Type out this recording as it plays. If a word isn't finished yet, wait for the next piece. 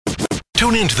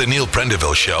Tune in to the Neil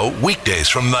Prendeville Show weekdays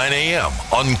from 9 a.m.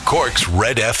 on Cork's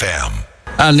Red FM.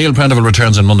 And Neil Prendeville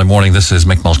returns on Monday morning. This is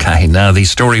Mick Mulcahy. Now, the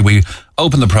story we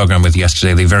opened the programme with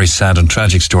yesterday, the very sad and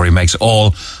tragic story, makes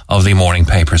all of the morning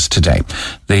papers today.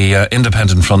 The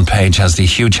Independent front page has the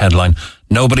huge headline,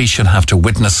 "Nobody should have to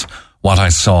witness what I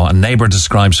saw." A neighbour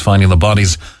describes finding the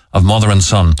bodies of mother and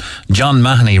son. John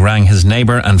Mahoney rang his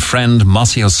neighbour and friend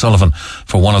Mossy O'Sullivan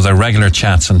for one of their regular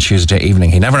chats on Tuesday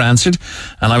evening. He never answered,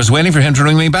 and I was waiting for him to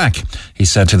ring me back, he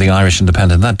said to the Irish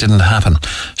Independent. That didn't happen.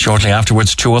 Shortly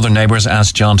afterwards, two other neighbours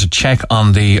asked John to check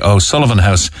on the O'Sullivan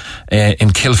house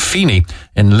in Kilfeeny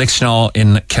in Lixnaw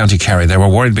in County Kerry. They were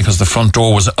worried because the front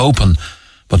door was open,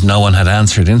 but no one had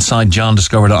answered. Inside, John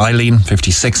discovered Eileen,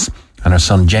 56, and her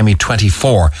son Jamie,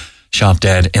 24, shot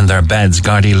dead in their beds.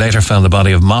 Gardaí later found the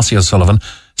body of Mossy O'Sullivan,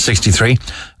 63,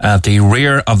 at the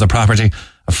rear of the property,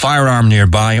 a firearm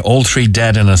nearby, all three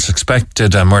dead in a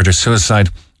suspected murder-suicide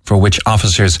for which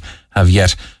officers have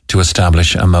yet to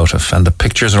establish a motive. And the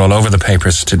pictures are all over the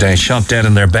papers today. Shot dead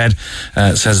in their bed,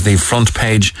 says the front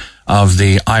page of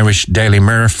the Irish Daily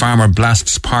Mirror. Farmer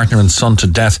blasts partner and son to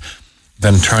death,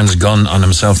 then turns gun on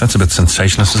himself. That's a bit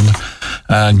sensationalist, isn't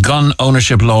it? Gun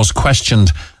ownership laws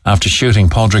questioned after shooting.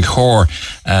 Padraig Hoare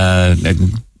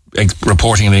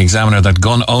reporting in the Examiner that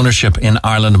gun ownership in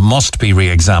Ireland must be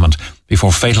re-examined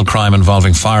before fatal crime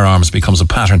involving firearms becomes a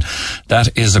pattern. That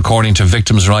is according to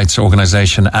victims' rights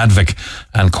organisation ADVIC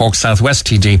and Cork Southwest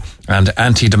TD and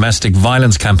anti-domestic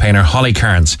violence campaigner Holly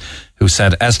Cairns, who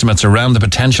said estimates around the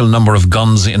potential number of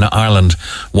guns in Ireland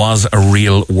was a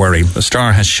real worry. The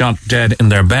Star has shot dead in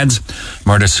their beds.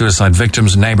 Murder-suicide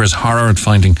victims, neighbours horror at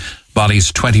finding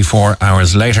bodies 24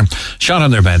 hours later. Shot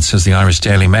in their beds, says the Irish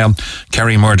Daily Mail.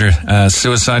 Kerry murder,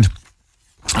 suicide.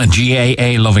 A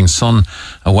GAA-loving son,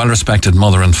 a well-respected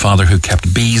mother and father who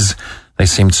kept bees. They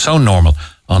seemed so normal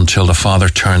until the father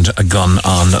turned a gun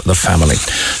on the family.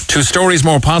 Two stories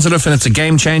more positive, and it's a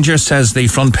game changer, says the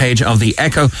front page of the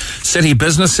Echo. City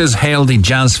businesses hail the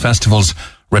Jazz Festival's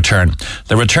return.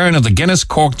 The return of the Guinness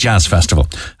Cork Jazz Festival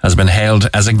has been hailed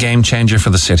as a game changer for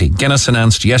the city. Guinness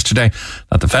announced yesterday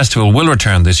that the festival will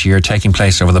return this year, taking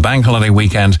place over the bank holiday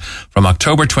weekend from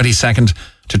October 22nd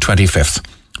to 25th.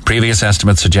 Previous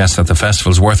estimates suggest that the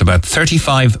festival is worth about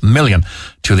 35 million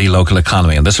to the local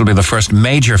economy, and this will be the first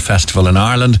major festival in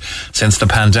Ireland since the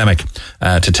pandemic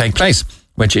to take place,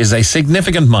 which is a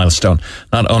significant milestone,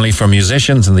 not only for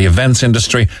musicians and the events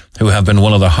industry, who have been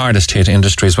one of the hardest hit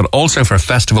industries, but also for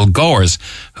festival goers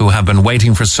who have been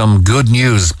waiting for some good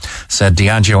news, said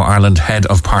Diageo Ireland Head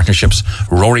of Partnerships,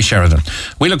 Rory Sheridan.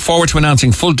 We look forward to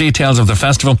announcing full details of the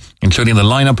festival, including the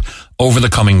lineup, over the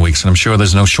coming weeks. And I'm sure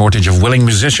there's no shortage of willing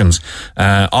musicians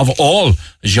of all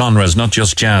genres, not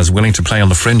just jazz, willing to play on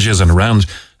the fringes and around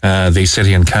the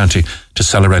city and county to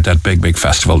celebrate that big, big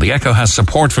festival. The Echo has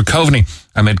support for Coveney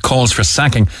amid calls for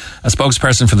sacking. A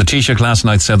spokesperson for the Taoiseach last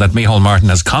night said that Micheál Martin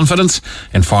has confidence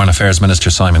in Foreign Affairs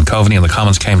Minister Simon Coveney, and the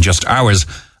comments came just hours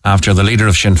after the leader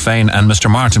of Sinn Féin and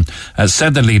Mr. Martin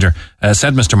said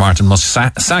Mr. Martin must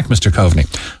sack Mr. Coveney,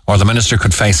 or the minister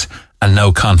could face a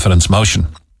no-confidence motion.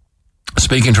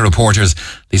 Speaking to reporters,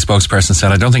 the spokesperson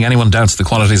said, "I don't think anyone doubts the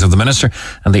qualities of the minister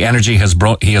and the energy he has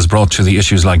brought to the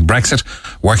issues like Brexit,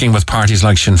 working with parties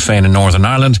like Sinn Féin in Northern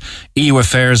Ireland, EU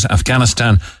affairs,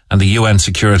 Afghanistan and the UN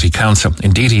Security Council.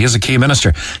 Indeed, he is a key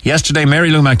minister." Yesterday,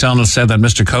 Mary Lou MacDonald said that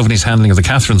Mr. Coveney's handling of the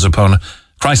Catherine Zappone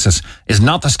crisis is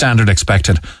not the standard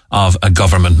expected of a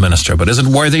government minister. But is it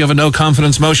worthy of a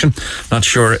no-confidence motion? Not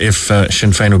sure if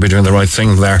Sinn Féin will be doing the right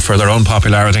thing there for their own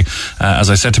popularity.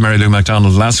 As I said to Mary Lou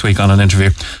MacDonald last week on an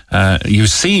interview, you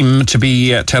seem to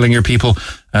be telling your people,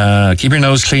 keep your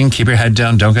nose clean, keep your head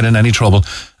down, don't get in any trouble.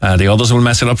 The others will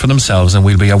mess it up for themselves and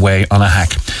we'll be away on a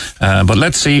hack. But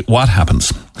let's see what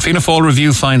happens. Fianna Fáil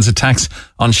review finds attacks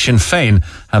on Sinn Féin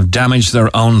have damaged their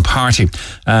own party.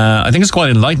 I think it's quite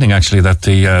enlightening, actually, that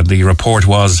the report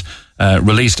was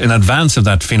released in advance of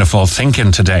that Fianna Fáil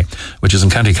think-in today, which is in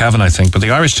County Cavan, I think. But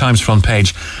the Irish Times front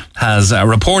page has a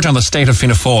report on the state of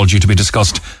Fianna Fáil due to be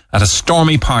discussed at a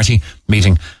stormy party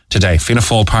meeting today. Fianna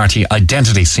Fáil party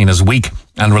identity seen as weak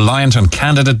and reliant on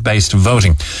candidate-based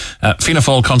voting. Fianna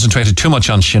Fáil concentrated too much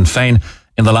on Sinn Féin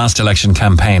in the last election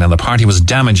campaign, and the party was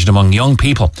damaged among young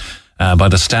people by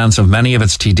the stance of many of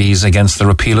its TDs against the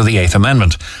repeal of the Eighth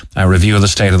Amendment. A review of the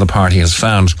state of the party has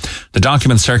found. The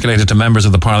document circulated to members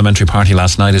of the parliamentary party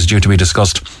last night is due to be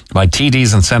discussed by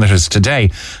TDs and senators today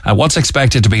at what's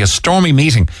expected to be a stormy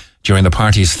meeting during the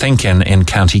party's think-in in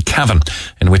County Cavan,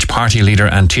 in which party leader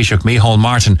and Taoiseach Micheál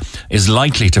Martin is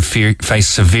likely to face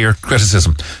severe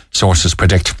criticism, sources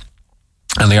predict.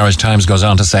 And the Irish Times goes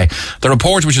on to say, the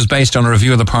report, which is based on a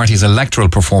review of the party's electoral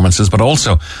performances, but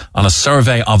also on a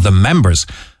survey of the members,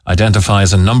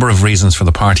 identifies a number of reasons for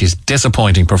the party's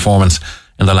disappointing performance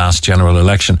in the last general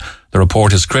election. The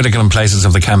report is critical in places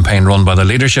of the campaign run by the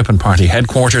leadership and party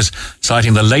headquarters,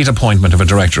 citing the late appointment of a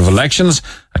director of elections,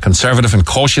 a conservative and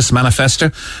cautious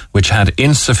manifesto, which had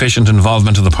insufficient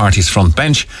involvement of the party's front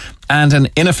bench, and an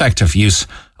ineffective use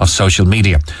of social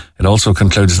media. It also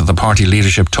concludes that the party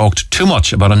leadership talked too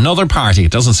much about another party.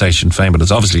 It doesn't say Sinn Féin, but it's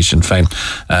obviously Sinn Féin,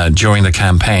 during the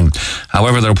campaign.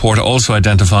 However, the report also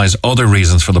identifies other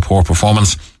reasons for the poor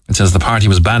performance. It says the party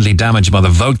was badly damaged by the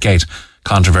Votegate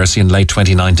controversy in late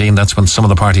 2019. That's when some of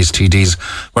the party's TDs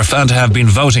were found to have been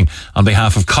voting on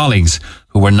behalf of colleagues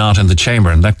who were not in the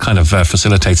chamber, and that kind of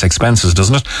facilitates expenses,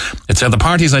 doesn't it? It said the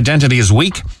party's identity is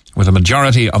weak, with a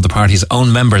majority of the party's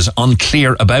own members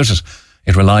unclear about it.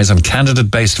 It relies on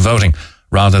candidate-based voting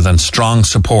rather than strong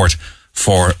support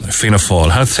for Fianna Fáil.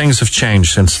 How things have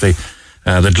changed since the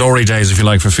glory days, if you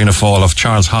like, for Fianna Fáil of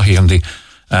Charles Haughey and the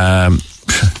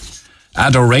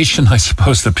adoration, I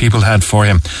suppose, that people had for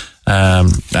him.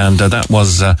 That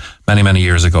was many, many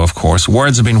years ago, of course.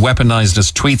 Words have been weaponized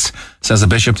as tweets, says a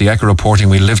bishop. The Echo reporting,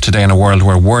 we live today in a world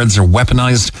where words are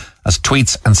weaponized as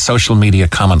tweets and social media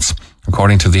comments.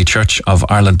 According to the Church of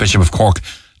Ireland Bishop of Cork,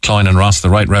 Cloyne and Ross, the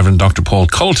Right Reverend Dr. Paul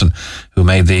Colton, who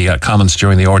made the comments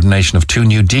during the ordination of 2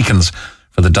 new deacons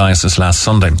for the diocese last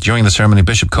Sunday. During the ceremony,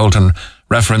 Bishop Colton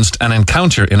referenced an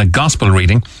encounter in a gospel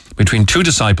reading between 2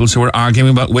 disciples who were arguing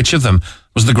about which of them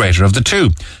was the greater of the 2.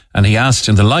 And he asked,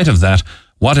 in the light of that,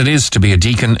 what it is to be a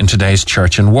deacon in today's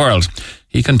church and world.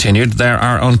 He continued, these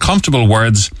are uncomfortable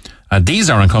words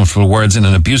in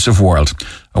an abusive world,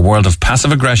 a world of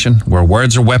passive aggression where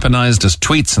words are weaponized as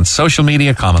tweets and social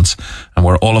media comments, and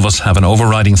where all of us have an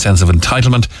overriding sense of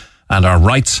entitlement and our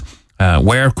rights,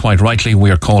 where, quite rightly,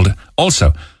 we are called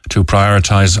also to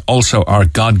prioritize also our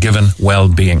God-given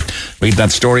well-being. Read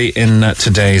that story in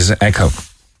today's Echo.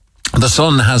 The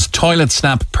Sun has toilet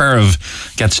snap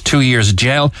perv, gets 2 years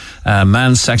jail.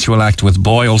 Man's sexual act with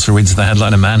boy, also reads the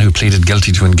headline. A man who pleaded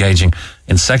guilty to engaging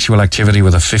in sexual activity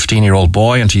with a 15-year-old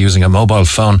boy and to using a mobile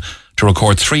phone to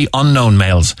record 3 unknown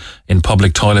males in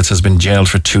public toilets has been jailed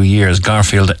for 2 years.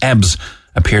 Garfield Ebbs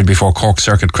appeared before Cork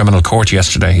Circuit Criminal Court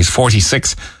yesterday. He's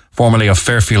 46, formerly of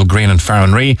Fairfield Green and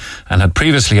Farranree, and had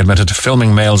previously admitted to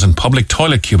filming males in public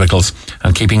toilet cubicles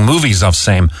and keeping movies of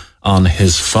same on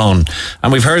his phone.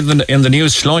 And we've heard in the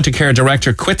news, Sloan-to-Care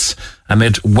director quits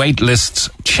amid wait lists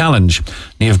challenge.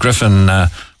 Niamh Griffin,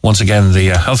 once again, the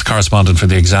health correspondent for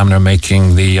the Examiner,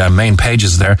 making the main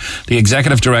pages there. The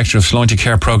executive director of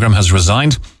Sloan-to-Care programme has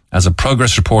resigned, as a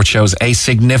progress report shows a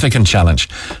significant challenge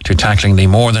to tackling the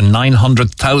more than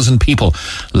 900,000 people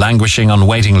languishing on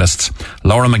waiting lists.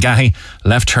 Laura McGahey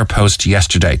left her post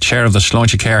yesterday. Chair of the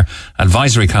Sloan-to-Care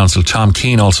Advisory Council, Tom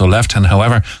Keane, also left, and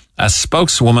however, a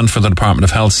spokeswoman for the Department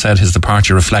of Health said his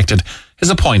departure reflected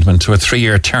his appointment to a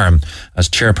 3-year term as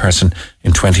chairperson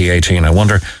in 2018. I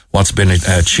wonder what's been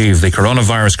achieved. The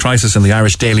coronavirus crisis in the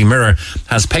Irish Daily Mirror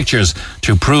has pictures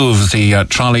to prove the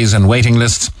trolleys and waiting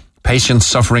lists. Patients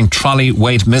suffering trolley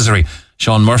wait misery.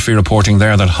 Sean Murphy reporting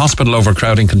there that hospital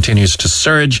overcrowding continues to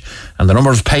surge and the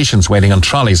number of patients waiting on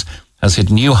trolleys has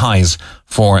hit new highs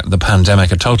for the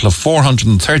pandemic. A total of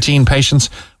 413 patients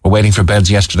were waiting for beds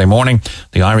yesterday morning.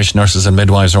 The Irish Nurses and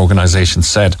Midwives Organisation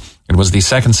said it was the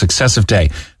second successive day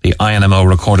the INMO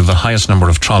recorded the highest number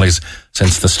of trolleys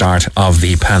since the start of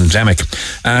the pandemic.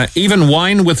 Even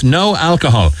wine with no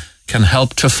alcohol can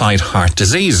help to fight heart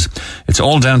disease. It's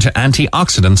all down to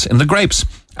antioxidants in the grapes.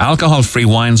 Alcohol-free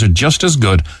wines are just as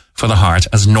good for the heart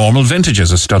as normal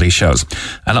vintages, a study shows.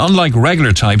 And unlike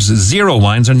regular types, zero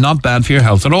wines are not bad for your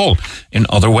health at all in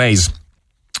other ways.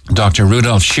 Dr.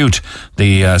 Rudolf Schut,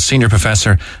 the senior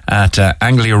professor at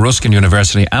Anglia Ruskin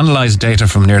University, analysed data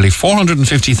from nearly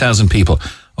 450,000 people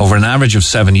over an average of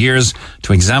 7 years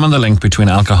to examine the link between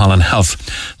alcohol and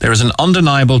health. There is an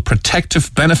undeniable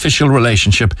protective beneficial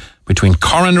relationship between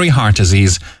coronary heart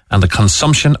disease and the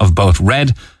consumption of both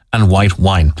red and white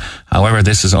wine. However,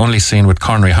 this is only seen with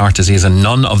coronary heart disease and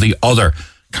none of the other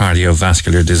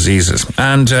cardiovascular diseases.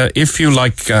 And if you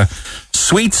like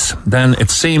sweets, then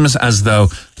it seems as though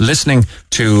listening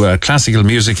to classical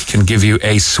music can give you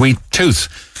a sweet tooth.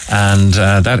 And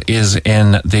that is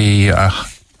in the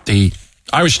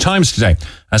Irish Times today.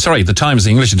 The Times,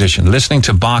 the English edition. Listening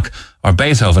to Bach or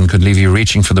Beethoven could leave you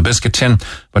reaching for the biscuit tin,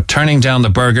 but turning down the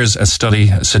burgers, a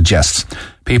study suggests.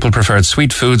 People preferred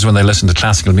sweet foods when they listened to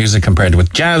classical music compared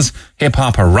with jazz,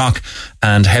 hip-hop or rock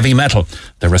and heavy metal,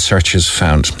 the researchers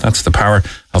found. That's the power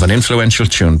of an influential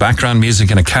tune. Background music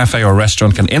in a cafe or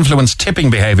restaurant can influence tipping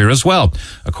behaviour as well,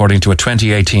 according to a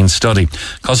 2018 study.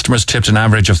 Customers tipped an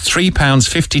average of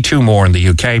 £3.52 more in the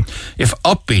UK if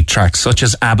upbeat tracks such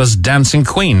as ABBA's Dancing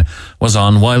Queen was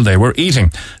on while they were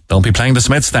eating. Don't be playing the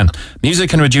Smiths then. Music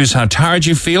can reduce how tired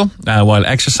you feel while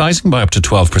exercising by up to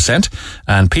 12%.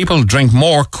 And people drink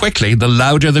more quickly the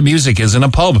louder the music is in a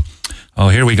pub. Oh,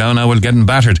 here we go. Now we're getting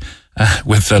battered.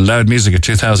 With the loud music, a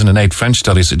 2008 French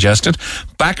study suggested.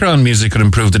 Background music could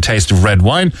improve the taste of red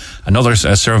wine. Another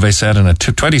survey said in a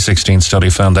 2016 study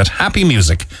found that happy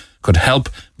music could help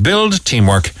build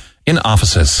teamwork in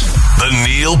offices. The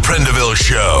Neil Prendeville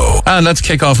Show. And let's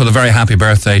kick off with a very happy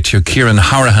birthday to Kieran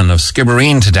Horahan of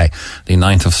Skibbereen today, the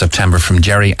 9th of September, from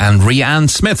Jerry and Rianne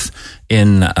Smith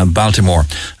in Baltimore.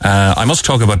 I must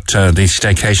talk about the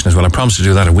staycation as well. I promised to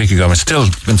do that a week ago. I've still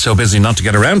been so busy not to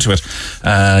get around to it.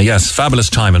 Yes, fabulous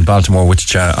time in Baltimore,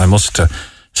 which I must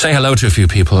say hello to a few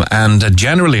people, and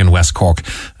generally in West Cork.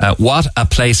 What a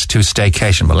place to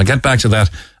staycation. Well, I'll get back to that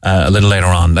a little later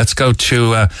on. Let's go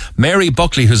to Mary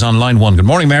Buckley, who's on line 1. Good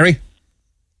morning, Mary.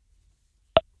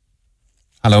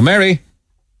 Hello, Mary.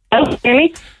 Hello,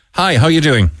 Amy. Hi, how are you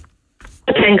doing?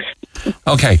 Good, thanks.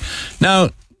 Okay. Now,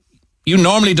 you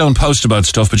normally don't post about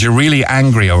stuff, but you're really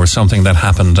angry over something that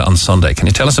happened on Sunday. Can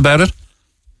you tell us about it?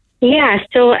 Yeah,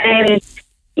 so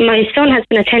my son has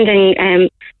been attending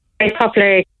very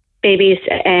popular babies'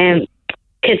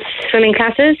 kids' swimming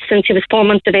classes since he was 4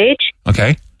 months of age.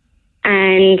 Okay.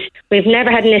 And we've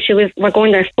never had an issue. We're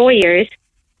going there 4 years.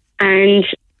 And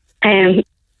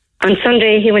on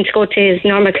Sunday, he went to go to his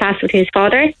normal class with his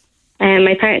father,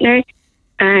 my partner.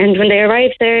 And when they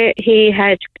arrived there, he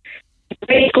had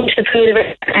ready to go to the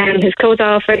pool, his clothes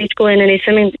off, ready to go in his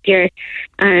swimming gear.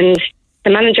 And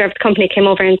the manager of the company came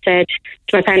over and said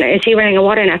to my partner, "Is he wearing a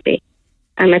water nappy?"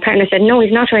 And my partner said, "No,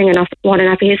 he's not wearing a water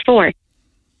nappy, he's 4.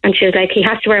 And she was like, "He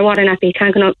has to wear a water nappy, he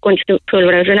can't go into the pool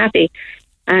without a nappy."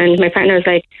 And my partner was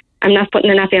like, "I'm not putting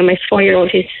a nappy on my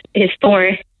 4-year-old, he's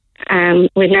 4.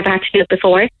 We've never had to do it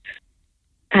before."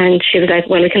 And she was like,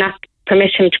 "Well, we cannot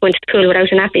permit him to go into the pool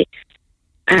without a nappy."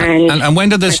 And when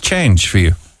did this change for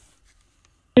you?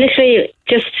 Literally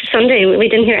just Sunday. We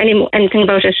didn't hear anything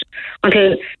about it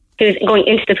until he was going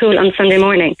into the pool on Sunday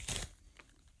morning.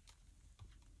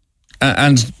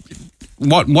 And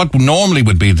what normally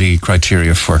would be the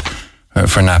criteria for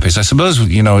nappies? I suppose,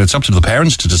 it's up to the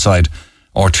parents to decide,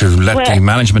 or to let the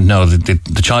management know that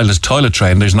the child is toilet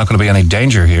trained. There's not going to be any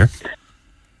danger here.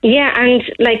 Yeah, and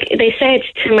like they said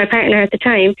to my partner at the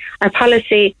time, our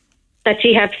policy that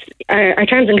our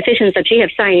terms and conditions that she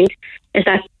have signed is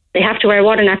that they have to wear a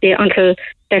water nappy until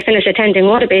they're finished attending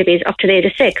water babies up to the age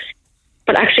of 6.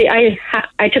 But actually,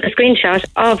 I took a screenshot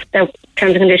of the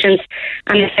terms and conditions,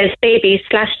 and it says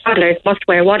babies/toddlers must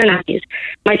wear water nappies.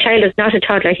 My child is not a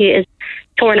toddler; he is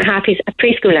 4.5. He's a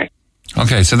preschooler.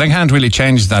 Okay, so they can't really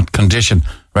change that condition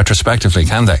retrospectively,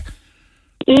 can they?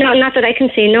 No, not that I can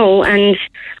see. No, and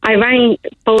I rang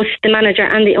both the manager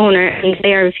and the owner, and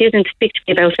they are refusing to speak to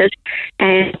me about it.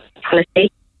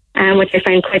 Policy, which I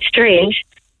find quite strange.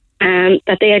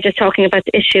 That they are just talking about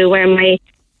the issue where my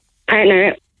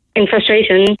partner, in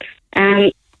frustration,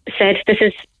 said this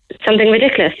is something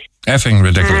ridiculous. Effing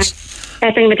ridiculous.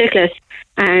 Effing ridiculous.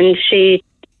 And she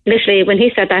literally, when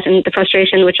he said that in the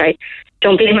frustration, which I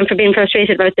don't blame him for being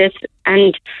frustrated about this,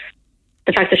 and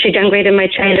the fact that she downgraded my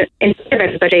child in front of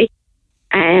everybody,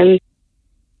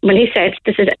 when he said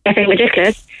this is effing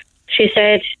ridiculous, she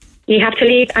said, "You have to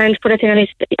leave and put a thing on his,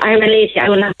 I'm a lady, I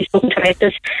will not be spoken to about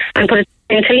this," and put a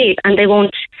thing to leave, and they're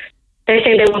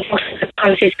saying they won't force the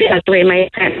policies because the way my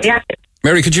parents reacted.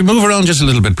 Mary, could you move around just a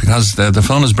little bit, because the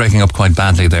phone is breaking up quite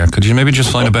badly there. Could you maybe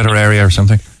just find a better area or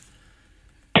something?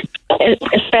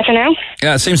 It's better now?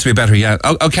 Yeah, it seems to be better, yeah.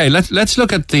 Okay, let's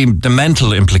look at the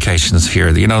mental implications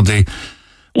here.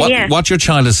 What your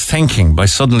child is thinking by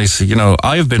suddenly,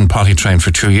 I've been potty trained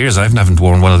for 2 years. I haven't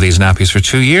worn one of these nappies for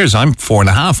 2 years. I'm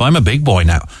 4.5. I'm a big boy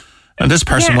now. And this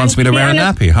person wants me to wear a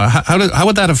nappy. How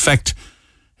would that affect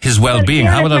his well-being?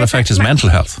 How would that affect his mental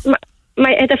health?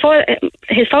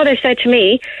 His father said to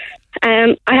me,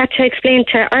 I had to explain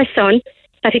to our son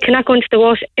that he cannot go into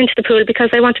the pool because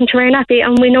I want him to wear a nappy,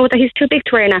 and we know that he's too big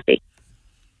to wear a nappy,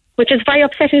 which is very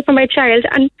upsetting for my child.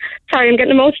 And sorry, I'm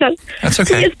getting emotional. That's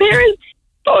okay. His parents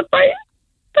thought I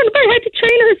had to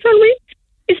train our son.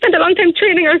 We spent a long time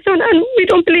training our son, and we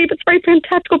don't believe it's right for him to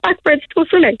have to go backwards to go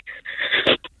swimming.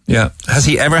 Yeah. Has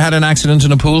he ever had an accident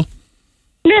in a pool?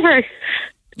 Never.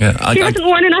 Yeah, he hasn't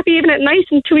worn a nappy even at night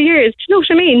in 2 years. Do you know what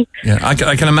I mean? Yeah,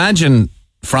 I can imagine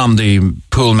from the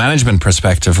pool management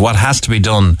perspective what has to be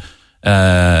done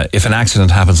if an accident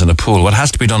happens in a pool. What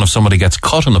has to be done if somebody gets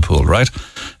cut in the pool, right?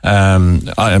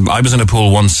 I was in a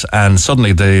pool once, and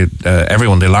suddenly the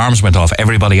alarms went off,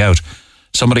 everybody out.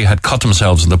 Somebody had cut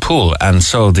themselves in the pool, and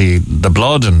so the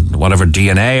blood and whatever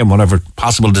DNA and whatever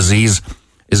possible disease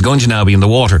is going to now be in the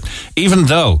water. Even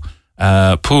though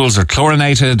pools are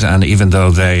chlorinated, and even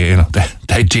though they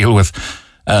deal with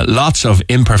lots of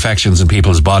imperfections in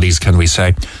people's bodies, can we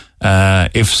say?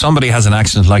 If somebody has an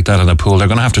accident like that in a pool, they're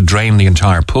going to have to drain the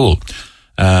entire pool.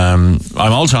 I'm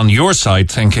also on your side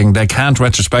thinking they can't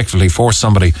retrospectively force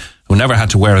somebody who never had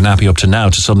to wear a nappy up to now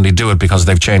to suddenly do it because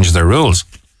they've changed their rules.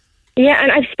 Yeah,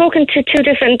 and I've spoken to two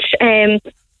different,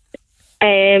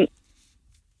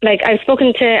 I've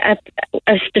spoken to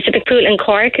a specific pool in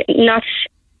Cork, not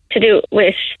to do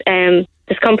with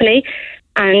this company,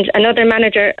 and another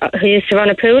manager who used to run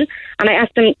a pool, and I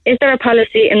asked them, is there a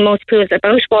policy in most pools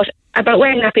about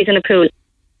wearing nappies in a pool?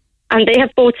 And they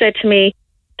have both said to me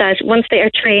that once they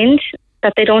are trained,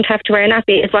 that they don't have to wear a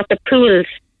nappy is what the pools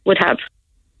would have.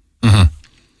 Mm-hmm.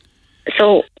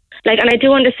 So, and I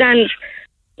do understand,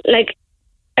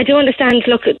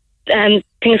 look,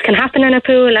 things can happen in a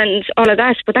pool and all of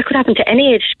that, but that could happen to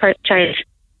any aged child.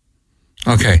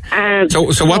 Okay.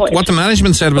 So what the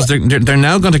management said was they're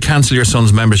now going to cancel your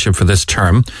son's membership for this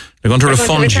term. They're going to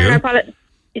refund you. They're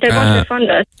going to refund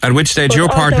us. At which stage your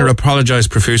partner apologised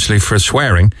profusely for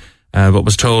swearing, but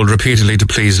was told repeatedly to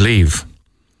please leave.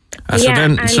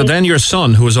 So then your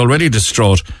son, who was already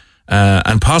distraught,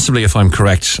 and possibly, if I'm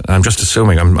correct, I'm just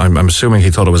assuming, I'm assuming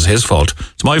he thought it was his fault.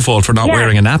 It's my fault for not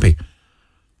wearing a nappy.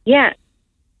 Yeah.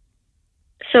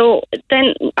 So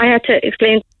then I had to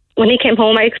explain. When he came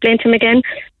home, I explained to him again,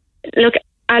 look,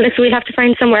 Alex, we have to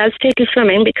find somewhere else to take you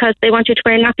swimming because they want you to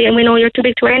wear a nappy and we know you're too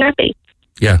big to wear a nappy.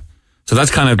 Yeah. So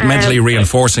that's kind of mentally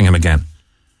reinforcing him again.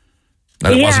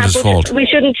 That it wasn't his fault. We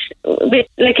shouldn't,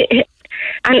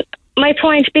 and my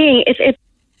point being,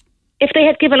 if they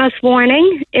had given us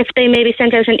warning, if they maybe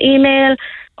sent out an email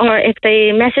or if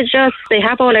they messaged us, they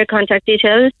have all our contact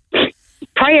details,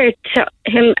 prior to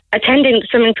him attending the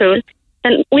swimming pool,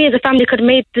 then we as a family could have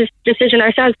made this decision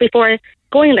ourselves before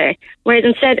going there. Whereas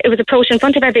instead it was approached in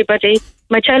front of everybody.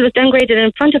 My child was downgraded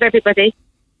in front of everybody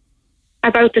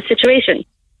about the situation.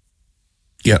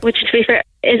 Yeah. Which, to be fair,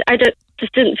 I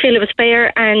just didn't feel it was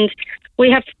fair. And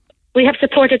we have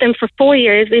supported them for 4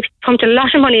 years. We've pumped a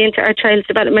lot of money into our child's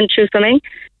development through swimming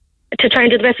to try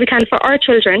and do the best we can for our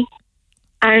children.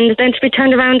 And then to be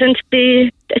turned around and to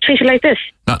be treated like this.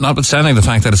 Notwithstanding the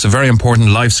fact that it's a very important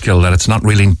life skill, that it's not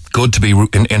really good to be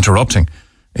interrupting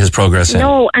his progress.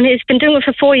 No, and he's been doing it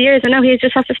for 4 years and now he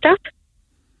just has to stop.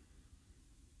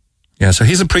 Yeah, so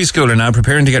he's a preschooler now,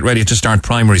 preparing to get ready to start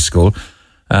primary school.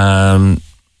 That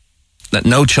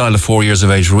no child of 4 years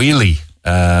of age really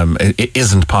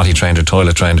isn't potty trained or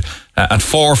toilet trained. At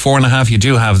 4.5, you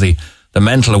do have the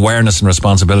mental awareness and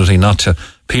responsibility not to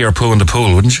pee or poo in the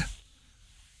pool, wouldn't you?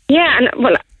 Yeah, and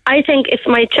well, I think if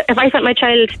I thought my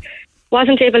child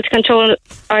wasn't able to control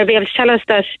or be able to tell us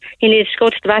that he needed to go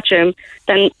to the bathroom,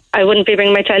 then I wouldn't be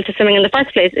bringing my child to swimming in the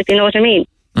first place, if you know what I mean.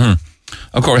 Mm.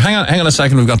 Of course. Hang on a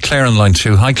second. We've got Claire on line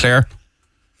 2. Hi, Claire.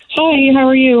 Hi, how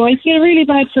are you? I feel really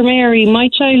bad for Mary. My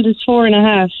child is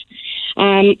 4.5.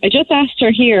 I just asked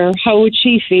her here, how would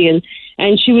she feel?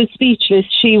 And she was speechless.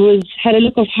 She had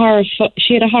a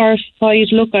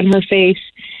horrified look on her face.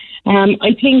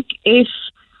 I think if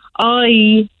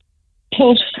I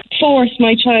force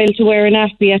my child to wear a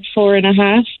nappy at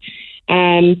 4.5,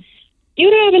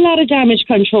 you'd have a lot of damage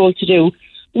control to do.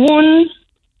 One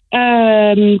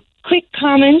quick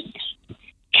comment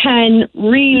can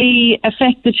really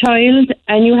affect the child,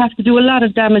 and you have to do a lot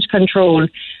of damage control.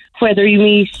 Whether you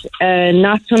meet a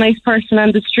not so nice person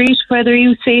on the street, whether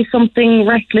you say something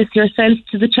reckless yourself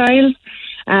to the child,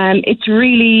 it's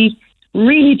really,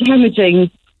 really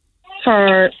damaging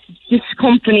for this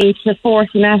company to force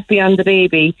a nappy on the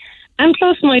baby. And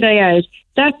plus, might I add,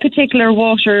 that particular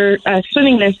water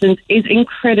swimming lessons is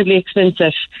incredibly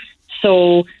expensive.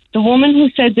 So the woman who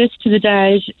said this to the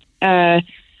dad,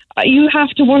 you have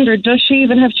to wonder, does she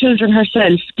even have children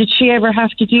herself? Did she ever have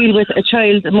to deal with a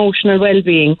child's emotional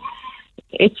well-being?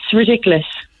 It's ridiculous.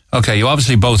 Okay, you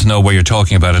obviously both know what you're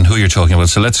talking about and who you're talking about,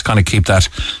 so let's kind of keep that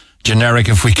generic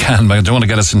if we can, but I don't want to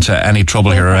get us into any trouble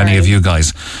here or any of you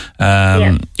guys.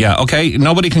 Okay,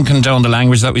 nobody can condone the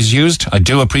language that was used. I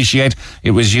do appreciate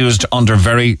it was used under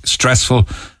very stressful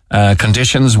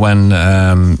conditions when,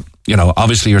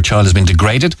 obviously your child has been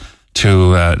degraded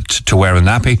to wear a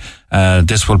nappy.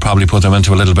 This will probably put them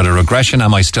into a little bit of regression.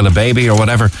 Am I still a baby or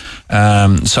whatever?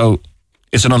 So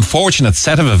it's an unfortunate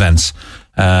set of events,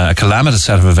 a calamitous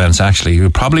set of events, actually. You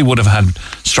probably would have had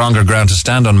stronger ground to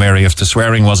stand on, Mary, if the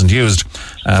swearing wasn't used.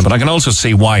 But I can also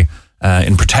see why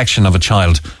in protection of a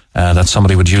child, that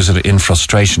somebody would use it in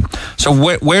frustration. So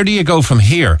where do you go from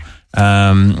here?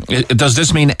 Does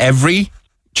this mean every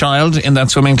child in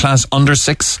that swimming class under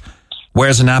 6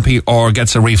 wears a nappy or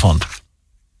gets a refund?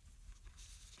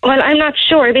 Well, I'm not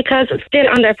sure, because it's still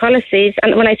on their policies,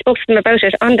 and when I spoke to them about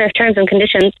it, on their terms and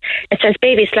conditions, it says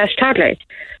baby/toddlers.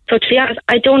 So to be honest,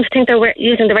 I don't think they're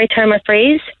using the right term or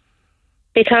phrase,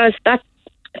 because that,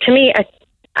 to me,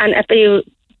 and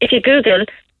if you Google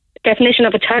definition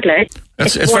of a toddler,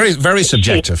 it's very, very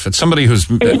subjective. It's somebody who's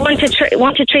 1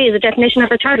 to 3 is the definition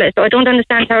of a toddler. So I don't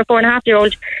understand how a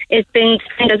 4.5-year-old is being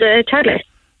defined as a toddler.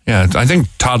 Yeah, I think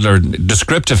toddler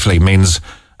descriptively means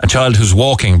a child who's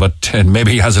walking, but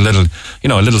maybe has a little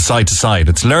side to side.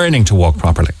 It's learning to walk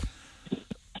properly.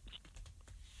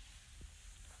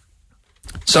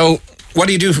 So, what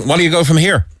do you do? What do you go from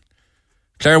here,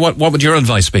 Claire? What would your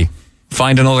advice be?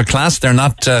 Find another class. They're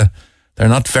not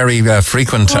very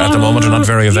frequent at the moment. They're not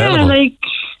very available.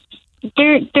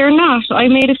 Yeah, they're not. I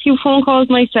made a few phone calls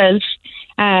myself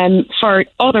for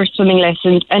other swimming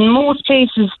lessons, and most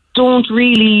places don't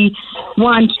really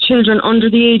want children under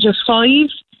the age of 5.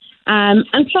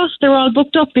 And plus, they're all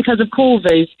booked up because of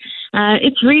COVID.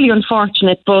 It's really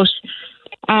unfortunate, but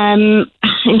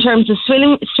in terms of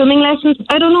swimming lessons,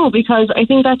 I don't know, because I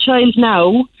think that child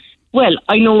now, well,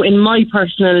 I know in my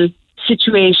personal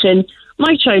situation,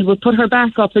 my child would put her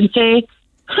back up and say,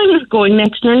 I'm not going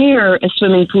next nor near a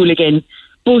swimming pool again.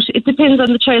 But it depends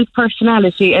on the child's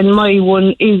personality, and my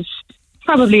one is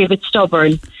probably a bit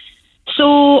stubborn.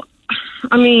 So,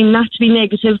 I mean, not to be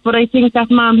negative, but I think that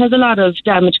mom has a lot of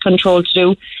damage control to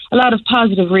do, a lot of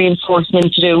positive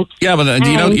reinforcement to do. Yeah, but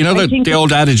the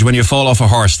old adage, when you fall off a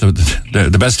horse,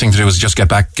 the best thing to do is just get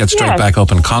straight back up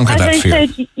and conquer that fear.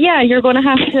 As I said, yeah, you're going to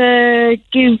have to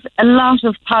give a lot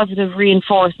of positive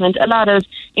reinforcement, a lot of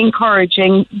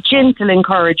encouraging, gentle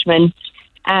encouragement,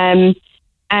 and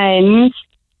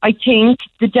I think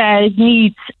the dad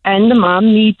needs, and the mom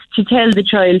needs, to tell the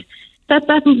child that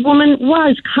woman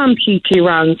was completely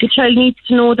wrong. The child needs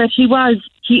to know that he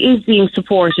is being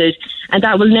supported, and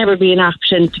that will never be an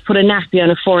option to put a nappy on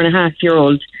a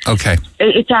 4.5-year-old. Okay.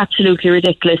 It's absolutely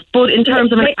ridiculous. But in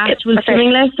terms of an actual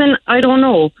swimming lesson, I don't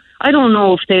know. I don't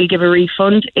know if they'll give a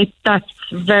refund.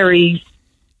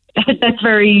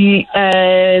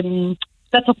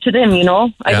 That's up to them, you know.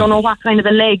 I don't know what kind of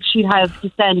a leg she'd have to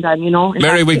stand on, you know.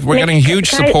 Mary, we're getting huge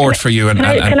support for you.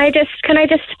 Can I just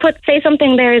say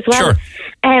something there as well? Sure.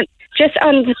 I just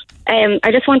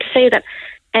want to say that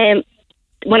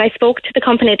when I spoke to the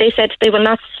company, they said they will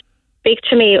not speak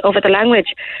to me over the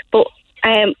language, but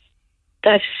what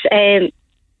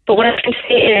I'm trying to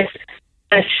say is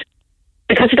that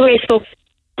because of the way I spoke,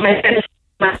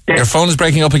 your phone is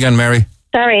breaking up again, Mary.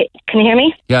 Sorry, can you hear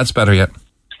me? Yeah, it's better. Yeah.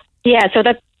 Yeah, so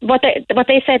that what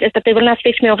they said is that they will not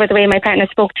speak to me over the way my partner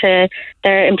spoke to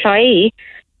their employee.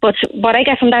 But what I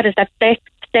get from that is that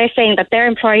they're saying that their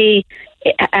employee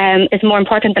is more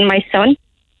important than my son.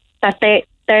 That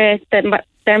their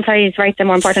employee's rights are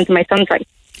more important than my son's rights.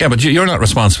 Yeah, but you're not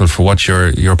responsible for what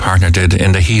your partner did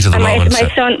in the heat of the moment.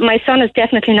 My son is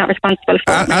definitely not responsible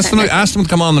for. Ask them to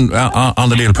come on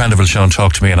the Neil Prendeville show and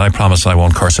talk to me, and I promise I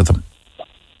won't curse at them.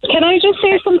 Can I just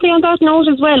say something on that note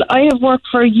as well? I have worked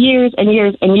for years and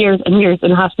years and years and years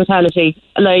in hospitality,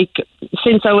 like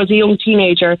since I was a young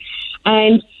teenager,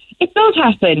 and it does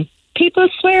happen. People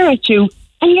swear at you,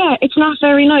 and yeah, it's not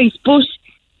very nice, but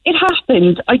it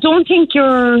happens. I don't think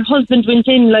your husband went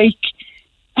in like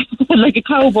a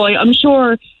cowboy. I'm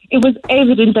sure it was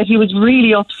evident that he was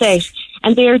really upset,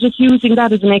 and they're just using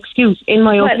that as an excuse, in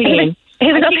my opinion.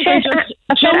 He was upset,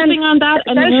 jumping on that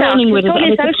and then running with it,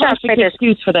 and it's a perfect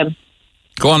excuse for them.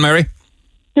 Go on, Mary.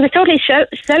 He was totally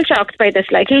shell-shocked by this.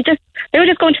 Like, they were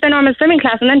just going to their normal swimming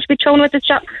class, and then to be thrown with this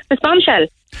bombshell.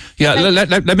 Yeah,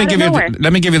 let me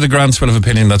give you the groundswell of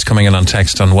opinion that's coming in on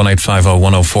text on 1850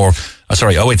 104.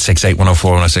 0868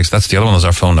 104 106. That's the other one, is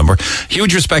our phone number.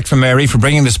 Huge respect for Mary for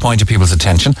bringing this point to people's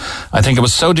attention. I think it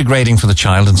was so degrading for the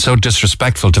child and so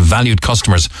disrespectful to valued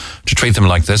customers to treat them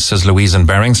like this, says Louise in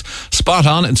Bearings. Spot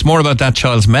on. It's more about that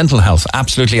child's mental health.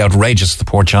 Absolutely outrageous, the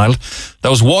poor child.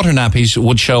 Those water nappies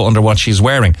would show under what she's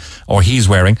wearing, or he's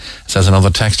wearing, says another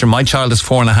texter. My child is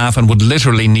 4.5 and would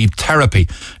literally need therapy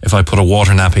if I put a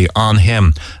water nappy on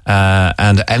him,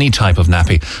 and any type of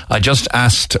nappy. I just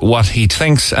asked what he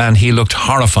thinks, and he looked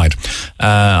horrified.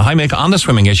 Hi, Mick, on the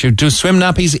swimming issue, do swim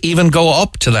nappies even go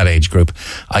up to that age group?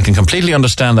 I can completely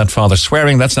understand that father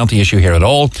swearing. That's not the issue here at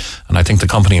all. And I think the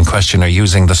company in question are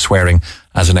using the swearing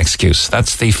as an excuse.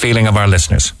 That's the feeling of our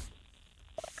listeners.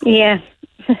 Yeah.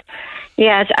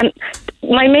 Yes, and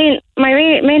my main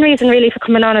reason really for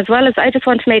coming on as well is I just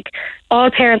want to make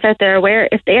all parents out there aware,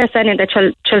 if they are sending their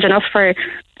children up for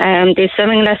these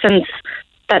swimming lessons,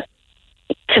 that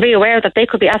to be aware that they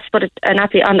could be asked to put a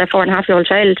nappy on their 4.5-year-old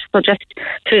child. So just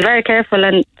to be very careful.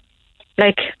 And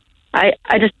like I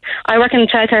work in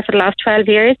childcare for the last 12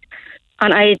 years,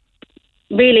 and I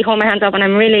really hold my hands up, and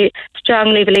I'm really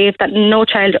strongly believe that no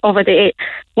child over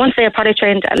once they are potty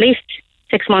trained at least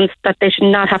 6 months, that they should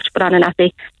not have to put on a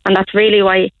nappy. And that's really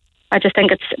why I just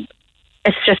think it's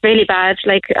just really bad,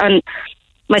 like on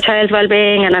my child's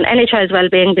well-being and on any child's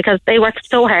well-being, because they work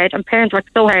so hard and parents work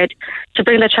so hard to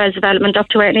bring their child's development up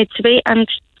to where it needs to be, and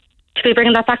to be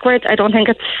bringing that backwards, I don't think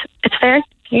it's fair.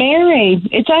 Mary,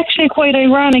 it's actually quite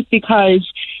ironic because,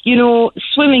 you know,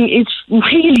 swimming is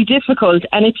really difficult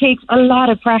and it takes a lot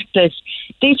of practice.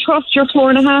 They trust your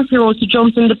 4.5-year-old to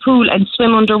jump in the pool and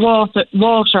swim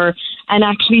underwater and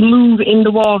actually move in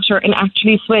the water and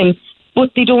actually swim,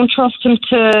 but they don't trust him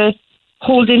to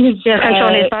hold in his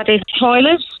body.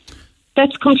 Toilet.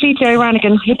 That's completely ironic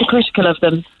and hypocritical of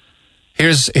them.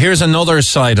 Here's another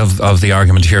side of the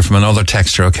argument here from another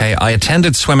texter, okay? I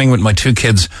attended swimming with my 2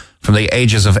 kids from the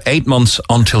ages of 8 months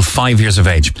until 5 years of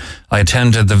age. I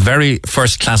attended the very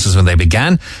first classes when they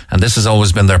began, and this has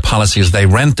always been their policy, is they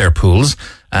rent their pools,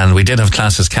 and we did have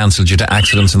classes cancelled due to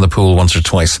accidents in the pool once or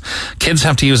twice. Kids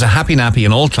have to use a happy nappy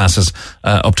in all classes,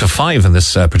 up to 5 in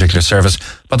this particular service,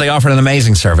 but they offer an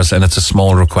amazing service, and it's a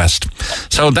small request.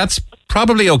 So that's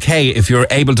probably okay if you're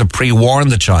able to pre-warn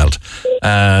the child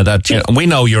that, you know, we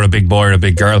know you're a big boy or a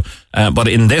big girl, but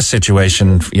in this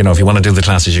situation, you know, if you want to do the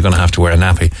classes, you're going to have to wear a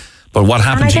nappy. But what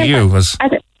happened to you was... I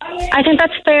think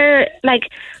that's fair. Like,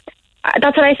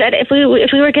 that's what I said. If we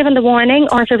were given the warning,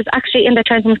 or if it was actually in the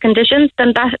terms and conditions,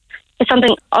 then that is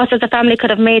something us as a family could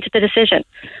have made the decision.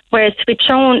 Whereas for this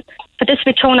to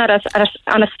be thrown at us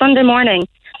on a Sunday morning,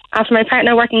 after my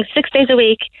partner working 6 days a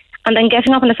week, and then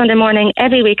getting up on a Sunday morning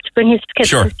every week to bring his kids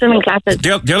to swimming classes.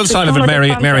 The other side of it,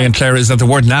 Mary and Claire, is that the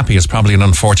word nappy is probably an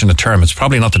unfortunate term. It's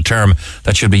probably not the term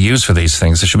that should be used for these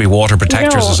things. There should be water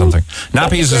protectors or something.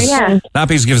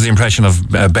 Nappies gives the impression of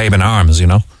babe in arms, you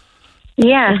know?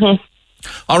 Yeah.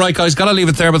 All right, guys, got to leave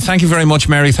it there, but thank you very much,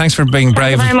 Mary. Thanks for being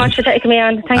brave. Thank you very much for taking me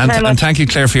on. Thank you very much. And thank you,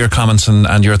 Claire, for your comments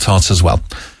and your thoughts as well.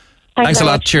 Thanks a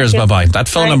lot. Cheers. Bye-bye. That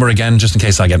phone number again, just in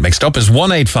case I get mixed up, is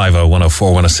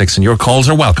 1-850-104-106, and your calls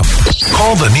are welcome.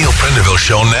 Call the Neil Prendeville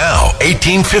Show now.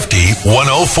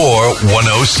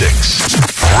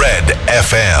 1850-104-106. Red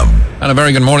FM. And a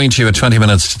very good morning to you at 20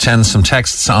 minutes to 10. Some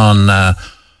texts on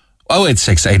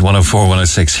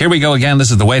 086-8104-106. Here we go again.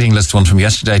 This is the waiting list one from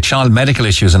yesterday. Child medical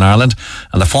issues in Ireland,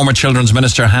 and the former Children's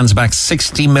Minister hands back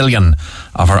 60 million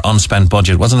of her unspent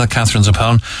budget. Wasn't that Catherine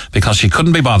Zappone? Because she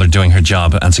couldn't be bothered doing her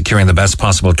job and securing the best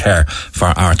possible care for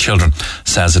our children,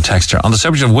 says a texter. On the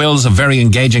subject of wills, a very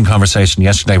engaging conversation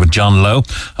yesterday with John Lowe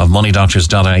of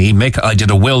moneydoctors.ie. Mick, I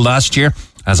did a will last year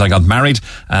as I got married,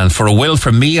 and for a will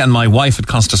for me and my wife, it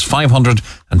cost us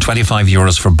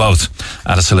 €525 for both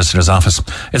at a solicitor's office.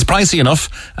 It's pricey enough,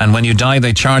 and when you die,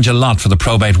 they charge a lot for the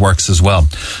probate works as well.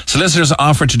 Solicitors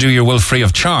offer to do your will free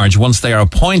of charge once they are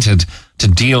appointed to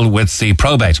deal with the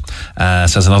probate,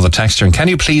 says another texter. And can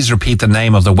you please repeat the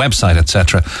name of the website,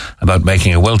 etc., about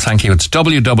making a will? Thank you. It's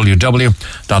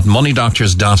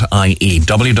www.moneydoctors.ie.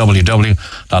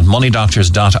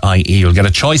 www.moneydoctors.ie. You'll get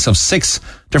a choice of 6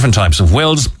 different types of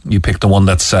wills. You pick the one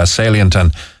that's salient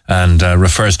and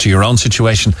refers to your own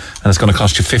situation, and it's going to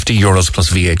cost you €50 plus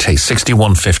VAT,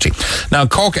 €61.50. Now,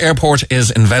 Cork Airport is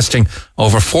investing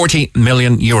over €40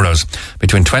 million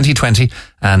between 2020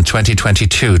 and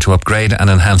 2022 to upgrade and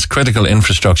enhance critical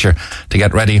infrastructure to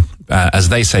get ready, as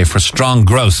they say, for strong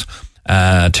growth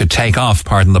to take off,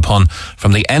 pardon the pun,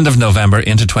 from the end of November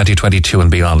into 2022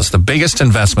 and beyond. It's the biggest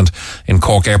investment in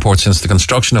Cork Airport since the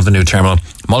construction of the new terminal,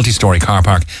 multi-storey car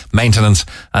park, maintenance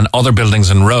and other buildings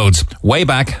and roads. Way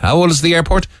back, how old is the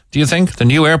airport, do you think? The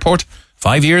new airport?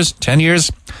 5 years? 10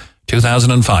 years?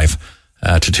 2005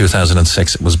 to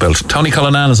 2006 it was built. Tony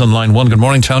Cullinan is on line 1. Good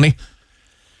morning, Tony.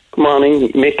 Good morning,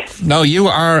 Mick. Now, you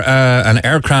are an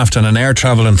aircraft and an air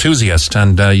travel enthusiast,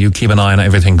 and you keep an eye on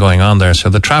everything going on there. So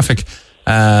the traffic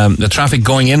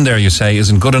going in there, you say,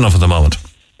 isn't good enough at the moment.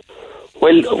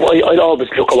 Well, I'd always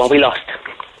look at what we lost.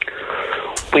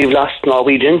 We've lost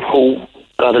Norwegian, who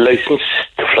got a licence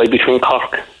to fly between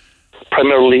Cork,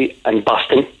 primarily, and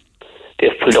Boston.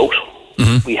 They've pulled out.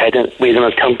 Mm-hmm. We had an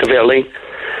alternative airline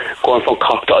going from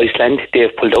Cork to Iceland.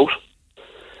 They've pulled out.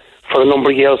 For a number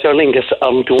of years, Aer Lingus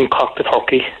doing Cork to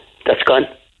Turkey. That's gone.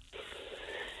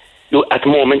 At the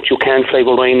moment, you can't fly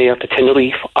with Ryanair to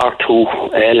Tenerife or to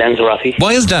Lanzarote.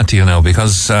 Why is that, do you know?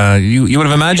 Because you would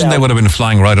have imagined they would have been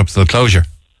flying right up to the closure.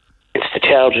 It's the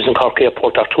charges in Cork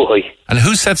Airport are too high. And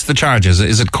who sets the charges?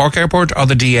 Is it Cork Airport or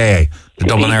the DAA, the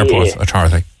Dublin DAA. Airport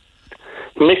Authority?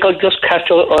 Mick, I'll just catch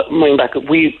your mind back.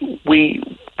 We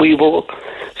were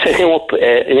setting up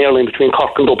an airline between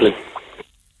Cork and Dublin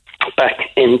back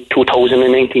in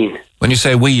 2019. When you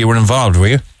say we, you were involved, were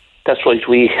you? That's right.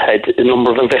 We had a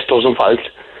number of investors involved,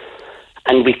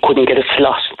 and we couldn't get a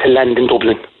slot to land in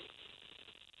Dublin.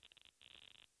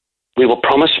 We were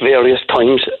promised various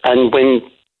times, and when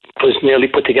it was nearly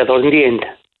put together in the end,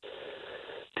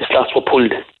 the slots were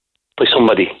pulled by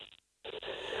somebody.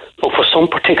 But for some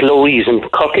particular reason,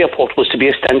 Cork Airport was to be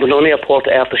a standalone airport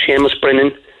after Seamus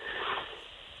Brennan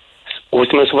was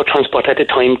the Minister for Transport at the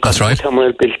time. That's right. The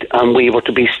terminal built, and we were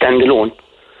to be standalone.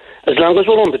 As long as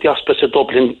we're under the auspices of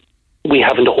Dublin, we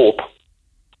haven't a hope.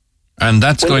 And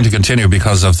that's going to continue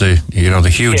because of the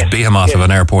huge behemoth of an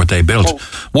airport they built.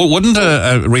 Wouldn't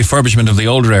a refurbishment of the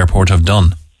older airport have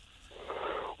done?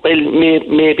 Well,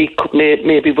 maybe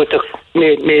with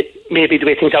maybe the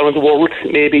way things are in the world,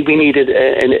 maybe we needed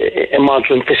a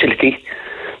modern facility.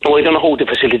 No, I don't know how the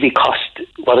facility cost,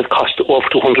 what it cost, over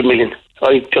 200 million.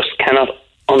 I just cannot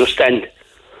understand.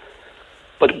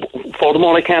 But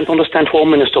furthermore, I can't understand how a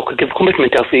minister could give a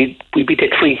commitment that we'd be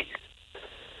debt free.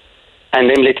 And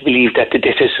I'm led to believe that the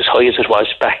debt is as high as it was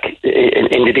back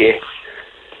in the day.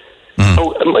 Mm.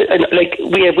 So,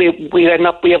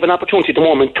 we have an opportunity at the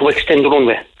moment to extend the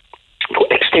runway, to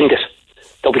extend it,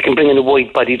 that we can bring in a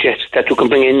wide body jet, that you can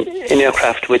bring in an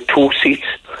aircraft with 2 seats,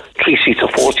 3 seats or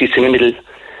 4 seats in the middle,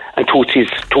 and 2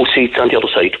 seats on the other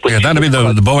side. Yeah, that'd be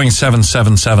the Boeing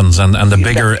 777s and the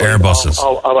bigger Airbuses.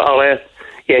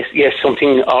 Yes,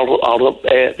 something, or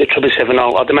the 777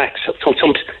 or the MAX,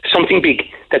 something big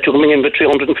that you can bring in with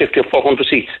 350 or 400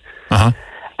 seats. Uh-huh.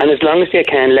 And as long as they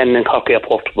can land in Cork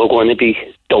Airport, we're going to be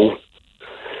down.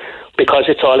 Because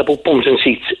it's all about bums and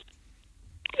seats.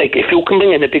 Like, if you can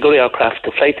bring in a bigger aircraft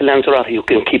to fly to Lanzarote, you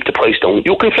can keep the price down.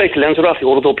 You can fly to Lanzarote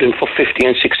or Dublin for 50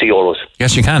 and 60 euros.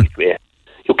 Yes, you can.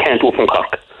 You can't do it from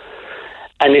Cork.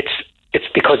 And it's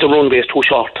because the runway is too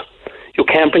short. You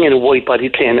can't bring in a wide-body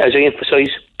plane. As I emphasise,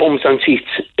 bums on seats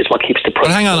is what keeps the price.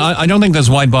 But hang on, I don't think there's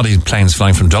wide-body planes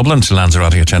flying from Dublin to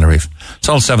Lanzarote or Tenerife. It's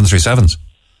all 737s.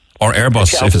 Or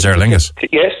Airbus, if it's Aer Lingus.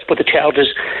 Yes, but the charges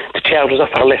are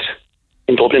far less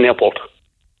in Dublin Airport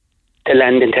to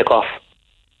land and take off.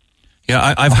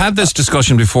 Yeah, I've had this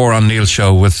discussion before on Neil's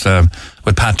show with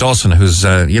Pat Dawson, who's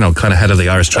kind of head of the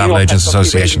Irish Travel Agents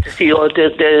Association.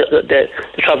 The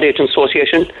Travel Agents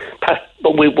Association, Pat.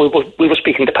 But we were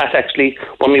speaking to Pat actually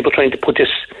when we were trying to put this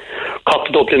Cork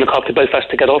to Dublin and Cork to Belfast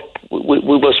together.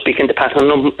 We were speaking to Pat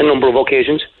on a number of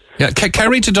occasions. Yeah,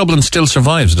 Kerry to Dublin still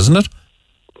survives, doesn't it?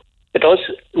 It does.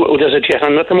 There's a jet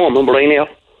on at the moment, Ryanair.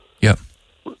 Yeah.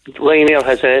 Ryanair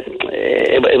has a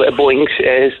Boeing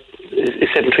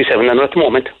 737 on at the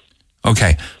moment.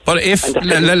 Okay, but if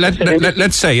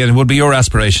let's say it would be your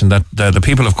aspiration that the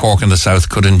people of Cork and the south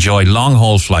could enjoy long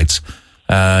haul flights,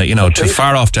 to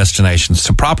far off destinations,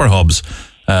 to proper hubs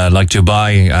like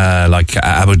Dubai, like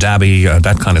Abu Dhabi,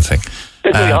 that kind of thing.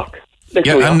 New York.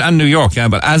 And New York. Yeah,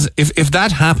 but if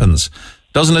that happens,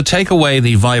 doesn't it take away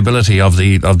the viability of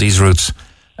these routes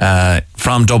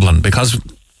from Dublin? Because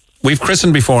we've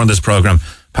christened before in this programme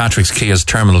Patrick's Key as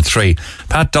Terminal 3.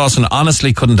 Pat Dawson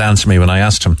honestly couldn't answer me when I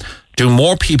asked him, do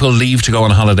more people leave to go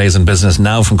on holidays and business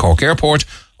now from Cork Airport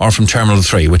or from Terminal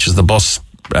 3, which is the bus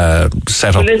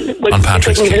set up on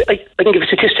Patrick's Key? I can give you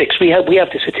statistics. We have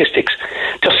the statistics.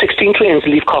 There's 16 trains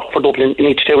leave Cork for Dublin in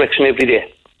each direction every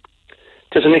day.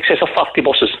 There's an excess of 40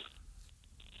 buses.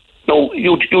 Now,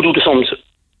 you do the sums.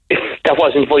 If that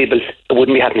wasn't viable, it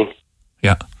wouldn't be happening.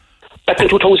 Yeah. Back in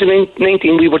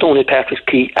 2019, we were down at Patrick's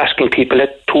Key asking people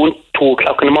at 2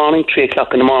 o'clock in the morning, 3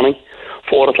 o'clock in the morning,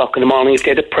 4 o'clock in the morning if they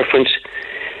had a preference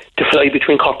to fly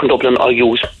between Cork and Dublin or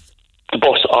use the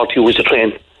bus or to use the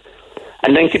train.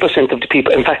 And 90% of the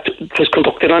people, in fact, it was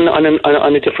conducted on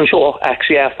a different show,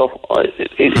 actually, after.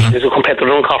 There's a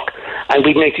competitor in Cork, and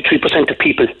we 93% of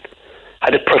people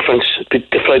had a preference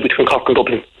to fly between Cork and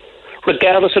Dublin.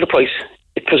 Regardless of the price,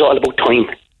 it was all about time.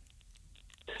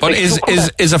 But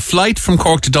is a flight from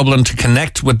Cork to Dublin to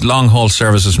connect with long-haul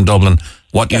services from Dublin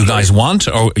what you guys want,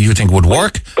 or you think would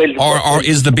work? Or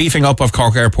is the beefing up of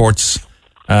Cork Airport's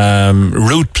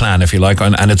route plan, if you like,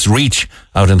 and its reach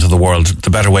out into the world the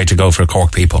better way to go for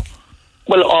Cork people?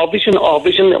 Well, our vision of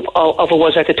it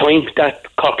was at the time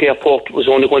that Cork Airport was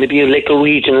only going to be like a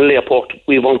regional airport.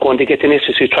 We weren't going to get the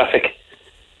necessary traffic.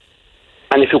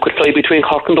 And if you could fly between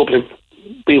Cork and Dublin,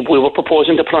 we were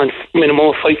proposing to put on minimum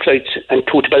of 5 flights and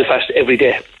 2 to Belfast every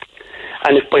day.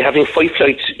 And if by having 5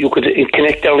 flights, you could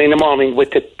connect early in the morning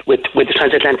with the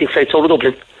transatlantic flights out of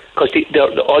Dublin, because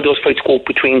all those flights go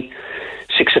between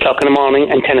 6 o'clock in the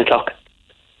morning and 10 o'clock.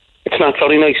 It's not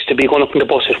very nice to be going up in the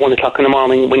bus at 1 o'clock in the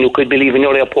morning when you could be leaving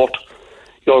your airport.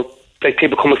 You're like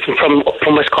people coming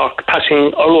from West Cork,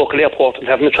 passing our local airport and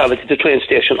having to travel to the train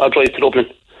station or drive to Dublin.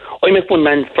 I met one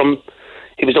man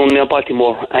he was down near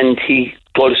Baltimore, and he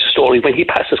told us a story. When he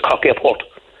passes Cork Airport,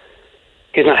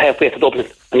 he's not halfway to Dublin,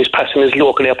 and he's passing his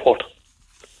local airport.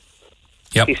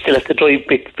 Yep. He still has to drive,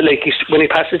 when he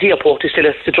passes the airport, he still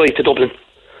has to drive to Dublin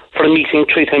for a meeting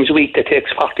 3 times a week that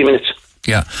takes 40 minutes.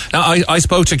 Yeah. Now, I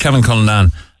spoke to Kevin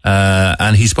Cullinan,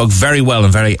 and he spoke very well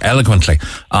and very eloquently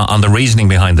on the reasoning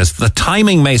behind this. The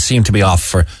timing may seem to be off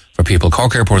for people.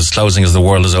 Cork Airport is closing as the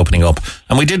world is opening up,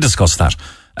 and we did discuss that.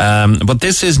 But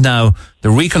this is now the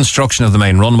reconstruction of the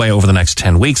main runway over the next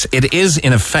 10 weeks. It is,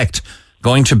 in effect,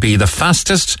 going to be the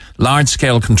fastest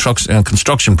large-scale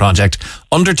construction project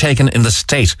undertaken in the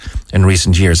state in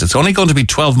recent years. It's only going to be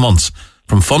 12 months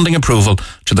from funding approval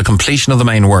to the completion of the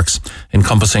main works,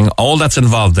 encompassing all that's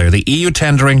involved there: the EU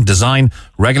tendering, design,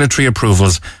 regulatory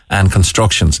approvals and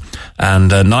constructions. And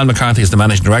Niall McCarthy is the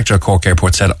Managing Director of Cork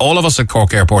Airport, said, all of us at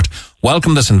Cork Airport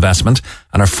welcome this investment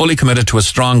and are fully committed to a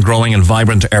strong, growing and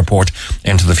vibrant airport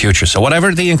into the future. So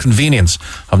whatever the inconvenience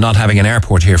of not having an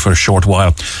airport here for a short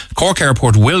while, Cork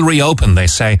Airport will reopen, they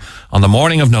say, on the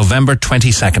morning of November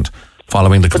 22nd,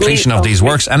 following the completion of these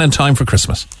works and in time for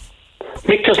Christmas.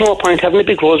 Mick, there's no point having a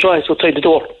big Rolls Royce outside the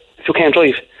door if you can't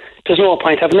drive. There's no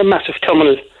point having a massive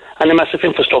terminal and a massive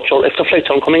infrastructure if the flights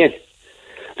aren't coming in.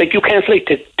 Like, you can't fly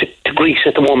to Greece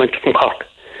at the moment from Cork.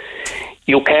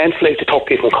 You can't fly to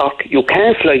Turkey from Cork. You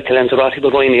can't fly to Lanzarote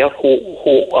with Ryanair,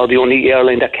 who are the only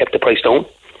airline that kept the price down.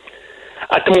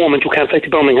 At the moment, you can't fly to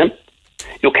Birmingham.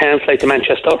 You can't fly to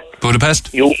Manchester.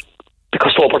 Budapest?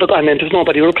 Because Stobart are gone, and there's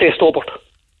nobody to replace Stobart.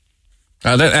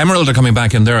 Emerald are coming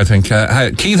back in there, I think.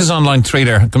 Keith is on line 3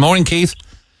 there. Good morning, Keith.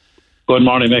 Good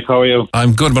morning, Mick. How are you?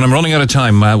 I'm good, but I'm running out of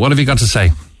time. What have you got to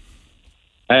say?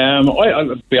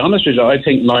 I'll be honest with you, I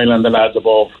think Niall and the lads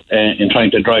above in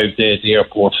trying to drive the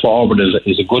airport forward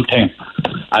is a good thing.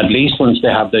 At least once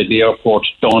they have the airport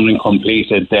done and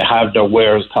completed, they have their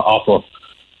wares to offer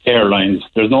airlines.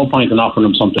 There's no point in offering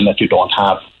them something that you don't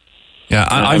have. Yeah,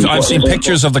 I've seen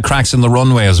pictures of the cracks in the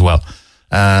runway as well.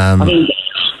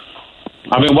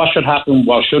 I mean, what should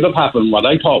have happened, what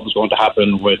I thought was going to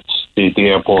happen with the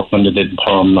airport when they did the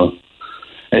terminal,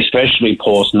 especially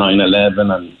post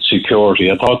 9/11 and security,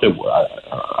 I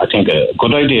think a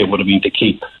good idea would have been to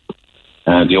keep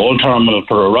the old terminal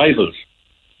for arrivals.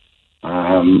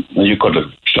 You could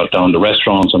have shut down the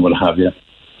restaurants and what have you.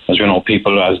 As you know,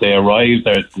 people as they arrive,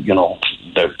 they're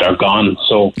gone.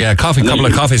 So yeah, couple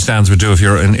of coffee stands would do if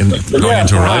you're going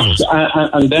into arrivals.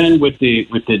 And then with the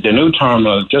new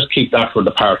terminal, just keep that for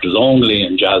departures only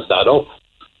and jazz that up.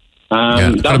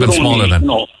 That could have been smaller then.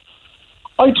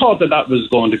 I thought that was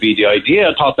going to be the idea.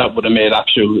 I thought that would have made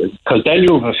because then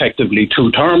you have effectively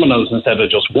 2 terminals instead of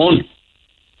just 1.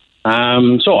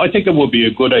 So I think it would be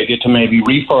a good idea to maybe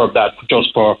refurb that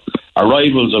just for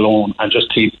arrivals alone and just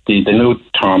keep the new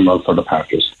terminal for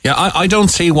departures. Yeah, I don't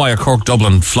see why a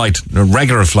Cork-Dublin flight, a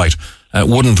regular flight,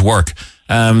 wouldn't work.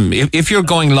 If you're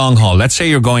going long haul, let's say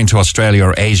you're going to Australia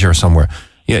or Asia or somewhere,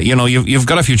 you've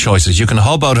got a few choices. You can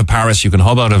hub out of Paris, you can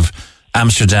hub out of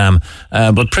Amsterdam,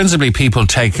 but principally people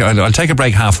I'll take a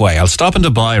break halfway. I'll stop in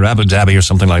Dubai or Abu Dhabi or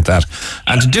something like that.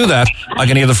 And to do that, I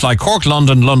can either fly Cork,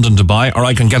 London, London, Dubai, or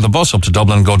I can get the bus up to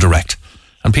Dublin and go direct.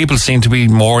 And people seem to be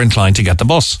more inclined to get the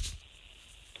bus.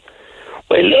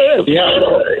 Well,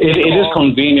 it is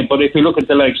convenient, but if you look at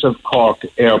the likes of Cork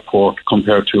Airport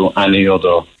compared to any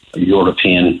other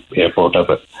European airport of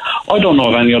it, I don't know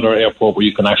of any other airport where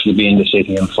you can actually be in the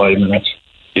city in 5 minutes.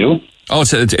 You? Oh,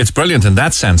 it's brilliant in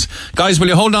that sense. Guys, will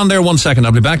you hold on there 1 second?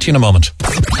 I'll be back to you in a moment.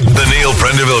 The Neil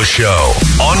Prendeville Show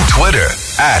on Twitter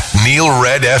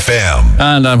 @NeilRedFM.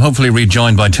 And I'm hopefully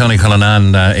rejoined by Tony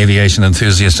Cullinan, aviation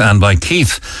enthusiast, and by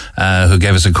Keith, who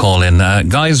gave us a call in.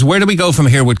 Guys, where do we go from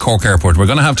here with Cork Airport? We're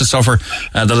going to have to suffer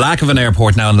the lack of an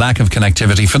airport now and lack of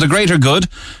connectivity for the greater good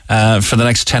for the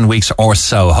next 10 weeks or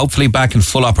so. Hopefully back in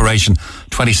full operation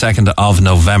 22nd of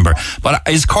November. But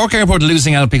is Cork Airport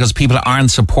losing out because people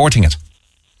aren't supporting it?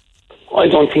 I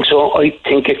don't think so. I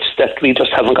think it's that we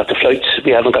just haven't got the flights.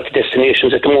 We haven't got the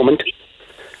destinations at the moment.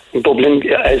 In Dublin,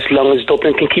 as long as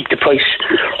Dublin can keep the price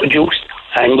reduced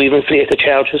and we've inflated the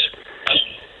charges,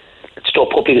 the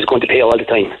public is going to pay all the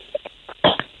time.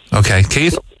 Okay,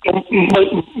 Keith? I think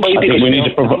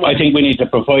we need to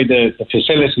provide the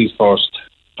facilities first,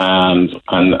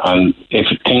 and if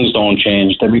things don't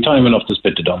change, there'll be time enough to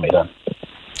spit the dummy then.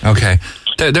 Okay.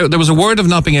 There was a word of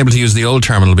not being able to use the old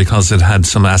terminal because it had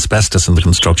some asbestos in the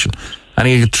construction.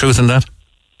 Any truth in that?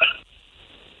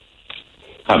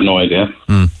 I have no idea.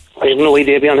 I have no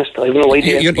idea, to be honest. I have no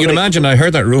idea. You'd imagine, I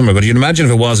heard that rumour, but you'd imagine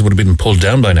if it was, it would have been pulled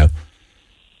down by now.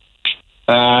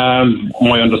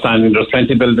 My understanding, there's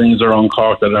plenty of buildings around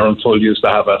Cork that are in full use to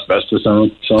have asbestos in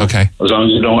it. So okay. As long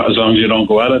as you don't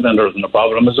go at it, then there isn't a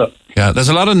problem, is it? Yeah, there's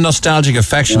a lot of nostalgic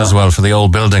affection as well for the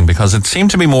old building because it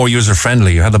seemed to be more user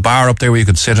friendly. You had the bar up there where you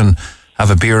could sit and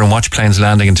have a beer and watch planes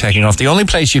landing and taking off. The only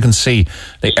place you can see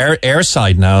the air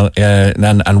side now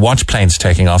and watch planes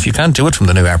taking off, you can't do it from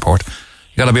the new airport.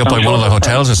 You got to be up by one of the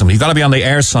hotels or something. You got to be on the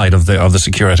air side of the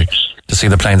security to see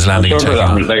the planes landing and taking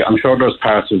off. I'm sure there's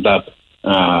parts of that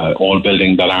old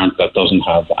building that doesn't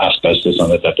have asbestos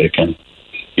on it that they can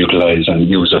utilise and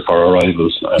use it for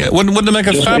arrivals. Yeah, wouldn't it make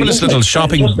a fabulous little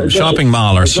shopping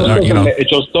mall or you know? It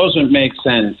just doesn't make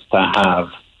sense to have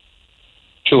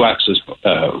two access.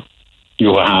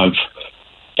 You have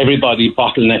everybody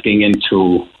bottlenecking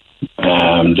into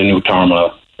the new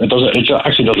terminal. It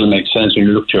actually doesn't make sense when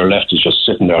you look to your left. It's just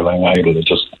sitting there lying idle. It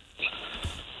just.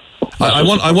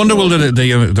 I wonder will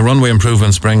the runway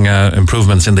improvements bring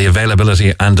improvements in the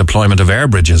availability and deployment of air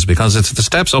bridges, because it's the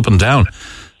steps up and down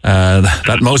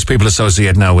that most people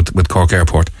associate now with Cork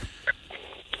Airport.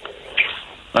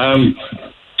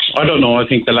 I don't know. I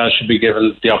think the lads should be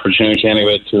given the opportunity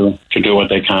anyway to do what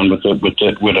they can with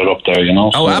it up there, you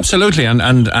know. Oh, absolutely.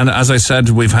 And as I said,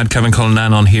 we've had Kevin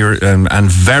Cullinan on here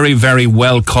and very, very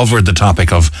well covered the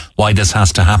topic of why this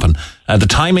has to happen. The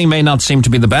timing may not seem to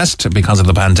be the best because of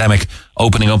the pandemic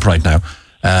opening up right now.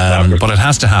 But it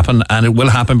has to happen, and it will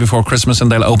happen before Christmas, and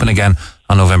they'll open again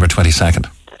on November 22nd.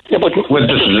 Yeah, but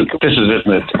this is it.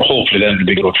 Hopefully, then it'll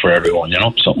be good for everyone, you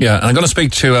know. So yeah, and I'm going to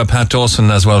speak to Pat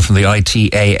Dawson as well from the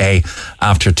ITAA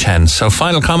after 10. So,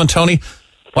 final comment, Tony.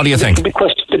 What do you think? The big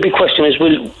question is: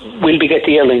 will we get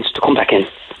the airlines to come back in?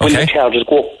 Will the charges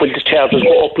go up? Will the charges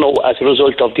go up now as a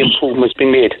result of the improvements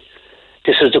being made?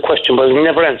 This is the question, but it's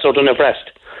never answered or never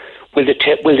asked. Will the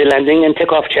landing and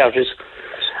take-off charges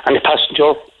and the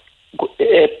passenger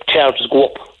charges go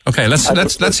up? Okay, let's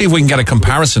see if we can get a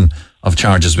comparison of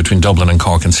charges between Dublin and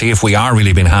Cork and see if we are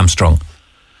really being hamstrung.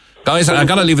 Guys, I've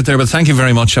got to leave it there, but thank you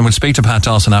very much, and we'll speak to Pat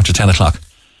Dawson after 10 o'clock.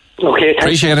 Okay,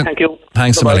 appreciate it. Thank you.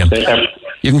 Thanks a million.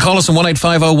 You can call us on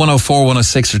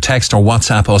 1850-104-106 or text or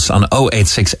WhatsApp us on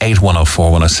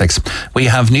 0868-104-106. We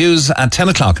have news at 10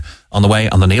 o'clock on the way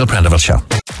on the Neil Prendeville Show.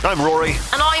 I'm Rory.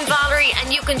 And I'm Valerie,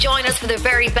 and you can join us for the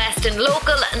very best in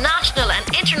local, national and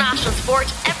international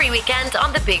sport every weekend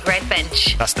on the Big Red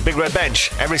Bench. That's the Big Red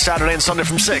Bench, every Saturday and Sunday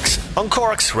from 6 on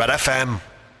Cork's RedFM.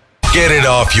 Get it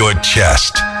off your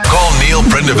chest. Call Neil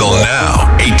Prendeville now.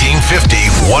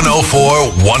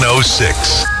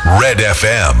 1850-104-106. Red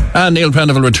FM. And Neil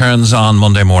Prendeville returns on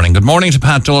Monday morning. Good morning to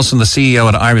Pat Dawson, the CEO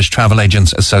at Irish Travel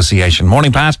Agents Association.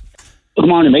 Morning, Pat. Good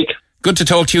morning, Mick. Good to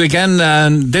talk to you again.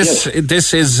 And this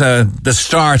is the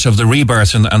start of the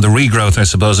rebirth and the regrowth, I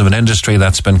suppose, of an industry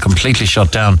that's been completely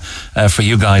shut down for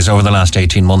you guys over the last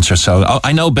 18 months or so.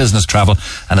 I know business travel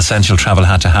and essential travel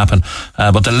had to happen,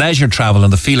 but the leisure travel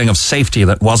and the feeling of safety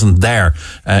that wasn't there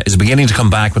is beginning to come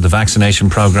back with the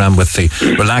vaccination programme, with the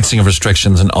relaxing of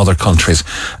restrictions in other countries.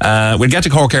 We'll get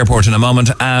to Cork Airport in a moment.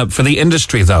 For the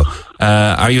industry, though,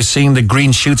 are you seeing the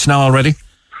green shoots now already?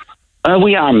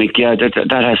 We are, Mick, yeah,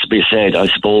 that has to be said, I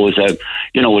suppose. With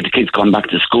the kids going back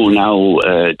to school now,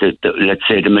 let's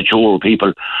say the mature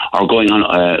people are going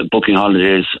on booking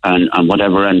holidays and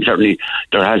whatever, and certainly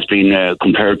there has been,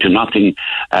 compared to nothing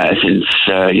since,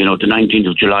 the 19th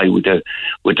of July with the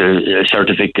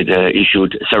certificate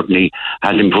issued, certainly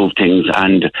has improved things,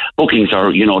 and bookings are,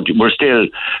 we're still,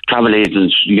 travel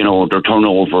agents, their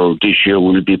turnover this year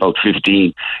will be about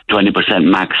 15-20%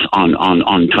 max on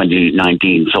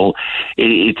 2019, so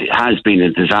it has been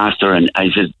a disaster and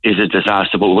is a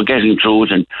disaster, but we're getting through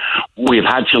it, and we've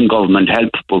had some government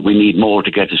help, but we need more to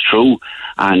get us through,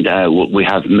 and we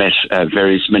have met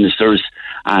various ministers,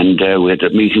 and we had a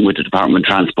meeting with the Department of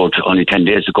Transport only 10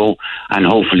 days ago, and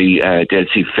hopefully they'll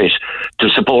see fit to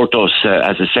support us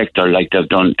as a sector like they've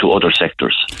done to other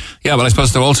sectors. Yeah, but I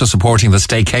suppose they're also supporting the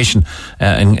staycation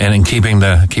and keeping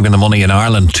the money in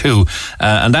Ireland too,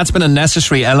 and that's been a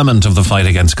necessary element of the fight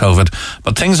against COVID,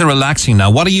 but things are a relaxing now.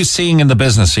 What are you seeing in the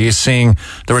business? Are you seeing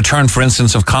the return, for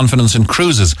instance, of confidence in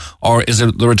cruises, or is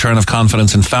it the return of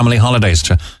confidence in family holidays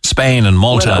to Spain and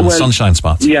Malta and sunshine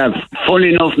spots? Yeah,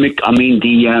 funny enough, Mick, I mean,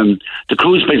 the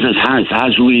cruise business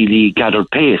has really gathered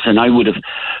pace, and I would have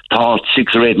thought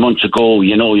 6 or 8 months ago,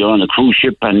 you know, you're on a cruise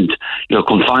ship and you're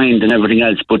confined and everything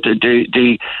else, but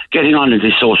the getting on it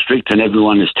is so strict, and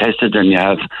everyone is tested, and you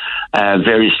have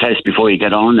various tests before you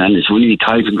get on, and it's really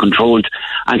tight and controlled,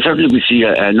 and certainly we see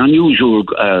an unusual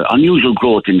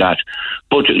growth in that.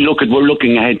 But look, we're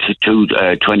looking ahead to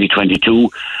 2022.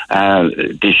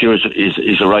 This year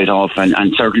is a write-off,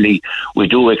 and certainly we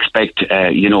do expect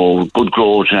good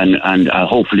growth and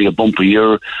hopefully a bumper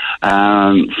year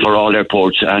for all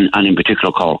airports and in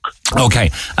particular Cork.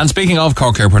 Okay, and speaking of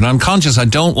Cork Airport, I'm conscious I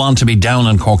don't want to be down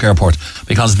on Cork Airport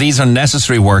because these are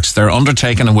necessary works. They're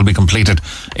undertaken and will be completed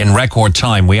in record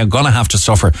time. We are going to have to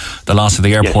suffer the loss of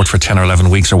the airport for 10 or 11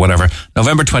 weeks or whatever.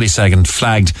 November 22nd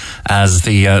flagged as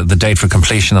the date for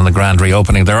completion and the grand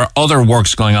reopening. There are other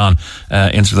works going on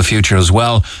into the future as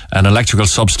well. An electrical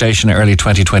substation early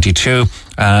 2022.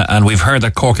 And we've heard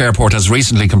that Cork Airport has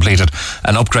recently completed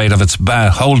an upgrade of its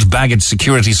hold baggage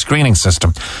security screening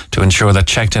system to ensure that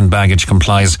checked-in baggage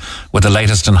complies with the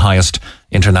latest and highest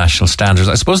international standards.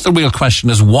 I suppose the real question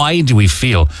is, why do we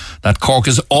feel that Cork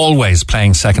is always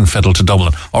playing second fiddle to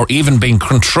Dublin, or even being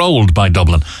controlled by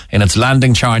Dublin in its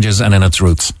landing charges and in its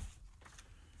routes?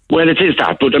 Well, it is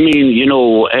that, but I mean,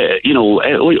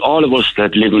 all of us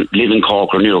that live in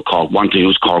Cork or near Cork want to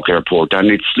use Cork Airport, and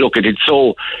it's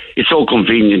so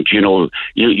convenient.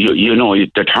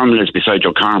 The terminal is beside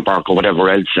your car park or whatever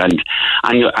else, and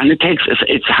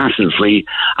it's hassle free,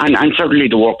 and certainly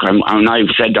the work. And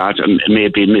I've said that,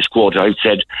 maybe misquoted. I've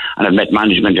said, and I've met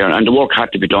management there, and the work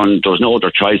had to be done. There was no other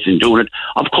choice in doing it.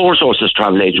 Of course, us as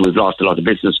travel agents, we've lost a lot of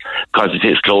business because it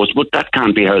is closed, but that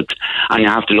can't be helped, and you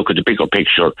have to look at the bigger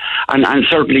picture. And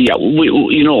certainly,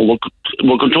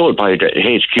 we're controlled by the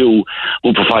HQ,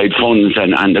 who provide funds,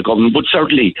 and the government. But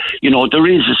certainly, there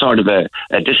is a sort of a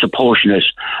disproportionate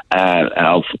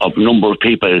of number of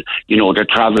people, that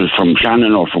travel from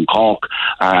Shannon or from Cork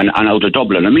and out of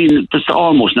Dublin. I mean, there's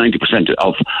almost 90%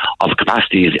 of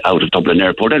capacity is out of Dublin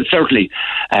Airport. And certainly,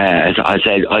 as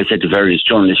I said to various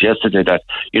journalists yesterday, that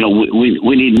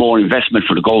we need more investment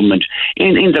for the government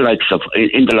in the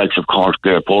likes of Cork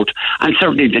Airport, and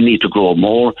certainly they need to grow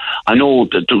more. I know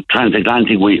that the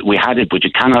transatlantic we had it, but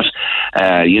you cannot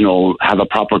have a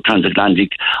proper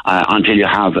transatlantic until you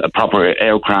have a proper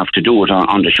aircraft to do it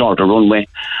on the shorter runway,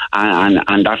 and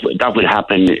that will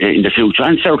happen in the future.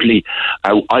 And certainly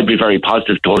I'd be very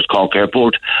positive towards Cork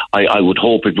Airport. I would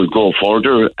hope it will go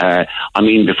further.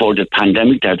 Before the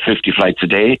pandemic they had 50 flights a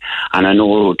day, and I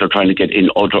know they're trying to get in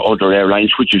other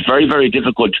airlines, which is very, very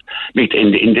difficult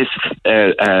in this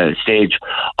stage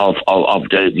of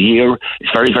the year.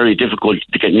 It's very, very difficult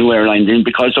to get new airlines in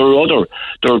because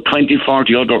there are 20,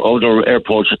 40 other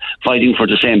airports fighting for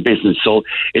the same business. So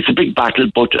it's a big battle,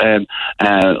 but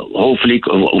hopefully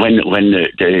when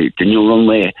the new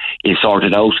runway is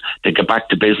sorted out, they get back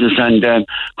to business, and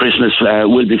Christmas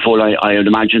will be full, I would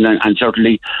imagine, and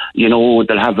certainly,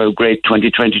 they'll have a great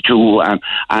 2022,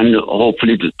 and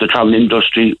hopefully the travel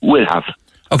industry will have.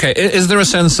 Okay, is there a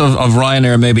sense of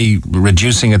Ryanair maybe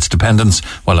reducing its dependence?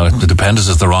 Well, the dependence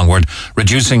is the wrong word.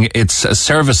 Reducing its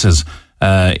services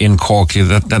in Cork,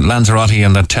 that Lanzarote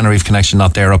and that Tenerife connection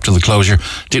not there up to the closure.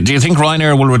 Do you think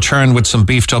Ryanair will return with some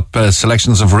beefed up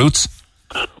selections of routes?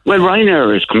 Well,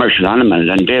 Ryanair is commercial animal,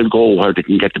 and they'll go where they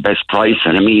can get the best price.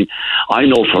 And I mean, I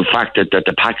know for a fact that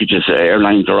the packages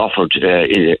airlines are offered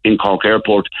in Cork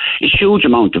Airport is huge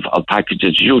amount of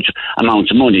packages, huge amounts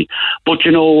of money. But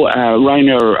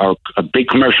Ryanair are a big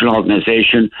commercial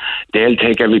organisation. They'll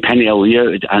take every penny out of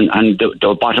you, and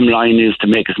the bottom line is to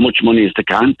make as much money as they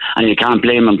can, and you can't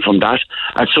blame them from that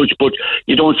as such. But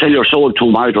you don't sell your soul to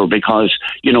them either, because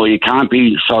you can't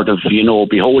be sort of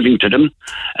beholding to them.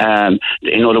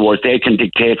 In other words, they can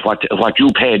dictate what you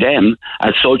pay them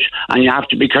as such, and you have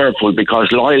to be careful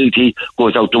because loyalty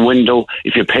goes out the window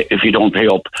if you don't pay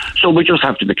up. So we just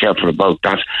have to be careful about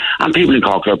that. And people in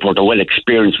Cork Airport are well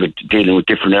experienced with dealing with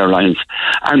different airlines,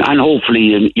 and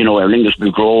hopefully Aer Lingus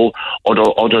will grow.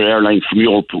 Other airlines from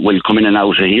Europe will come in and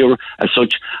out of here as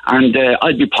such, and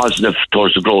I'd be positive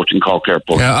towards the growth in Cork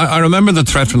Airport. Yeah, I remember the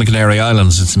threat from the Canary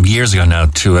Islands some years ago now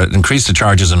to increase the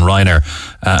charges in Ryanair,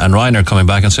 and Ryanair coming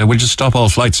back and say, we'll just stop all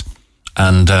flights.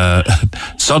 And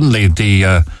suddenly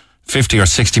the 50 or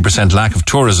 60% lack of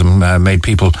tourism made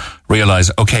people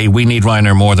realise, okay, we need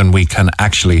Ryanair more than we can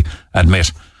actually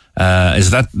admit.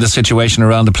 Is that the situation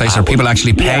around the place? Are people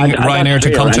actually paying Ryanair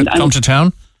to come to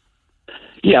town?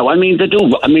 Yeah, well, I mean, they do.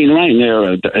 I mean,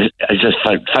 Ryanair is just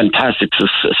fantastic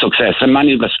success, and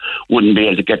many of us wouldn't be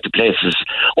able to get to places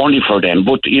only for them.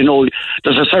 But, you know,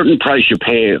 there's a certain price you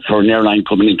pay for an airline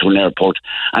coming into an airport,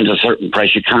 and there's a certain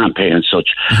price you can't pay and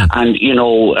such. Mm-hmm. And, you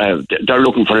know, they're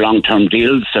looking for long-term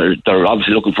deals. They're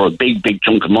obviously looking for a big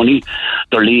chunk of money.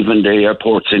 They're leaving the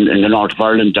airports in the north of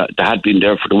Ireland that had been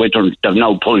there for the winter. They've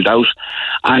now pulled out.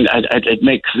 And it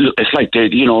makes, it's like,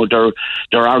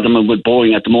 they're arguing with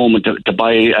Boeing at the moment to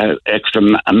buy extra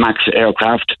MAX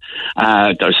aircraft.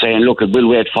 They're saying, look, we'll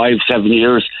wait 5-7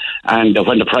 years, and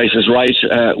when the price is right,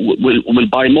 we'll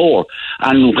buy more.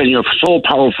 And when you're so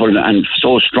powerful and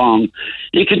so strong,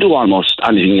 you can do almost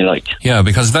anything you like. Yeah,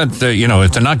 because if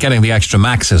they're not getting the extra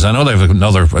MAXes, I know they have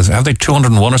another, have they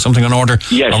 201 or something on order?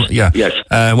 Yes. Yes.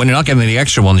 When you're not getting the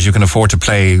extra ones, you can afford to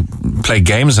play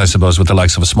games, I suppose, with the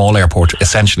likes of a small airport,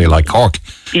 essentially like Cork.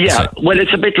 Yeah, well,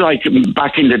 it's a bit like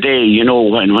back in the day, you know,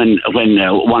 when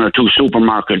one or two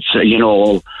supermarkets,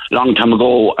 long time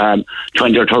ago,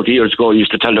 20 or 30 years ago,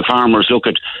 used to tell the farmers, look,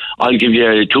 I'll give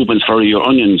you 2 pence for your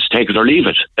onions, take it or leave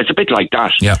it. It's a bit like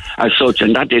that, as such,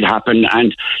 and that did happen.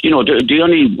 And, you know, the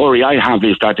only worry I have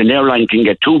is that an airline can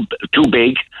get too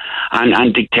big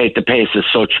and dictate the pace as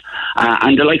such.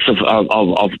 And the likes of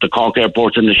the Cork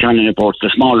airports and the Shannon airports, the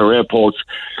smaller airports,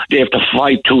 they have to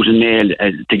fight tooth and nail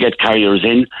to get carriers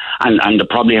in, and they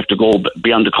probably have to go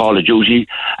beyond the call of duty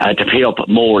to pay up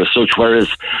more as such, whereas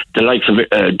the likes of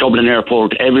Dublin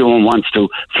Airport, everyone wants to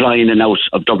fly in and out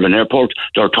of Dublin Airport.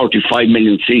 There are 35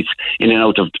 million seats in and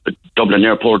out of Dublin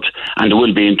Airport, and there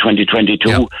will be in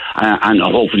 2022, and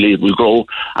hopefully it will grow.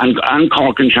 And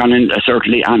Cork and Shannon,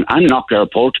 certainly, and Knock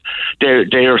Airport,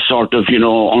 they are sort of,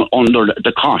 under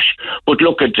the cosh. But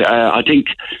look at, I think,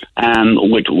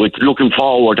 with looking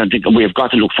forward, I think we have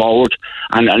got to look forward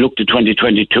and look to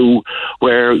 2022,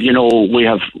 where, we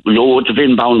have loads of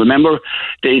inbound. Remember,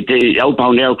 the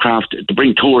outbound aircraft to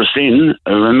bring tourists in,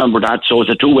 remember that, so it's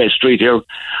a two-way street here,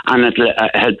 and it'll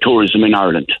help tourism in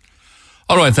Ireland.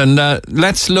 All right, then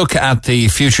let's look at the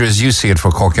future as you see it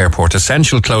for Cork Airport.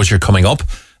 Essential closure coming up,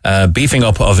 beefing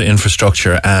up of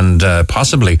infrastructure, and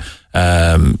possibly,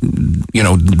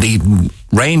 the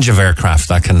range of aircraft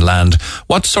that can land.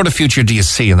 What sort of future do you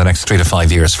see in the next 3 to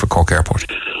 5 years for Cork Airport?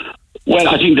 Well,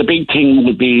 I think the big thing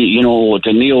would be,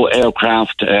 the Neo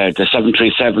aircraft, the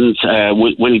 737s,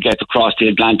 will get across the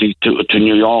Atlantic to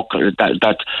New York,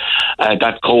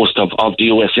 that coast of the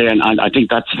USA, and I think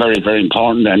that's very, very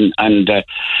important. And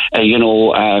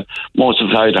most of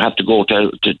us either have to go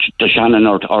to Shannon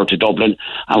or to Dublin,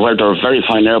 where there are very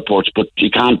fine airports, but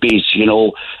you can't beat,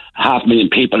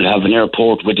 500,000 people have an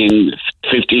airport within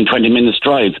 15-20 minutes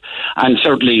drive, and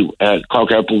certainly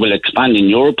Cork Airport will expand in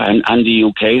Europe and the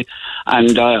UK,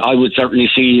 and I would certainly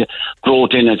see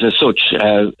growth in it as such.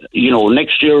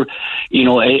 Next year,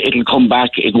 it'll come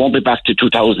back. It won't be back to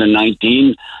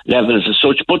 2019 levels as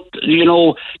such, but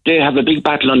they have a big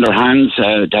battle on their hands.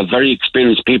 They have very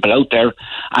experienced people out there,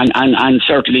 and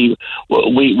certainly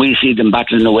we see them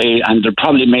battling away, and they'll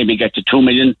probably maybe get to 2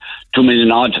 million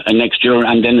odd next year,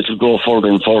 and then it'll grow further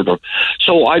and further.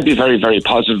 So I'd be very, very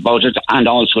positive about it, and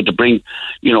also to bring,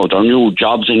 their new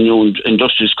jobs and new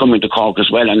industries coming to Cork as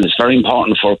well. And it's very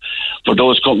important for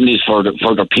those companies, for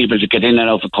their people to get in and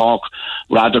out of Cork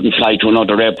rather than fly to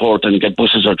another airport and get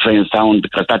buses or trains down,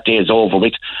 because that day is over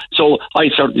with. So I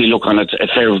certainly look on it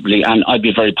favourably, and I'd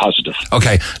be very positive.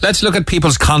 Okay, let's look at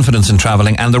people's confidence in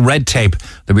travelling and the red tape,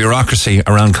 the bureaucracy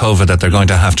around COVID that they're going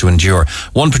to have to endure.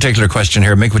 One particular question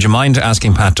here, Mick, would you mind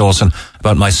asking Pat Dawson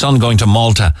about my son going to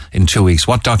Malta in 2 weeks?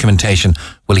 What documentation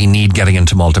will he need getting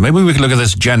into Malta? Maybe we could look at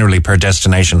this generally per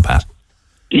destination, Pat.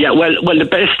 Yeah, well, the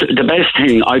best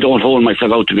thing, I don't hold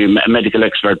myself out to be a medical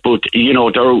expert, but, there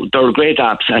are great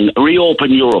apps, and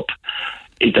Reopen Europe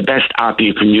is the best app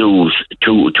you can use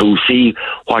to see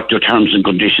what your terms and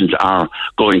conditions are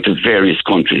going to various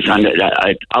countries. And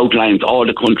it outlines all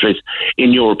the countries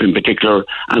in Europe in particular,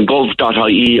 and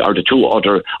gov.ie are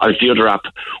the other app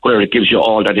where it gives you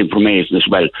all that information as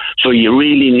well. So you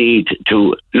really need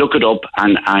to look it up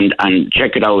and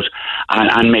check it out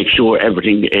and make sure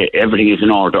everything is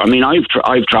in order. I mean,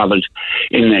 I've travelled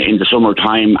in the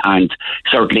summertime, and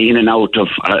certainly in and out of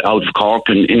Cork,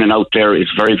 and in and out there is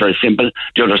very, very simple.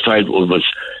 The other side was,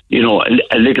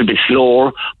 a little bit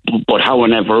slower, but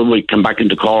however, we come back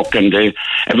into Cork, and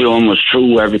everyone was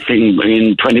through everything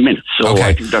in 20 minutes. So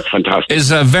I think that's fantastic.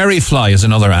 Is Verifly is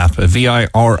another app, Verifly. I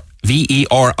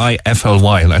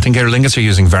think Aer Lingus are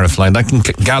using Verifly. That can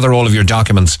gather all of your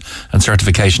documents and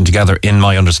certification together, in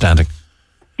my understanding.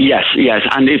 Yes.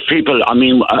 And if people,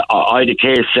 I had a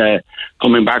case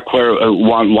coming back where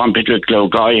one particular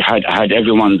guy had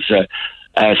everyone's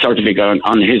certificate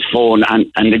on his phone,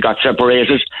 and they got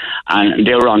separated, and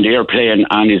they were on the airplane,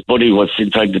 and his buddy was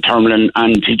inside the terminal,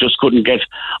 and he just couldn't get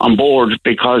on board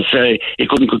because he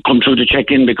couldn't come through the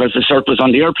check-in because the cert was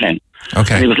on the airplane.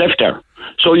 Okay. And he was left there.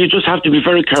 So you just have to be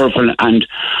very careful and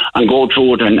go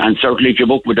through it, and certainly if you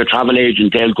book with a travel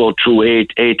agent, they'll go through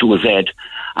A to a Z.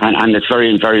 And it's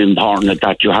very, very important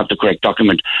that you have the correct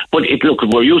document. But look,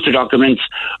 we're used to documents.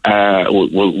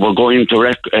 We're going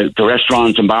to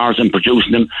restaurants and bars and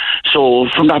producing them. So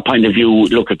from that point of view,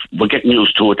 look, we're getting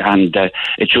used to it, and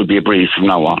it should be a breeze from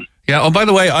now on. Yeah, oh, by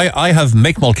the way, I have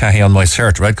Mick Mulcahy on my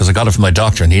cert, right, because I got it from my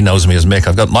doctor, and he knows me as Mick.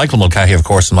 I've got Michael Mulcahy, of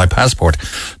course, in my passport.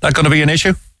 That going to be an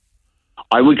issue?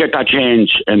 I would get that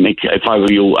change, Mick, if I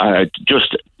were you.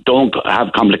 Just don't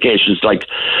have complications like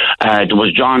there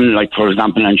was John, like, for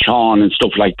example, and Sean and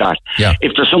stuff like that. Yeah.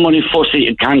 If there's somebody fussy,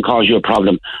 it can cause you a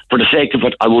problem. For the sake of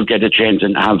it, I would get a change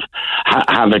and have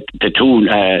it, the two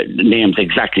names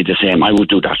exactly the same. I would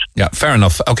do that. Yeah, fair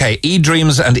enough. Okay,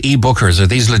 eDreams and eBookers, are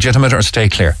these legitimate or stay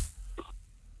clear?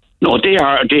 No, there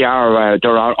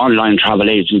are online travel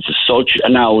agents as such.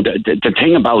 And now, the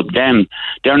thing about them,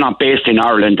 they're not based in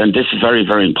Ireland, and this is very,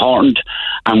 very important.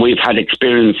 And we've had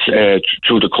experience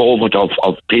through the COVID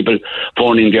of people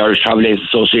phoning the Irish Travel Agents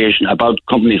Association about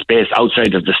companies based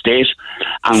outside of the state.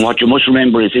 And what you must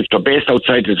remember is if they're based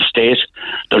outside of the state,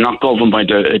 they're not governed by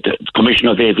the Commission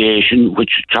of Aviation,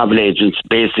 which travel agents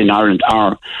based in Ireland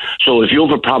are. So if you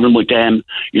have a problem with them,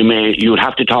 you would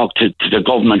have to talk to the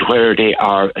government where they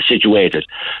are situated.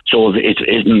 So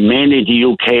it's mainly the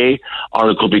UK, or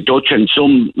it could be Dutch, and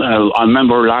some, I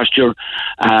remember last year,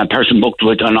 a person booked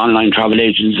with an online travel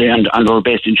agency and they were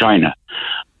based in China.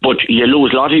 But you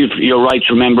lose a lot of your rights,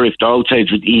 remember, if they're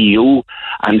outside with EU,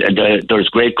 and there's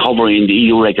great cover in the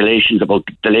EU regulations about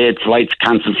delayed flights,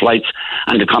 cancelled flights,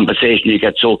 and the compensation you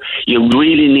get. So you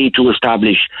really need to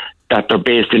establish that they're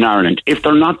based in Ireland. If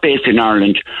they're not based in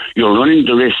Ireland, you're running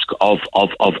the risk of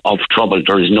trouble.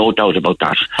 There is no doubt about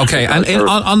that. Okay, and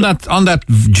on that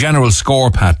general score,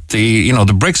 Pat,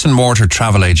 the bricks and mortar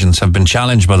travel agents have been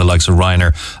challenged by the likes of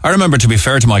Ryanair. I remember, to be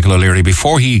fair to Michael O'Leary,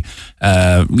 before he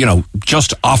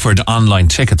just offered online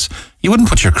tickets, you wouldn't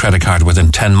put your credit card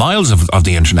within 10 miles of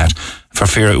the internet for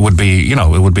fear it would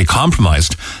be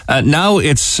compromised. Now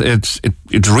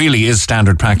it really is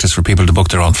standard practice for people to book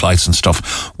their own flights and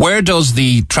stuff. Where does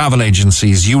the travel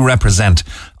agencies you represent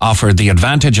offer the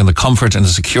advantage and the comfort and the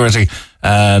security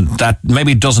that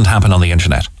maybe doesn't happen on the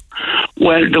internet?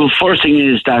 Well, the first thing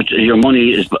is that your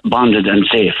money is bonded and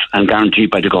safe and guaranteed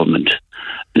by the government.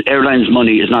 The airline's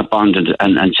money is not bonded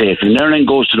and safe. If an airline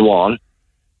goes to the wall,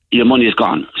 your money is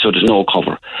gone, so there's no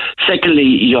cover. Secondly,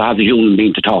 you have a human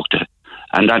being to talk to.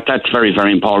 And that's very,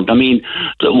 very important. I mean,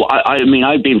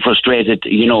 I've been frustrated,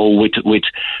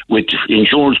 with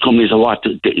insurance companies or what.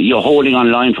 You're holding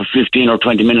on line for 15 or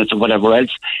 20 minutes or whatever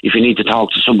else if you need to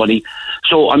talk to somebody.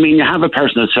 So, I mean, you have a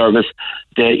personal service.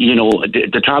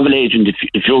 The travel agent,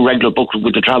 if you're a regular booker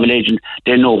with the travel agent,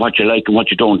 they know what you like and what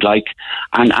you don't like.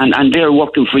 And they're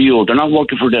working for you. They're not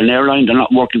working for the airline. They're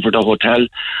not working for the hotel.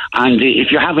 And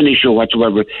if you have an issue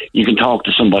whatsoever, you can talk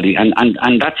to somebody. And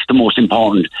that's the most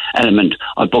important element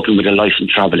of booking with a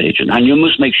licensed travel agent. And you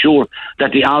must make sure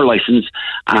that they are licensed,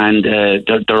 and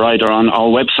they're either on our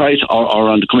website or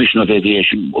on the Commission of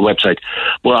Aviation website.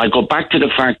 But I go back to the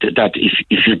fact that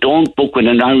if you don't book with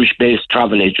an Irish-based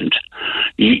travel agent,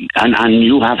 and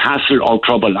you have hassle or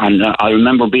trouble, and I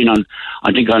remember being on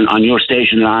your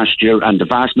station last year, and the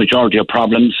vast majority of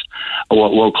problems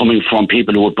were coming from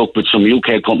people who were booked with some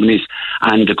UK companies,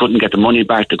 and they couldn't get the money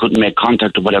back, they couldn't make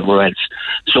contact or whatever else.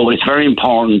 So it's very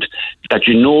important that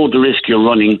you know the risk you're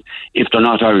running if they're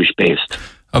not Irish based.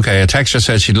 Okay, a texter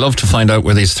says she'd love to find out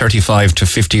where these 35 to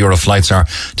 50 euro flights are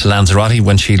to Lanzarote.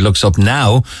 When she looks up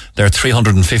now, they're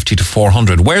 350 to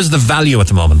 400. Where's the value at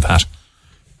the moment, Pat?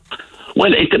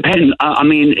 Well, it depends. I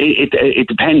mean, it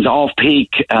depends off peak.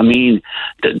 I mean,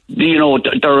 there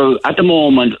at the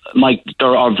moment, Mike,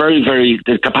 there are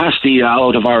the capacity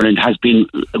out of Ireland has been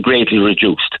greatly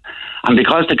reduced. And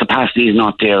because the capacity is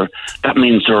not there, that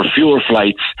means there are fewer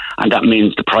flights, and that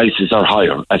means the prices are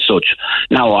higher as such.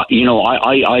 Now,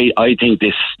 I think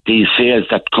these sales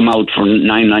that come out for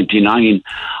 $9.99,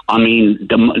 I mean,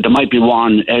 there might be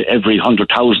one every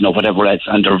 100,000 or whatever else,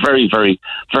 and they're very, very,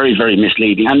 very, very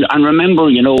misleading. And remember,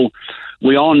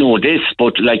 we all know this,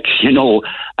 but a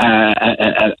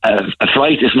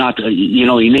flight is not, you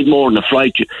need more than a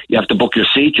flight. You have to book your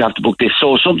seat, you have to book this.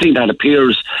 So something that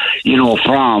appears,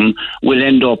 from will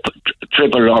end up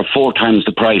triple or four times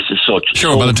the price as such.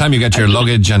 Sure, by the time you get your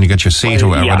luggage and you get your seat or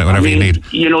whatever you need.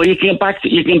 You can back to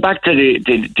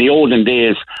the olden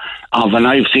days. and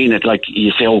I've seen it, like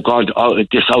you say, oh God,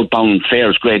 this outbound fare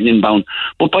is great and inbound.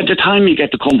 But by the time you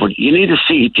get to comfort, you need a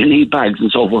seat, you need bags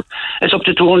and so forth. It's up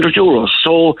to €200.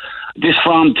 So this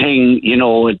From thing, you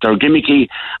know, they're gimmicky,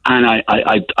 and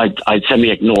I'd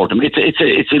semi-ignore them.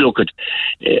 It's a look at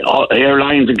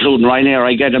airlines, including Ryanair.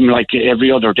 I get them like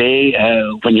every other day.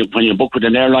 When you book with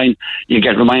an airline, you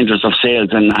get reminders of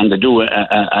sales, and they do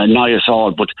annoy us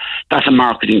all. But that's a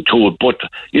marketing tool. But,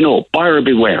 you know, buyer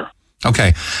beware.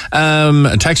 Okay.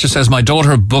 A texter says, my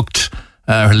daughter booked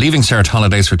her Leaving Cert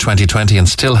holidays for 2020 and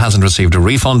still hasn't received a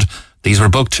refund. These were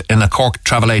booked in a Cork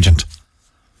travel agent.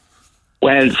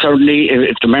 Well, certainly,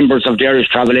 if the members of the Irish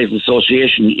Travel Agents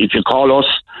Association, if you call us,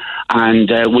 and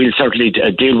we'll certainly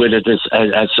deal with it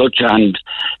as such, and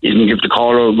you can give the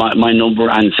caller my number,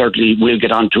 and certainly we'll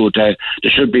get onto it. They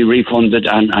should be refunded,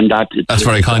 and that. That's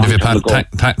very kind of you,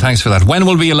 Pat. Thanks for that. When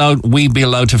will we be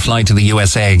allowed to fly to the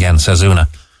USA again, says Una?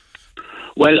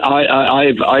 Well,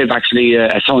 I've actually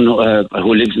a son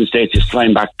who lives in the States is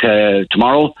flying back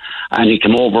tomorrow, and he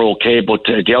came over okay. But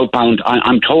the outbound,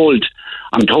 I'm told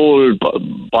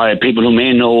by people who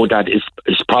may know that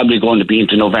it's probably going to be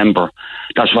into November.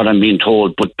 That's what I'm being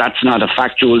told, but that's not a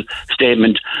factual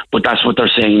statement. But that's what they're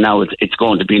saying now. It's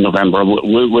going to be November.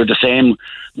 We're the same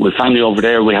with family over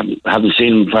there. We haven't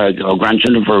seen our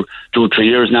grandchildren for 2 or 3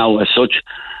 years now, as such.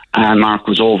 And Mark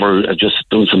was over just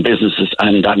doing some businesses,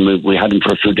 and we had him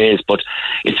for a few days. But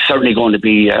it's certainly going to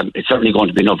be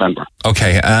November.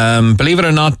 Okay. Believe it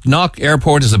or not, Knock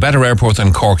Airport is a better airport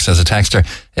than Cork, says a texter.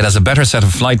 It has a better set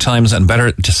of flight times and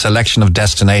better selection of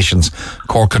destinations.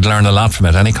 Cork could learn a lot from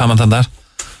it. Any comment on that?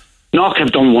 Knock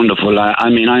have done wonderful. I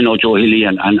mean, I know Joe Healy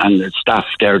and the staff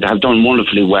there. They have done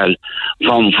wonderfly well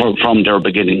from their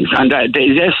beginnings. And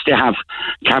they have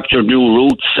captured new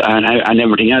routes and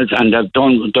everything else. And they've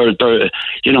done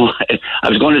you know, I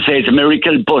was going to say it's a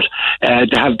miracle, but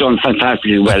they have done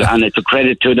fantastically well. And it's a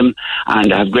credit to them.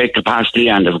 And they have great capacity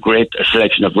and have a great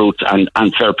selection of routes, and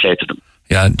fair play to them.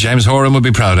 Yeah, James Horan would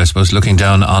be proud, I suppose, looking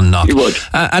down on Knock. He would.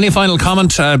 Any final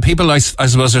comment? People, I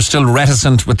suppose, are still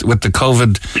reticent with the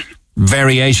COVID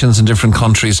variations in different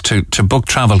countries to book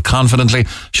travel confidently.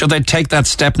 Should they take that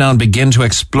step now and begin to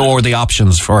explore the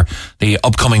options for the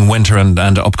upcoming winter and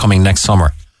upcoming next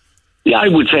summer? Yeah, I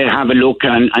would say have a look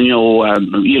and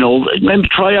you know, maybe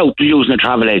try out using a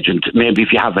travel agent, maybe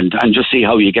if you haven't, and just see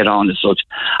how you get on as such.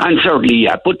 And certainly,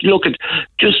 yeah, but look at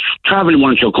just travel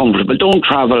once you're comfortable. Don't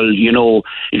travel, you know,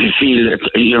 if you feel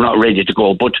you're not ready to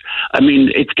go. But I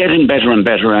mean, it's getting better and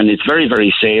better, and it's very,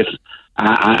 very safe.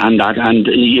 And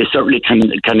you certainly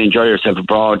can enjoy yourself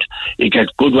abroad. You get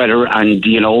good weather, and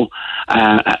you know,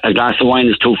 a glass of wine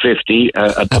is €2.50,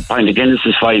 a pint of Guinness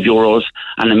is €5,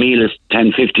 and a meal is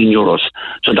 €10-15.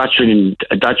 So that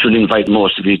should invite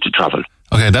most of you to travel.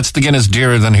 Okay, that's the Guinness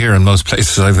dearer than here in most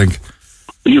places, I think.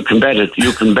 You can bet it.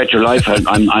 You can bet your life.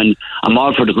 I'm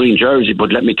all for the green jersey,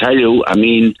 but let me tell you, I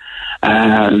mean,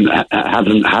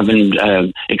 having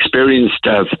experienced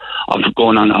of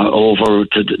going on over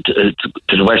to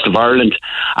the west of Ireland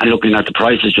and looking at the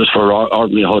prices just for our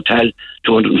ordinary hotel,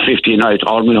 $250 a night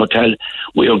ordinary hotel,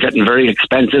 we are getting very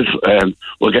expensive.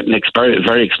 We're getting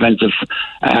very expensive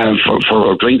for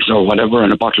our drinks or whatever,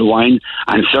 and a bottle of wine.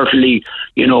 And certainly,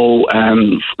 you know,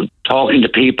 talking to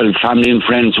people, family and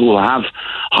friends who have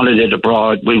holidayed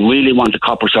abroad, we really want to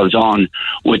cop ourselves on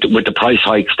with the price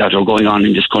hikes that are going on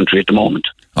in this country at the moment.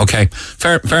 Okay,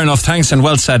 fair enough. Thanks, and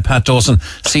well said, Pat Dawson,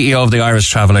 CEO of the Irish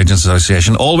Travel Agents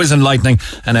Association. Always enlightening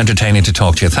and entertaining to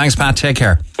talk to you. Thanks, Pat. Take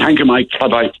care. Thank you, Mike.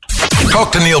 Bye-bye.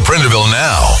 Talk to Neil Prendeville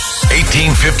now.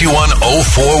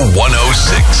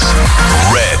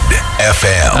 1851-04106. Red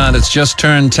FM. And it's just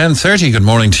turned 10:30. Good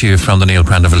morning to you from the Neil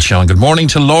Prendeville Show. And good morning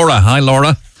to Laura. Hi,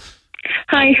 Laura.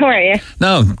 Hi, how are you?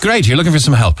 No, great. You're looking for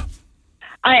some help.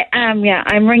 I am, yeah.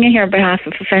 I'm ringing here on behalf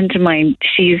of a friend of mine.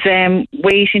 She's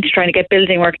waiting to try to get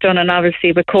building work done, and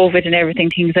obviously with COVID and everything,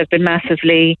 things have been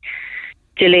massively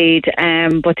delayed.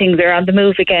 But things are on the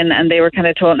move again, and they were kind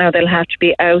of told now they'll have to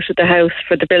be out of the house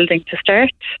for the building to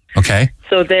start. Okay.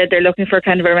 So they're looking for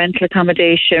kind of a rental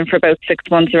accommodation for about 6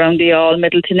 months around the All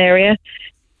Middleton area.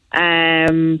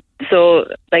 So,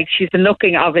 like, she's been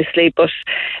looking, obviously, but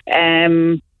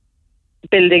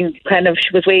building kind of,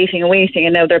 she was waiting,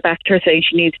 and now they're back to her saying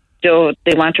she needs to,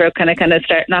 they want her kind of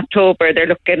start in October. They're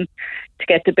looking to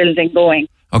get the building going.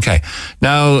 Okay.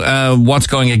 Now, what's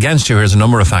going against you? Here's a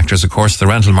number of factors. Of course, the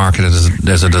rental market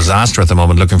is a disaster at the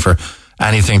moment, looking for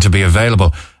anything to be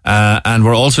available. And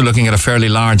we're also looking at a fairly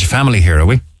large family here, are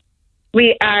we?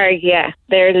 We are, yeah.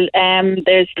 There's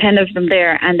 10 of them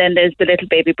there, and then there's the little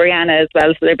baby Brianna as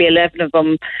well, so there'll be 11 of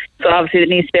them. So obviously there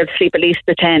needs to be able to sleep at least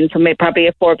the 10, so maybe probably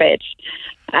a 4-bed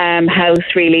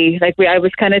house, really. I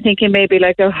was kind of thinking maybe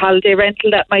like a holiday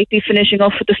rental that might be finishing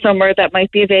off for the summer that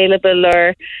might be available,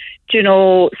 or,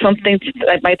 something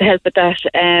that might help with that,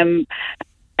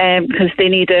 because they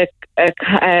need a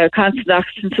constant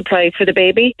oxygen supply for the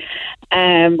baby,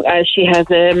 as she has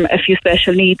a few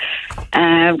special needs,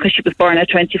 because she was born at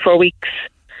 24 weeks.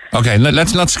 Okay,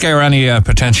 let's not scare any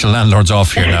potential landlords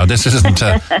off here now. This isn't...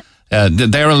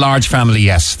 they're a large family,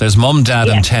 yes. There's mum, dad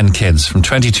and 10 kids from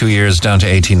 22 years down to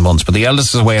 18 months. But the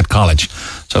eldest is away at college.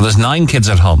 So there's 9 kids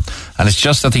at home. And it's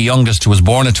just that the youngest, who was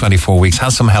born at 24 weeks,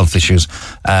 has some health issues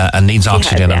and needs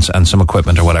oxygen and some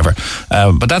equipment or whatever.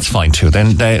 But that's fine too.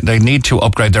 Then they need to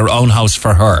upgrade their own house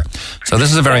for her. So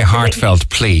this is a very heartfelt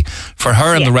plea. For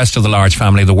her and the rest of the large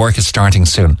family, the work is starting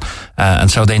soon. And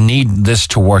so they need this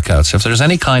to work out. So if there's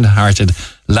any kind-hearted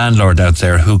landlord out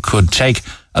there who could take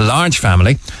a large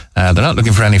family, they're not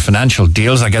looking for any financial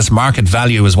deals. I guess market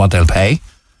value is what they'll pay.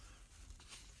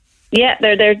 Yeah,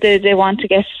 they want to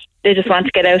get. They just want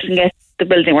to get out and get the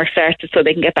building work started so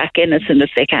they can get back in as soon as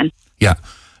they can. Yeah,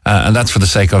 and that's for the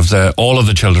sake of all of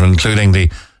the children, including the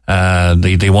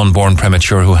one born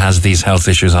premature who has these health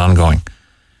issues ongoing.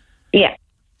 Yeah.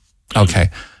 Okay,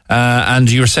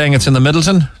 and you were saying it's in the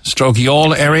Middleton,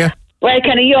 Youghal area. Well,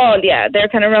 kind of Youghal, yeah. They're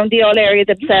kind of around the Youghal area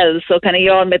themselves, so kind of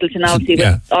Youghal, Middleton, obviously,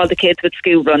 with all the kids with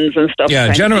school runs and stuff.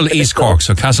 Yeah, general East Cork,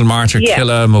 so Castlemartyr,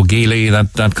 Killa, Mogeely,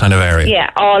 that kind of area.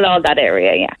 Yeah, all that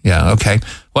area, yeah. Yeah, okay.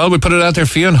 Well, we put it out there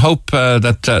for you and hope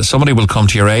that somebody will come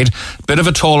to your aid. Bit of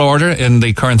a tall order in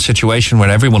the current situation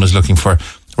where everyone is looking for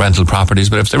rental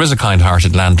properties, but if there is a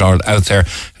kind-hearted landlord out there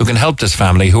who can help this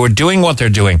family, who are doing what they're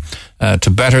doing to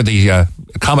better the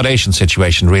accommodation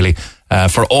situation, really,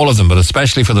 for all of them, but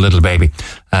especially for the little baby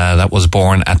that was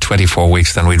born at 24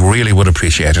 weeks, then we really would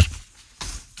appreciate it.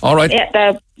 All right.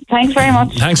 Yeah, thanks very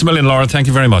much. Thanks a million, Laura. Thank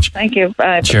you very much. Thank you.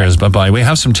 Bye. Cheers. Bye-bye. We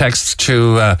have some texts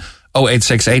to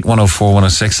 0868 104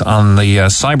 106 on the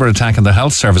cyber attack and the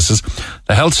health services.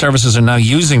 The health services are now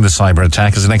using the cyber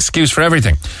attack as an excuse for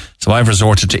everything. So I've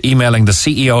resorted to emailing the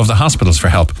CEO of the hospitals for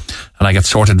help, and I get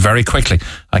sorted very quickly.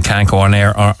 I can't go on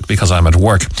air because I'm at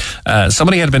work.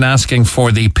 Somebody had been asking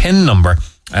for the PIN number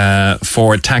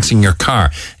for taxing your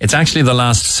car. It's actually the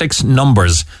last 6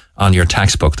 numbers on your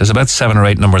tax book. There's about 7 or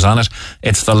 8 numbers on it.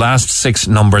 It's the last 6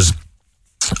 numbers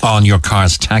on your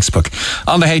car's tax book.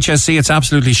 On the HSC, it's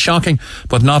absolutely shocking,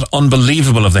 but not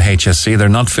unbelievable of the HSC. They're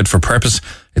not fit for purpose.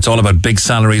 It's all about big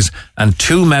salaries and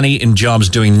too many in jobs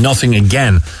doing nothing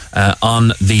again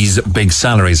on these big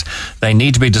salaries. They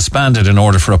need to be disbanded in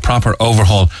order for a proper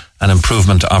overhaul and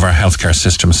improvement of our healthcare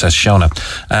system, says Shona.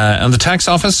 And the tax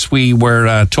office, we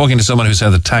were talking to someone who said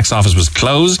the tax office was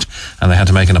closed and they had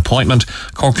to make an appointment.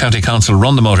 Cork County Council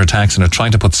run the motor tax and are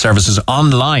trying to put services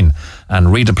online and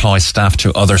redeploy staff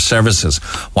to other services.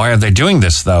 Why are they doing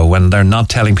this, though, when they're not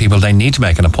telling people they need to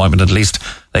make an appointment? At least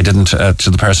they didn't to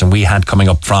the person we had coming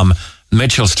up from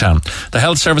Mitchellstown. The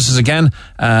health services, again,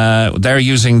 they're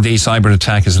using the cyber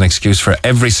attack as an excuse for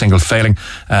every single failing,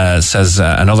 says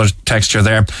another texture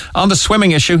there. On the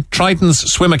swimming issue,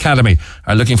 Triton's Swim Academy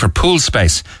are looking for pool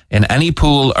space in any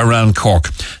pool around Cork.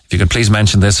 If you could please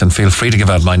mention this and feel free to give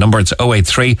out my number. It's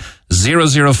 083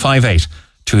 0058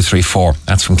 234.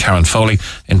 That's from Karen Foley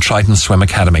in Triton Swim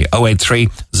Academy. 083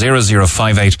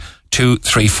 0058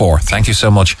 234. Thank you so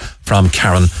much from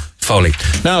Karen Foley.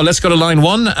 Now let's go to line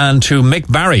 1 and to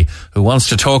Mick Barry, who wants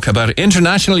to talk about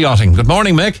international yachting. Good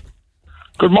morning, Mick.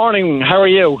 Good morning. How are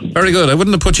you? Very good. I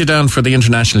wouldn't have put you down for the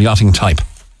international yachting type.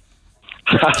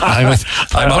 I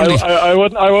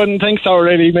wouldn't think so,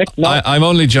 really, Mick. No. I'm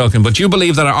only joking, but you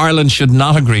believe that Ireland should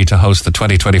not agree to host the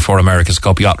 2024 America's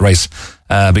Cup yacht race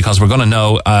because we're going to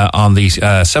know on the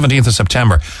 17th of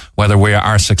September whether we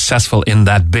are successful in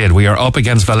that bid. We are up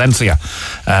against Valencia,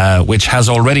 which has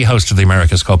already hosted the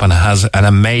America's Cup and has an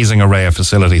amazing array of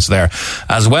facilities there,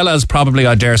 as well as probably,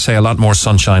 I dare say, a lot more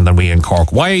sunshine than we in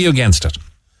Cork. Why are you against it?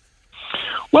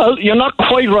 Well, you're not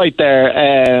quite right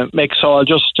there, Mick, so I'll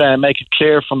just make it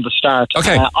clear from the start.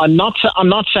 Okay. I'm not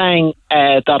saying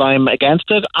that I'm against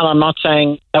it, and I'm not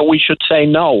saying that we should say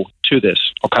no to this,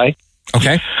 okay?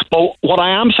 Okay. But what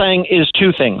I am saying is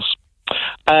 2 things.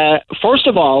 First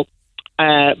of all,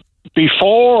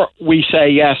 before we say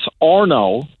yes or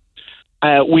no,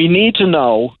 we need to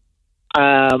know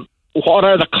what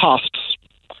are the costs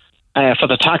for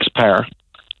the taxpayer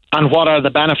and what are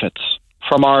the benefits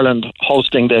from Ireland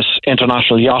hosting this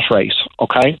international yacht race,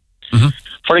 okay? Mm-hmm.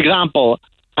 For example,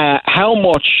 how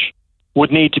much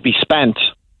would need to be spent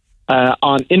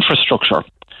on infrastructure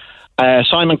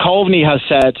Simon Coveney has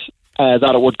said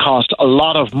that it would cost a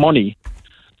lot of money,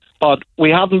 but we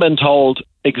haven't been told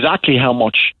exactly how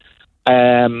much,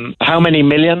 how many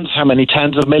millions, how many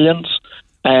tens of millions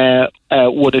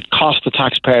would it cost the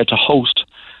taxpayer to host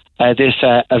this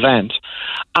event.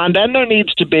 And then there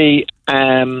needs to be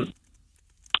an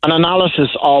analysis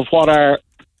of what are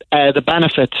the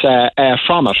benefits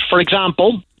from it. For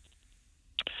example,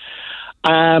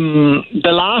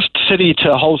 the last city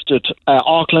to host it,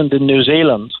 Auckland in New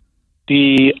Zealand,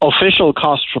 the official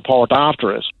cost report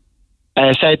after it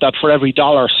said that for every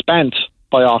dollar spent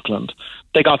by Auckland,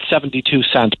 they got 72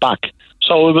 cents back.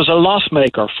 So it was a loss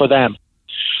maker for them.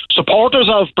 Supporters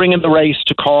of bringing the race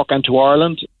to Cork and to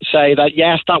Ireland say that,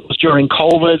 yes, that was during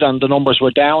COVID and the numbers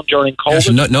were down during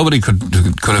COVID. Yes, nobody could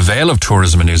avail of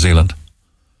tourism in New Zealand.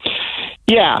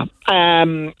 Yeah,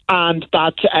 and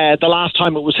that the last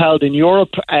time it was held in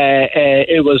Europe,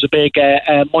 it was a big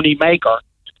money maker.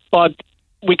 But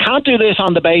we can't do this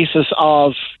on the basis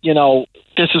of,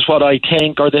 this is what I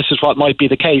think or this is what might be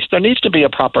the case. There needs to be a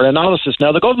proper analysis.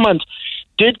 Now, the government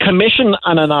did commission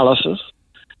an analysis.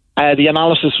 The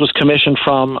analysis was commissioned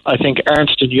from, I think,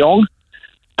 Ernst & Young.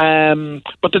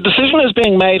 But the decision is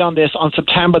being made on this on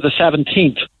September the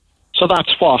 17th. So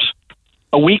that's what?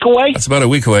 A week away? That's about a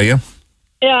week away, yeah.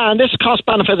 Yeah, and this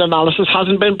cost-benefit analysis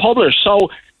hasn't been published. So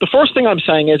the first thing I'm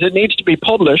saying is it needs to be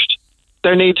published.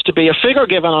 There needs to be a figure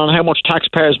given on how much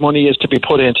taxpayers' money is to be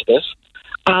put into this.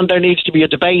 And there needs to be a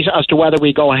debate as to whether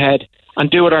we go ahead and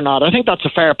do it or not. I think that's a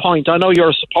fair point. I know you're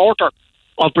a supporter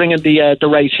of bringing the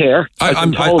race here.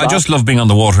 I just love being on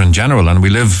the water in general, and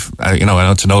we live, I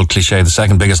know it's an old cliche, the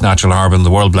second biggest natural harbour in the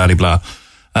world, blah, blah, blah.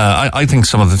 I think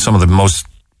some of the most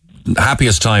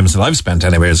happiest times that I've spent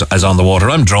anyway is on the water.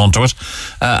 I'm drawn to it,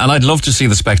 and I'd love to see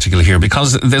the spectacle here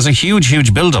because there's a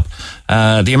huge build-up.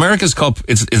 The America's Cup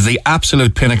is the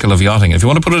absolute pinnacle of yachting. If you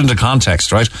want to put it into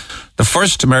context, right? The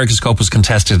first America's Cup was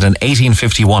contested in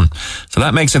 1851, so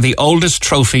that makes it the oldest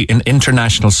trophy in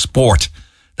international sport.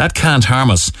 That can't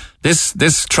harm us.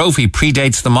 This trophy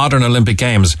predates the modern Olympic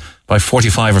Games by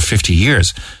 45 or 50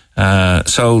 years.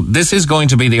 So this is going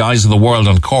to be the eyes of the world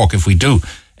on Cork if we do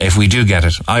get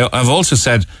it. I've also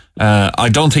said I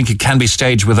don't think it can be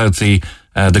staged without the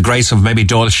grace of maybe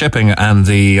Doyle Shipping and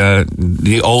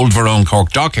the old Verone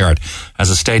Cork Dockyard as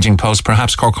a staging post,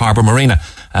 perhaps Cork Harbour Marina,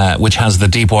 which has the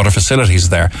deep water facilities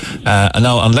there.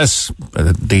 Now, unless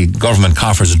the government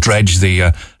coffers dredge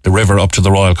the river up to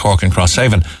the Royal Cork and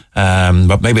Crosshaven,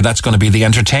 but maybe that's going to be the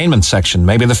entertainment section.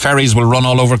 Maybe the ferries will run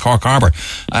all over Cork Harbour.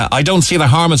 I don't see the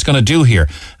harm it's going to do here.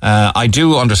 I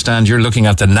do understand you're looking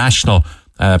at the national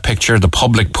picture, the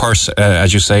public purse,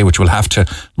 as you say, which will have to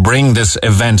bring this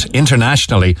event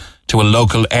internationally to a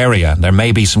local area. There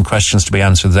may be some questions to be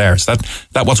answered there. Is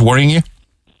that what's worrying you?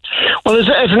 Well, it's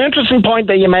an interesting point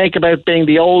that you make about being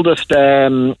the oldest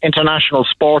international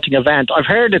sporting event. I've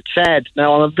heard it said,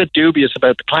 now I'm a bit dubious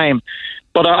about the claim,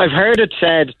 but I've heard it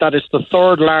said that it's the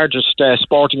third largest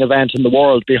sporting event in the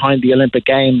world behind the Olympic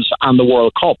Games and the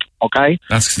World Cup, okay?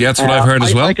 That's what I've heard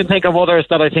as well. I can think of others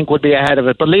that I think would be ahead of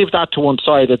it, but leave that to one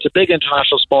side. It's a big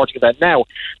international sporting event. Now,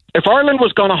 if Ireland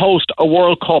was going to host a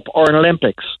World Cup or an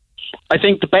Olympics, I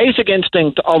think the basic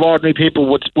instinct of ordinary people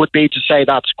would be to say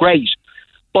that's great.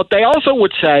 But they also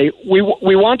would say, we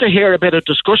want to hear a bit of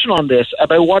discussion on this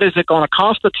about what is it going to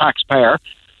cost the taxpayer,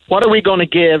 what are we going to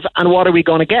give, and what are we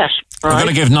going to get? We're going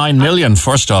to give 9 million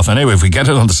first off, anyway, if we get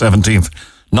it on the 17th.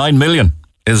 9 million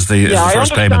is the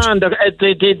first payment. I understand.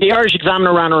 The Irish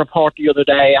Examiner ran a report the other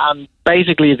day, and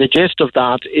basically the gist of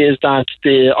that is that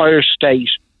the Irish state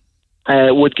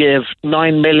would give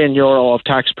 €9 million of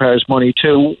taxpayers' money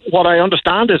to what I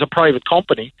understand is a private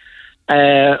company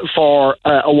for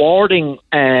awarding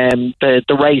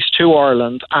the race to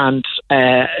Ireland and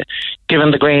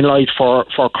giving the green light for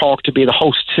Cork to be the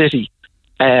host city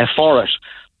for it.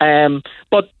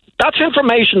 But that's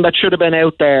information that should have been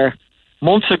out there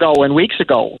months ago and weeks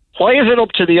ago. Why is it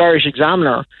up to the Irish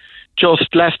Examiner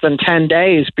just less than 10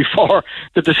 days before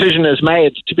the decision is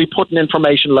made to be putting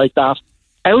information like that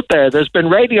out there? There's been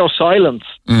radio silence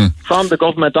from the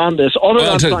government on this, other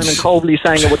than Simon Coveney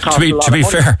saying it would cost a lot of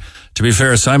money. To be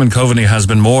fair, Simon Coveney has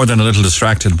been more than a little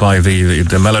distracted by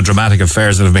the melodramatic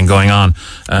affairs that have been going on,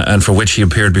 and for which he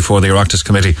appeared before the Oireachtas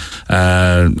Committee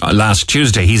last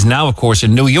Tuesday. He's now, of course,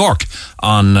 in New York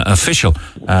on official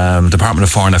Department of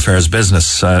Foreign Affairs business,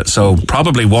 so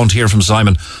probably won't hear from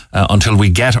Simon until we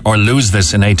get or lose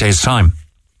this in 8 days' time.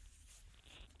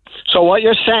 So what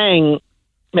you're saying,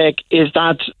 Mick, is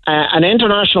that an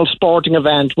international sporting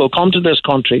event will come to this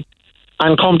country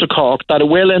and come to Cork, that it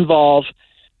will involve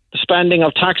the spending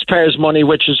of taxpayers' money,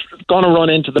 which is going to run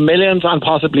into the millions and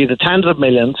possibly the tens of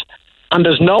millions, and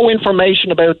there's no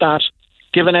information about that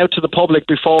given out to the public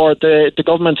before the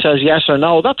government says yes or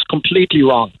no, that's completely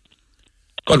wrong.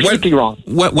 Completely wrong.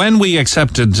 When we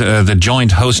accepted the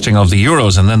joint hosting of the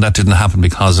Euros, and then that didn't happen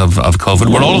because of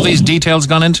COVID, were all of these details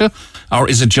gone into? Or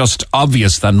is it just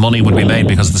obvious that money would be made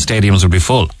because the stadiums would be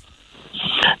full?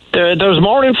 There's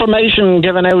more information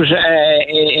given out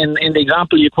in the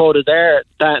example you quoted there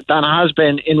than has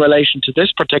been in relation to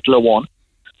this particular one.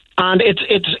 And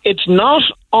it's not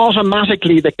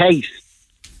automatically the case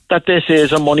that this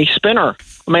is a money spinner.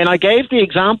 I mean, I gave the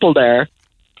example there.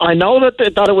 I know that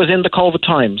it was in the COVID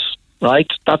times, right?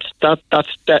 That's the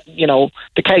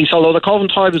case. Although the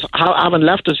COVID times haven't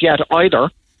left us yet either.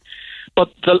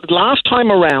 But the last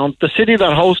time around, the city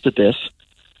that hosted this,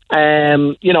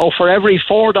 for every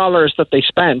 $4 that they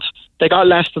spent, they got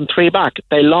less than $3 back.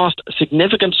 They lost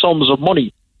significant sums of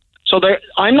money. So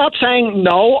I'm not saying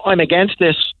no, I'm against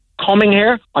this coming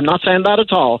here. I'm not saying that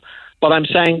at all. But I'm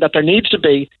saying that there needs to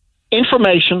be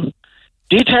information,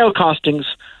 detailed costings,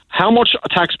 how much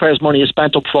taxpayers' money is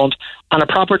spent up front, and a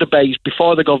proper debate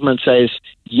before the government says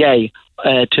yay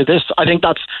to this. I think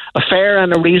that's a fair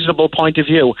and a reasonable point of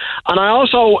view. And I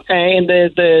also, in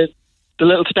the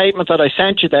little statement that I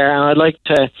sent you there, and I'd like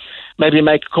to maybe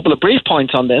make a couple of brief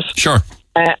points on this. Sure.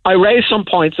 I raised some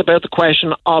points about the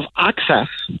question of access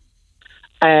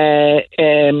to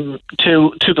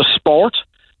the sport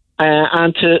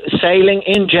and to sailing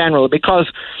in general, because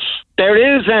there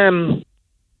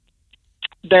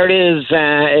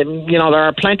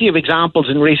are plenty of examples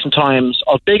in recent times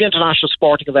of big international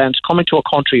sporting events coming to a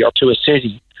country or to a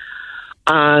city,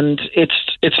 and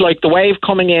it's like the wave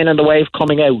coming in and the wave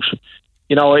coming out.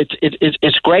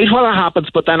 It's great when it happens,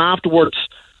 but then afterwards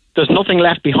there's nothing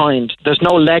left behind. There's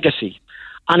no legacy.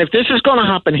 And if this is going to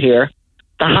happen here,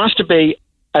 there has to be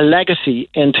a legacy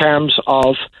in terms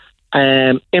of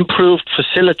improved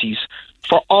facilities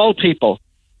for all people.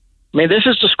 I mean, this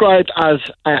is described as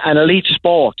an elite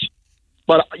sport,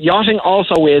 but yachting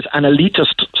also is an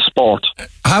elitist sport.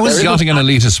 How is yachting an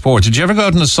elitist sport? Did you ever go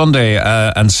out on a Sunday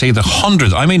and see the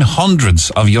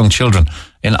hundreds of young children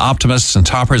in Optimists and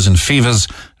Toppers and Fivas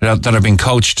that are being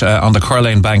coached on the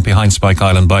Curlane Bank behind Spike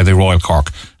Island by the Royal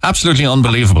Cork? Absolutely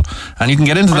unbelievable. And you can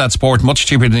get into that sport much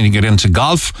cheaper than you get into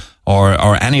golf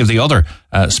or any of the other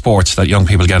sports that young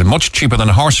people get. Much cheaper than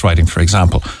horse riding, for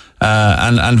example.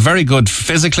 And very good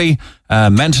physically,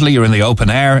 mentally. You're in the open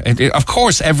air. Of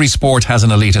course, every sport has an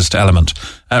elitist element.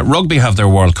 Rugby have their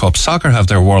World Cup, soccer have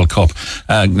their World Cup,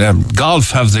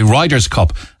 golf have the Riders'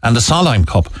 Cup and the Solheim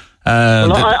Cup.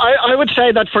 I would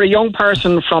say that for a young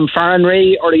person from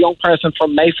Farranree or a young person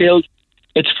from Mayfield,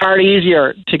 it's far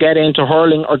easier to get into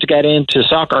hurling or to get into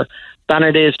soccer than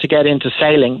it is to get into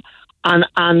sailing,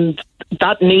 and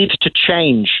that needs to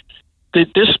change.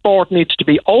 This sport needs to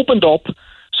be opened up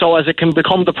so as it can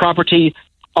become the property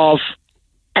of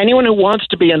anyone who wants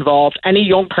to be involved, any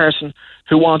young person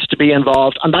who wants to be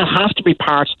involved, and that has to be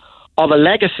part of a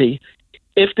legacy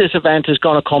if this event is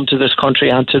going to come to this country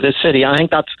and to this city. I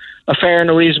think that's a fair and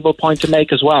a reasonable point to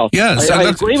make as well. Yeah, I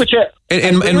agree with you.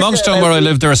 In Monkstone, where I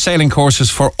live, there are sailing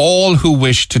courses for all who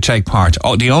wish to take part.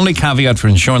 The only caveat for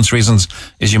insurance reasons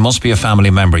is you must be a family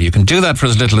member. You can do that for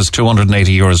as little as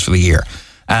 €280 for the year.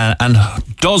 And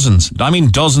dozens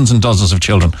and dozens of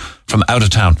children from out of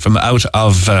town, from out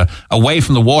of, away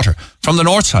from the water, from the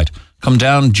north side, come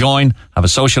down, join, have a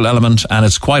social element, and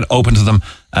it's quite open to them.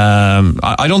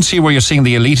 I don't see where you're seeing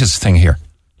the elitist thing here.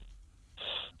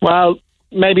 Well,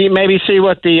 maybe see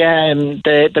what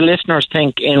the listeners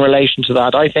think in relation to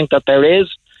that. I think that there is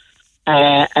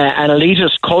an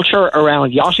elitist culture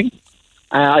around yachting.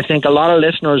 I think a lot of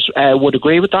listeners would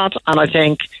agree with that, and I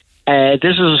think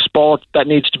this is a sport that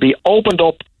needs to be opened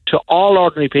up to all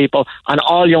ordinary people and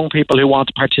all young people who want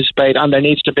to participate, and there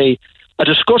needs to be a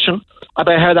discussion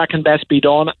about how that can best be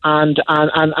done, and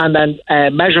then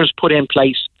measures put in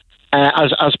place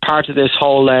as part of this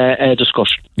whole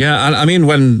discussion. Yeah, and I mean,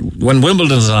 when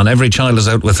Wimbledon is on, every child is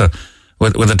out with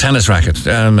a tennis racket.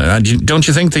 Don't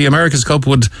you think the America's Cup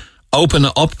would open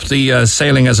up the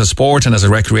sailing as a sport and as a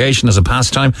recreation, as a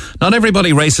pastime? Not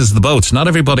everybody races the boats. Not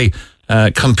everybody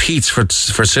competes for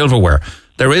silverware.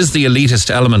 There is the elitist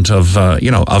element of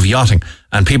yachting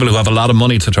and people who have a lot of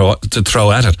money to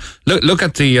throw at it. Look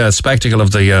at the spectacle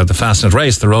of the Fastnet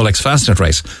race, the Rolex Fastnet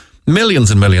race. Millions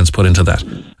and millions put into that,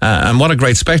 and what a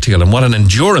great spectacle and what an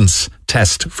endurance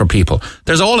test for people.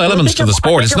 There's all elements to the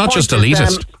sport. It's not just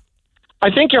elitist. I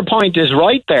think your point is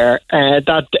right there,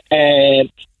 that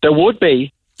there would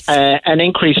be an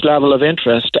increased level of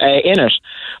interest in it,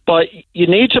 but you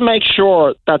need to make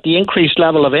sure that the increased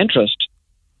level of interest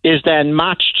is then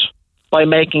matched by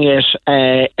making it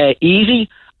easy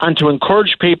and to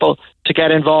encourage people to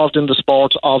get involved in the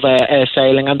sport of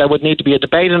sailing, and there would need to be a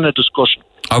debate and a discussion.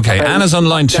 Okay, Anna's on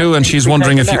line 2, and she's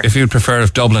wondering if you'd prefer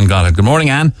if Dublin got it. Good morning,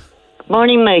 Anne.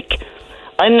 Morning, Mick.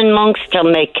 I'm in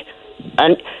Monkstown, Mick,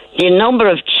 and the number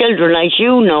of children, as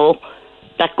you know,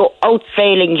 that go out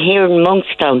sailing here in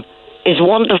Monkstown is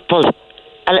wonderful,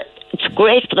 and it's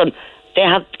great for them. They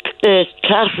have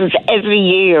classes every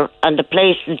year, and the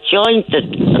place is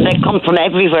jointed, and they come from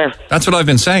everywhere. That's what I've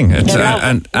been saying.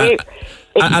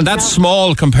 And that's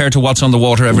small compared to what's on the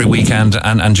water every weekend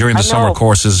and during the summer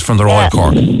courses from the Royal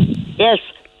Cork. Yes.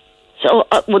 So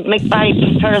would Mick Barry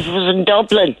prefer if it was in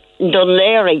Dublin, in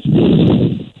Dunleary?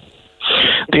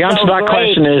 The answer to that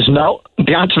question is no.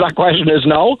 The answer to that question is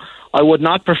no. I would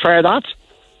not prefer that.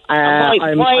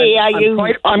 I'm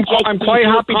quite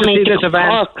happy to see this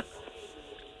event. Cork?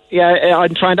 Yeah,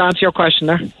 I'm trying to answer your question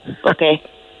there. Okay.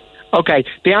 Okay,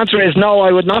 the answer is no,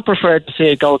 I would not prefer to see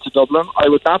it go to Dublin. I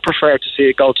would not prefer to see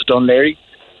it go to Dunleary.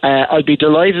 I'd be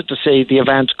delighted to see the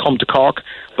event come to Cork,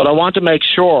 but I want to make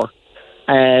sure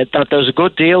that there's a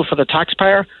good deal for the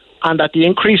taxpayer, and that the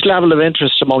increased level of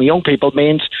interest among young people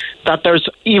means that there's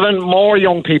even more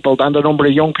young people than the number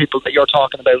of young people that you're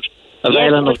talking about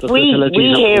availing of the facilities.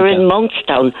 We here in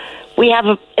Monkstown, we have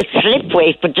a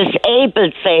slipway for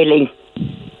disabled sailing.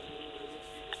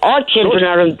 All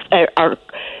children are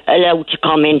allowed to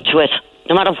come into it,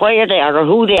 no matter where they are or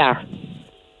who they are.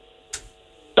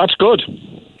 That's good.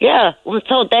 Yeah, well,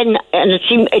 so then, and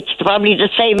it's probably the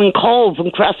same in Cove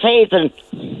and Crosshaven.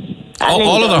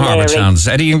 All of the harbour towns.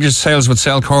 Eddie English sails with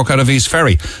Sail Cork out of East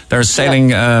Ferry. There's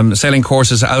sailing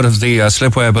courses out of the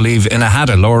slipway, I believe, in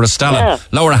Ahada, Lower Estella,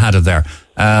 Lower Ahada there.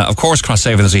 Of course,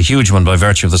 Crosshaven is a huge one by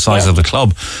virtue of the size of the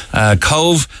club.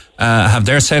 Cove have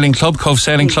their sailing club, Cove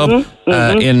Sailing Club,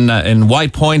 in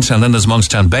White Point, and then there's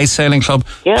Monkstown Bay Sailing Club,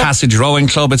 Passage Rowing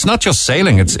Club. It's not just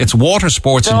sailing; it's water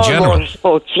sports in general. Water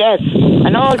sports, yes,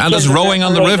 and there's rowing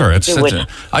on the river.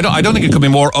 I don't think it could be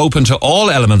more open to all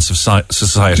elements of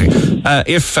society.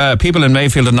 If people in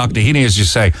Mayfield and Knocknaheeny, as you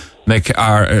say,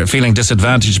 are feeling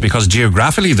disadvantaged because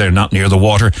geographically they're not near the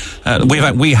water.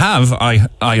 We have,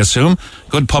 I assume,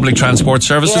 good public transport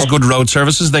services, good road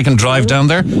services. They can drive down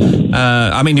there.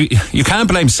 I mean, you can't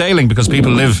blame sailing because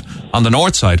people live on the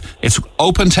north side. It's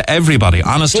open to everybody.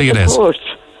 Honestly, it is. Of course.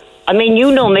 I mean,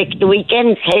 you know, Mick, the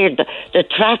weekends here, the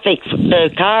traffic, the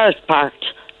cars parked,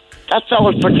 that's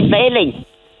all for the sailing.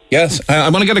 Yes, I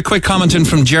want to get a quick comment in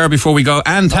from Ger before we go.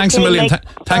 Anne, thanks a million.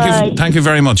 Thank you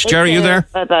very much. Ger, are you there?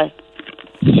 Bye-bye.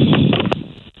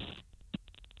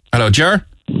 Hello, Ger?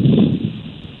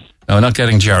 No, not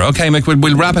getting Ger. Okay, Mick,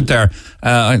 we'll wrap it there.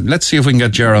 Let's see if we can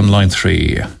get Ger on line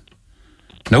 3.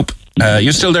 Nope.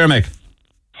 You still there, Mick?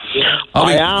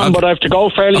 I am, but I have to go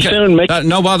fairly soon, Mick.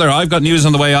 No bother. I've got news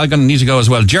on the way. I'm going to need to go as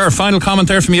well. Ger, final comment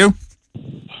there from you?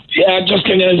 Yeah, just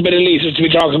kind of as a bit of elitist to be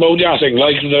talking about yachting.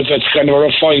 Like, that's kind of a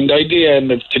refined idea, and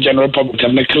the general public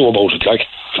haven't a clue about it, like.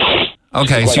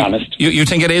 Okay, so you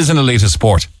think it is an elitist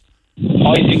sport?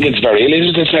 I think it's very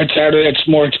elitist. It's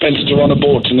more expensive to run a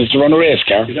boat than it's to run a race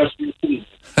car.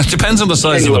 It depends on the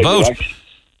size of the boat.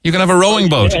 You can have a rowing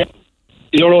boat.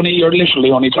 You're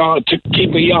literally only to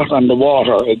keep a yacht on the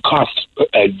water. It costs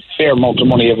a fair amount of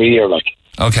money every year, like.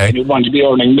 Okay. And you want to be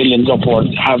earning millions upwards,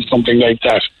 have something like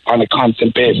that on a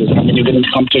constant basis. And when you get into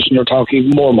competition, you're talking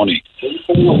even more money.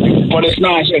 But it's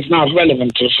not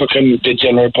relevant to fucking the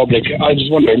general public. I was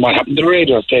wondering what happened to the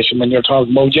radio station when you're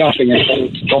talking about yachting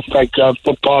and stuff like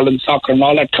football and soccer and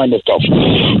all that kind of stuff.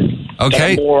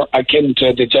 Okay. That's more akin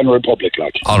to the general public,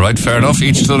 like. All right, fair enough.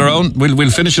 Each to their own.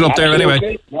 We'll finish it up there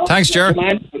anyway. No, thanks, Ger.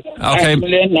 Okay.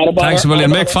 Thanks a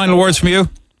million. Mick, final words from you?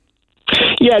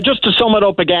 Yeah, just to sum it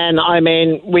up again, I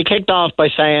mean, we kicked off by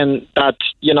saying that,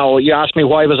 you know, you asked me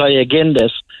why was I against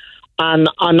this, and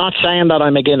I'm not saying that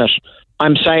I'm against it.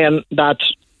 I'm saying that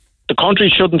the country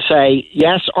shouldn't say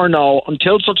yes or no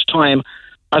until such time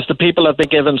as the people have been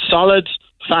given solid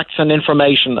facts and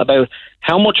information about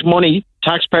how much money,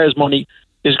 taxpayers' money,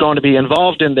 is going to be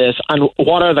involved in this, and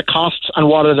what are the costs and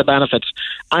what are the benefits.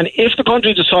 And if the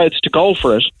country decides to go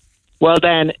for it, well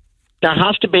then, there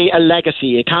has to be a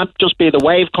legacy. It can't just be the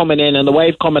wave coming in and the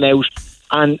wave coming out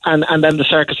and then the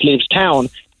circus leaves town.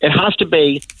 It has to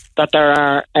be that there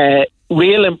are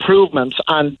real improvements,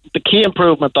 and the key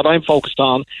improvement that I'm focused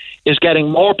on is getting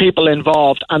more people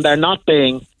involved, and there not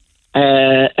being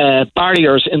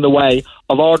barriers in the way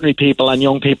of ordinary people and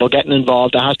young people getting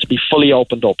involved. It has to be fully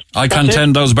opened up. I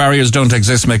contend those barriers don't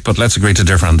exist, Mick, but let's agree to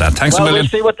differ on that. Thanks a million. We'll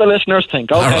see what the listeners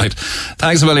think. Okay. All right.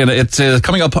 Thanks a million. It's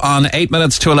coming up on 8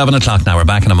 minutes to 11 o'clock now. We're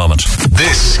back in a moment.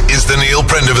 This is the Neil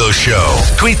Prendeville Show.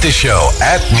 Tweet the show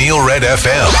at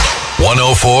NeilRedFM.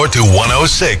 104 to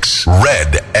 106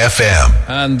 Red FM.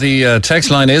 And the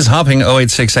text line is hopping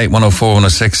 0868 104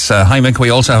 106. Hi Mick, we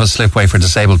also have a slipway for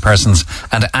disabled persons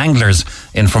and anglers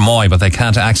in Fermoy, but they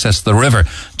can't access the river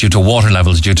due to water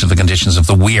levels due to the conditions of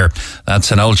the weir.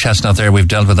 That's an old chestnut there. We've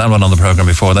dealt with that one on the programme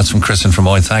before. That's from Chris in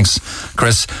Fermoy. Thanks,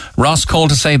 Chris. Ross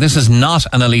called to say this is not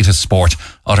an elitist sport.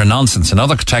 Utter nonsense.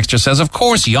 Another texter says, of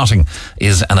course yachting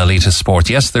is an elitist sport.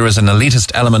 Yes, there is an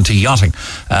elitist element to yachting,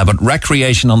 but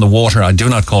recreation on the water I do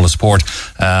not call a sport.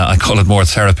 I call it more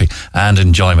therapy and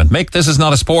enjoyment. Mick, this is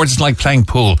not a sport. It's like playing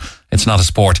pool. It's not a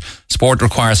sport. Sport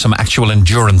requires some actual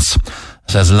endurance,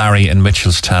 says Larry in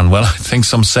Mitchelstown. Well, I think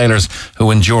some sailors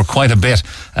who endure quite a bit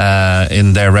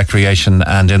in their recreation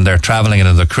and in their travelling and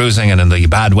in the cruising and in the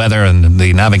bad weather and in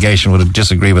the navigation would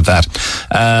disagree with that.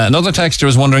 Another texter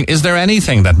is wondering, is there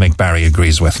anything that Mick Barry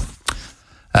agrees with?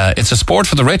 It's a sport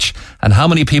for the rich, and how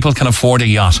many people can afford a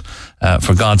yacht?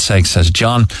 For God's sake, says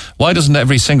John. Why doesn't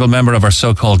every single member of our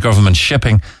so-called government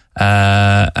shipping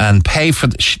and pay for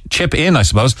chip in, I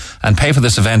suppose, and pay for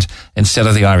this event instead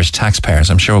of the Irish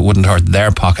taxpayers? I'm sure it wouldn't hurt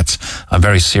their pockets. I'm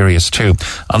very serious too.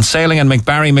 On sailing and Mick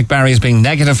Barry is being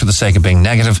negative for the sake of being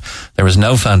negative. There is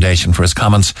no foundation for his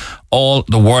comments. All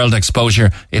the world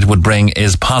exposure it would bring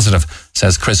is positive,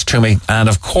 says Chris Toomey. And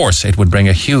of course, it would bring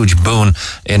a huge boon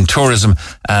in tourism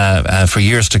for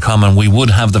years to come, and we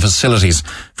would have the facilities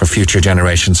for future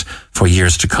generations for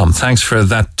years to come. Thanks for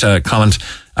that comment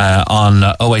on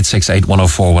 0868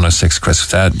 104 106,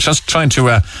 Chris. Just trying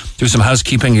to do some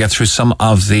housekeeping, get through some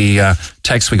of the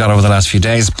texts we got over the last few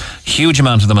days. Huge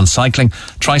amount of them on cycling.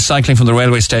 Try cycling from the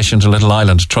railway station to Little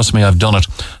Island. Trust me, I've done it.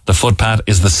 The footpath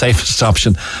is the safest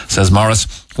option, says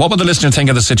Morris. What would the listener think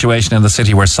of the situation in the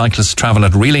city where cyclists travel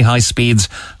at really high speeds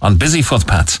on busy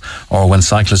footpaths, or when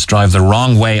cyclists drive the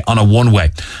wrong way on a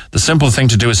one-way? The simple thing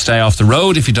to do is stay off the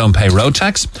road if you don't pay road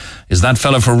tax. Is that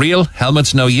fella for real?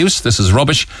 Helmets no use. This is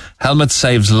rubbish. Helmet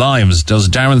saves lives. Does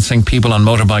Darren think people on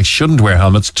motorbikes shouldn't wear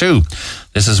helmets too?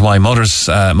 This is why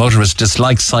motorists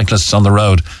dislike cyclists on the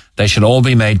road. They should all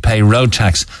be made pay road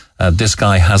tax. This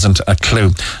guy hasn't a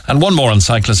clue. And one more on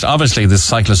cyclists. Obviously, this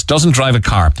cyclist doesn't drive a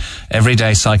car.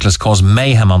 Everyday cyclists cause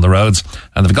mayhem on the roads,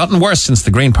 and they've gotten worse since the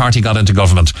Green Party got into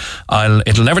government.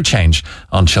 It'll never change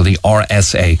until the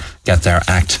RSA get their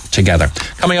act together.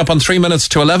 Coming up on 3 minutes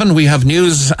to 11, we have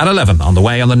news at 11 on the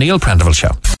way on the Neil Prendeville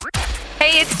Show.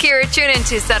 Hey, it's Ciara. Tune in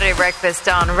to Saturday Breakfast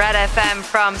on Red FM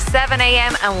from 7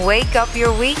 a.m. and wake up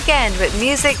your weekend with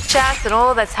music, chat and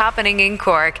all that's happening in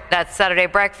Cork. That's Saturday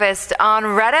Breakfast on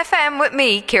Red FM with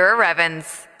me, Ciara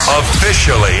Revens.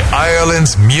 Officially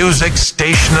Ireland's music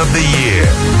station of the year.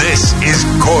 This is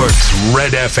Cork's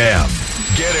Red FM.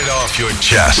 Get it off your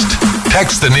chest.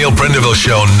 Text the Neil Prendeville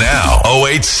Show now.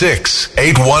 086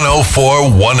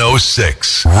 8104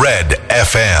 106. Red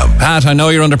FM. Pat, I know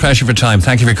you're under pressure for time.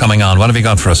 Thank you for coming on. What have you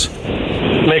got for us?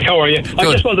 Mick, how are you? Good.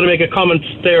 I just wanted to make a comment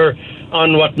there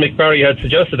on what Mick Barry had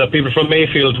suggested, that people from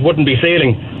Mayfield wouldn't be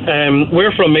sailing.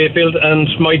 We're from Mayfield, and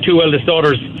my two eldest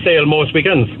daughters sail most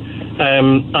weekends.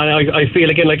 And I feel,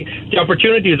 again, like the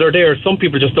opportunities are there. Some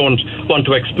people just don't want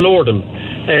to explore them.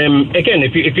 Again,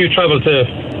 if you travel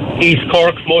to East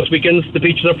Cork most weekends, the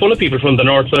beaches are full of people from the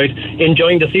north side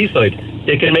enjoying the seaside.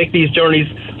 They can make these journeys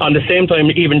on the same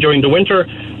time, even during the winter.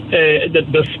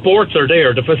 The sports are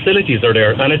there, the facilities are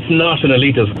there, and it's not an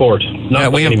elitist sport.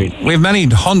 We have many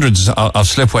hundreds of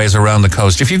slipways around the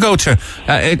coast. If you go to,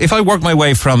 if I work my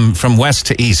way from west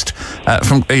to east,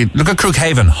 look at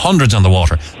Crookhaven, hundreds on the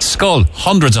water. Skull,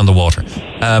 hundreds on the water.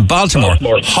 Baltimore,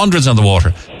 hundreds on the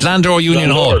water. Glandore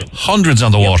Union Hall, hundreds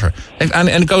on the water. And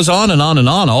it goes on and on and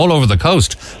on all over the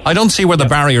coast. I don't see where the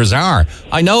barriers are.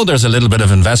 I know there's a little bit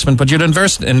of investment, but you'd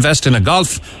invest in a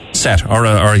golf set or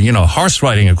horse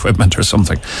riding equipment or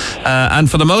something. And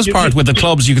for the most part, with the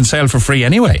clubs, you can sail for free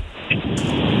anyway.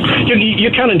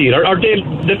 You can indeed.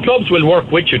 The clubs will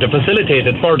work with you to facilitate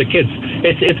it for the kids.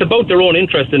 It's about their own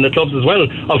interest in the clubs as well,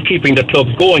 of keeping the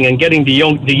clubs going and getting the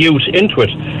youth into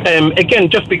it. Again,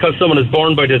 just because someone is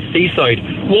born by the seaside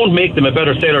won't make them a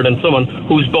better sailor than someone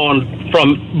who's born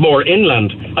from more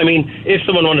inland. I mean, if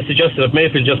someone wanted to suggest that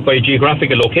Mayfield, just by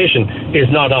geographical location, is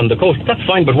not on the coast, that's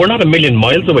fine, but we're not a million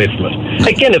miles away from it.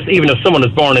 Again, even if someone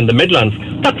is born in the Midlands,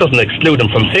 that doesn't exclude them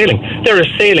from sailing. There is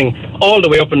sailing all the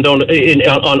way up and down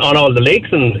on all the lakes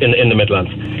in the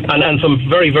Midlands, and some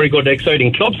very, very good,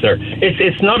 exciting clubs there.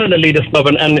 It's not an elitist club,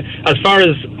 and as far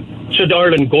as should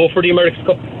Ireland go for the America's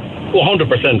Cup,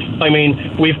 100%. I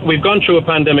mean, we've gone through a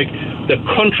pandemic. The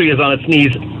country is on its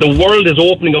knees. The world is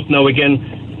opening up now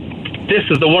again. this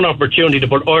is the one opportunity to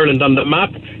put Ireland on the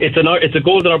map. It's a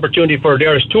golden opportunity for the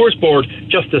Irish Tours Board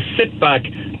just to sit back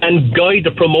and guide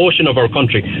the promotion of our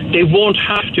country. They won't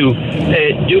have to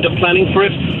do the planning for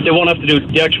it. They won't have to do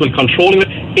the actual controlling of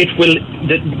it. It will.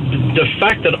 The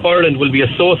fact that Ireland will be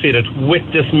associated with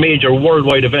this major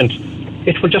worldwide event,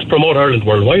 it will just promote Ireland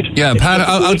worldwide. Yeah, Pat,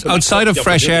 outside of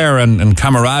fresh air and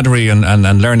camaraderie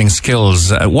and learning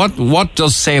skills, what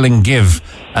does sailing give,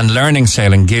 and learning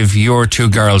sailing give your two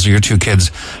girls or your two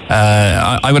kids?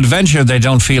 I would venture they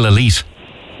don't feel elite.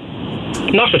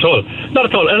 Not at all. Not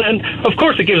at all. And of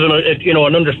course it gives them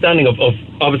an understanding of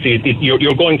obviously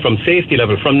you're going from safety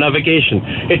level, from navigation.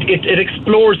 It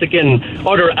explores again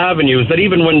other avenues that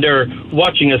even when they're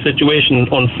watching a situation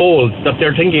unfold, that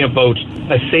they're thinking about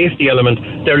a safety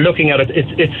element, they're looking at it.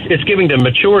 It's giving them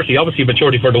maturity, obviously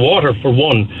maturity for the water for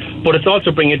one, but it's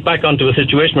also bringing it back onto a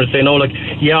situation where they say, no, like,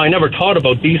 yeah, I never thought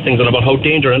about these things and about how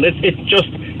dangerous, and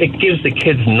it gives the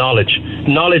kids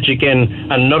knowledge again,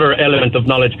 another element of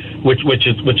knowledge which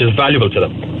is valuable to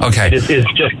them. Okay. It is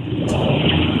just...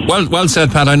 Well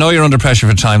said, Pat. I know you're under pressure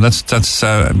for time. That's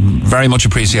very much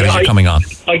appreciated you coming on.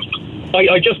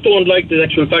 I just don't like the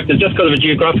actual fact that just because of a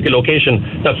geographical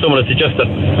location that someone has suggested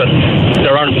that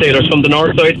there aren't sailors from the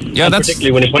north side. Yeah,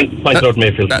 particularly when he points out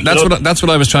Mayfield. That's what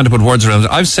I was trying to put words around.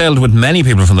 I've sailed with many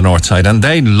people from the north side, and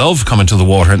they love coming to the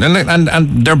water,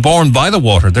 and they're born by the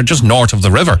water. They're just north of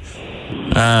the river.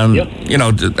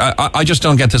 I just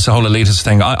don't get this whole elitist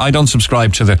thing. I don't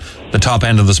subscribe to the top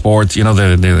end of the sport, the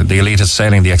elitist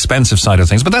sailing, the expensive side of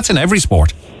things, but that's in every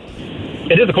sport.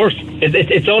 It is, of course.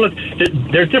 It's all.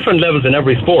 There's different levels in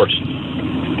every sport,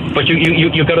 but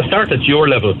you've got to start at your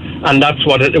level, and that's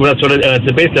what it. And it's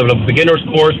the base level of beginner's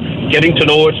course, getting to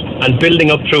know it and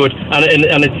building up through it,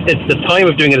 and it's the time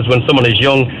of doing it is when someone is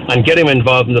young and getting them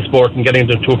involved in the sport and getting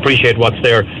them to appreciate what's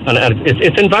there, and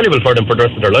it's invaluable for them for the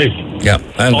rest of their lives. Yeah,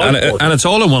 and it's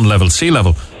all at one level, sea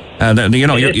level. And you're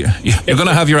going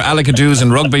to have your alicadoos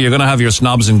in rugby. You're going to have your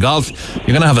snobs in golf. You're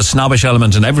going to have a snobbish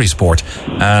element in every sport.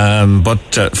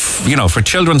 But for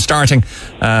children starting,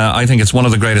 I think it's one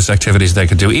of the greatest activities they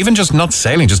could do. Even just not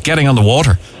sailing, just getting on the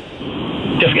water.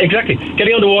 Just exactly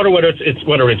getting on the water, whether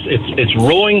it's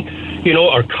rowing,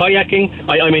 or kayaking.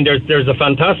 I mean, there's a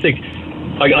fantastic.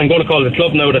 I'm going to call it a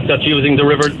club now that's using the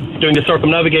river, doing the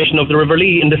circumnavigation of the River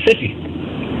Lee in the city.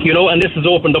 And this has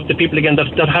opened up to people again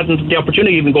that hadn't the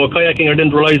opportunity to even go kayaking or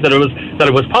didn't realise that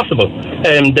it was possible.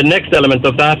 The next element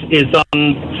of that is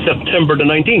on September the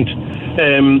 19th,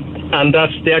 and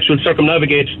that's the actual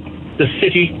circumnavigate the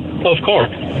city of Cork.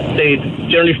 They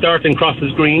generally start in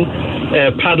Crosses Green,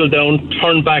 paddle down,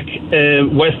 turn back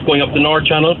west going up the North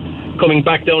Channel, coming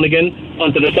back down again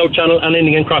onto the South Channel and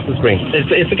ending in Crosses Green.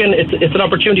 It's an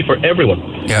opportunity for everyone.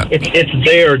 Yeah. It's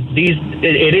there.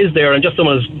 It is there, and just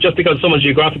because someone's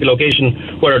geographical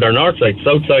location, whether they're north side,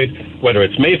 south side, whether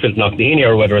it's Mayfield, Knockdeany,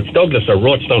 or whether it's Douglas or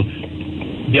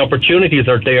Rochestone, the opportunities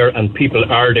are there and people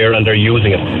are there and they're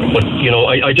using it. But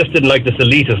I just didn't like this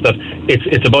elitist that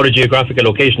it's about a geographical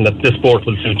location that this sport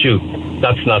will suit you.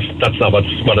 That's not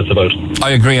what it's about.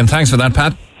 I agree, and thanks for that,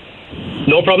 Pat.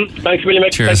 No problem. Thanks, William.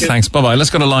 Cheers. Thanks. Bye-bye. Let's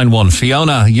go to line one.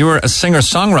 Fiona, you're a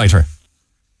singer-songwriter.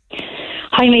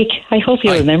 Hi, Mick. I hope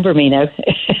you remember me now.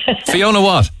 Fiona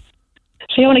what?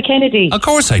 Fiona Kennedy. Of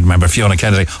course I remember Fiona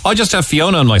Kennedy. I just have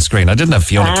Fiona on my screen. I didn't have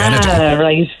Fiona Kennedy.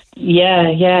 Right.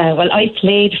 Yeah. Well, I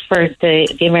played for the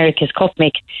America's Cup,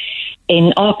 Mick,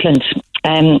 in Auckland.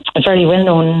 A very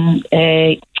well-known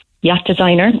yacht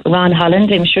designer, Ron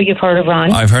Holland. I'm sure you've heard of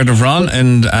Ron. I've heard of Ron,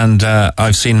 and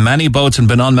I've seen many boats and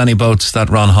been on many boats that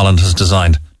Ron Holland has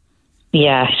designed.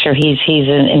 Yeah, sure. He's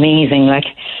amazing,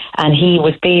 and he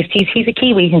was based. He's a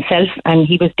Kiwi himself, and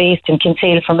he was based in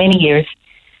Kinsale for many years,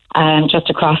 just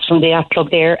across from the yacht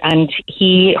club there. And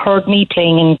he heard me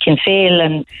playing in Kinsale,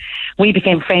 and we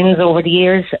became friends over the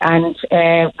years. And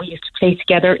we used to play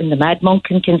together in the Mad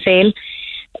Monk in Kinsale.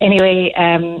 Anyway,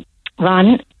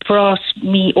 Ron brought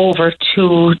me over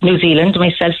to New Zealand,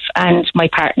 myself and my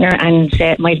partner and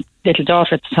my little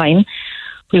daughter at the time.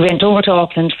 We went over to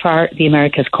Auckland for the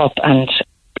America's Cup, and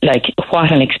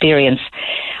what an experience.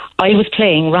 I was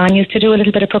playing. Ron used to do a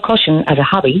little bit of percussion as a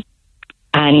hobby,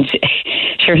 and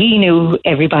sure, he knew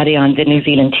everybody on the New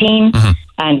Zealand team,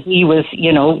 and he was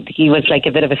like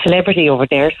a bit of a celebrity over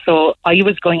there, so I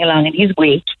was going along in his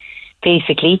wake,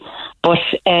 basically. But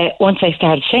once I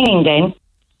started singing then,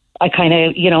 I kind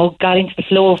of, got into the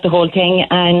flow of the whole thing,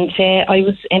 and I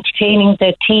was entertaining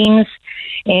the teams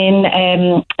in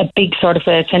a big sort of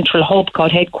a central hub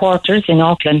called Headquarters in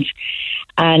Auckland.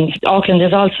 And Auckland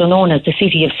is also known as the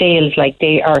city of sails,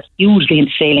 they are hugely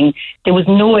into sailing. There was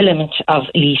no element of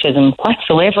elitism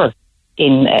whatsoever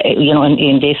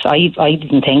in this. I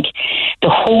didn't think. The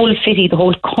whole city, the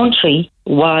whole country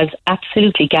was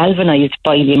absolutely galvanised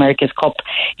by the America's Cup.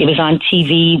 It was on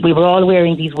TV. We were all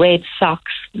wearing these red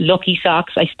socks, lucky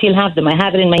socks. I still have them. I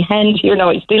have it in my hand here now.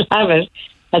 I still have it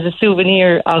as a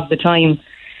souvenir of the time.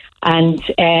 And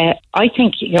I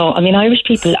think, Irish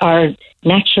people are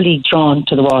naturally drawn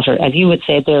to the water. As you had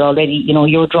said there already,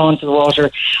 you're drawn to the water.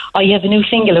 I have a new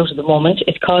single out at the moment.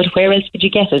 It's called Where Else Would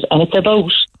You Get It? And it's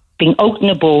about being out in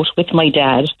a boat with my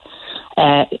dad,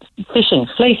 fishing,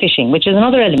 fly fishing, which is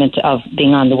another element of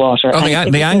being on the water. Oh,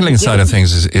 the angling side of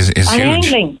things is huge.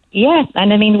 Angling, yeah.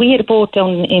 And we had a boat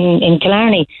down in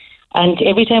Killarney, and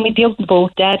every time we'd be out in the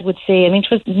boat, Dad would say, it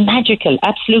was magical,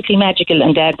 absolutely magical,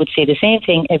 and Dad would say the same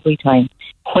thing every time.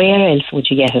 Where else would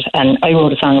you get it? And I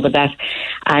wrote a song about that,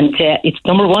 and it's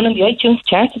number 1 on the iTunes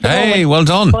chart at the moment. Hey, well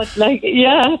done. But thanks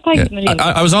a million.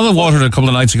 I was on the water a couple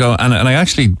of nights ago, and I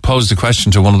actually posed a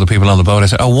question to one of the people on the boat. I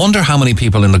said, I wonder how many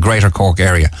people in the greater Cork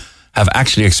area have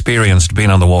actually experienced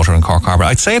being on the water in Cork Harbour.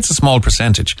 I'd say it's a small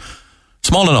percentage.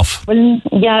 Small enough. Well,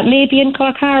 yeah, maybe in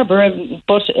Cork Harbour,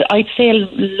 but I'd say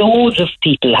loads of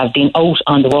people have been out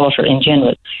on the water in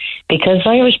general, because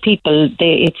Irish people,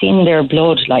 it's in their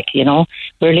blood,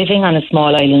 we're living on a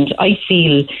small island. I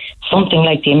feel something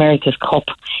like the America's Cup,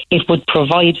 it would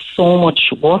provide so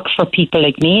much work for people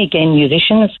like me, again,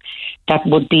 musicians, that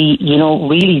would be,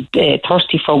 really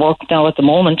thirsty for work now at the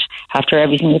moment after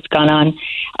everything that's gone on.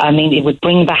 It would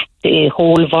bring back the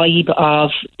whole vibe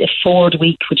of the Ford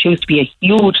Week, which used to be a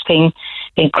huge thing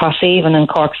in Crosshaven and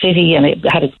Cork City, and it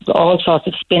had all sorts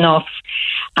of spin-offs.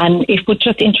 And it would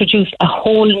just introduce a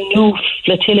whole new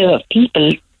flotilla of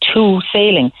people to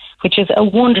sailing, which is a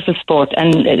wonderful sport.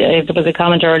 And there was a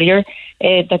comment earlier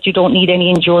that you don't need any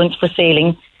endurance for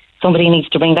sailing. Somebody needs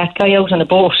to bring that guy out on a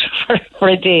boat for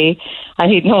a day,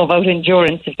 and he'd know about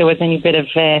endurance if there was any bit of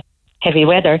heavy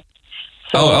weather.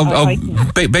 So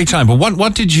big time. But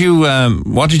what did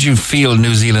you feel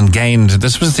New Zealand gained?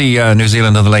 This was the New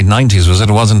Zealand of the late 90s, was it?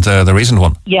 It wasn't the recent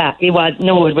one. Yeah, it was.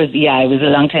 No, it was. Yeah, it was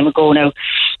a long time ago now.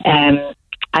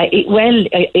 It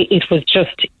was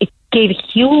just. It gave a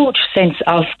huge sense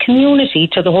of community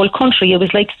to the whole country. It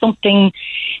was like something,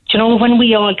 when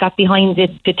we all got behind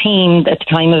the team at the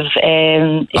time of...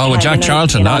 Jack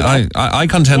Charlton. I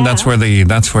contend that's where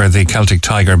the Celtic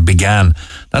Tiger began.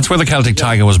 That's where the Celtic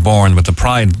Tiger was born, with the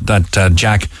pride that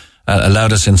Jack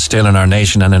allowed us instill in our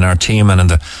nation and in our team, and in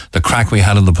the crack we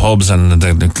had in the pubs, and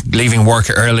the leaving work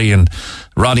early, and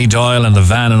Roddy Doyle and the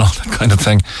van and all that kind of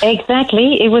thing.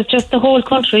 Exactly. It was just the whole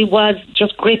country was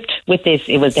just gripped with this.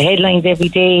 It was the headlines every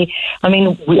day. I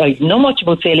know much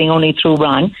about sailing only through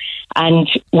Ron, and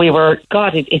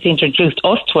it introduced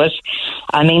us to it.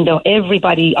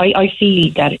 Everybody, I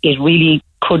feel that it really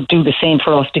could do the same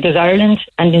for us, because Ireland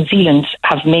and New Zealand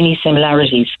have many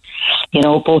similarities,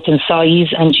 both in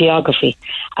size and geography.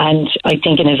 And I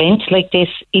think an event like this,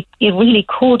 it really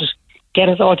could get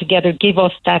us all together, give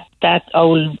us that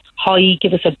old high,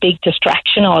 give us a big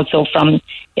distraction also from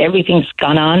everything's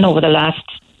gone on over the last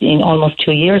almost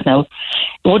 2 years now.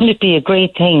 Wouldn't it be a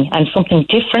great thing and something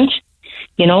different?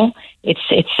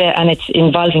 It's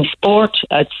involving sport.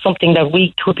 It's something that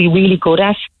we could be really good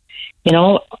at.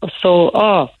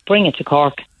 So bring it to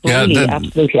Cork. Really,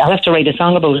 absolutely. I'll have to write a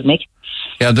song about it, Mick.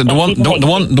 Yeah,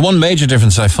 the one major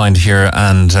difference I find here,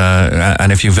 and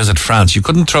if you visit France, you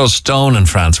couldn't throw a stone in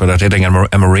France without hitting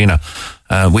a marina.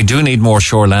 We do need more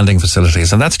shore landing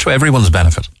facilities, and that's to everyone's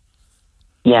benefit.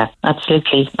 Yeah,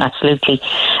 absolutely.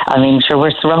 Sure,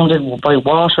 we're surrounded by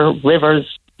water,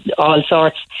 rivers, all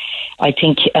sorts. I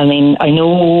think, I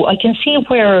know, I can see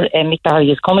where Mick Barry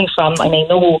is coming from, and I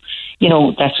know,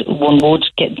 that one would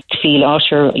get to feel,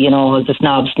 the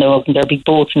snobs know, and their big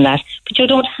boats and that, but you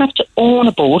don't have to own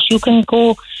a boat. You can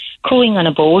go crewing on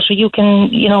a boat, or you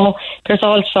can, there's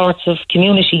all sorts of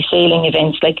community sailing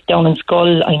events, like down in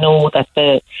Skull. I know that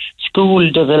the school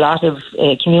does a lot of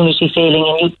community sailing,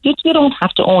 and you don't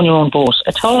have to own your own boat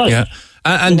at all. Yeah.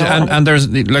 And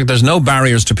there's no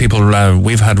barriers to people.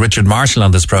 We've had Richard Marshall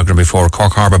on this program before,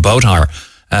 Cork Harbour Boat Hire,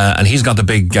 and he's got the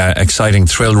big exciting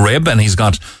thrill rib, and he's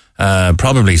got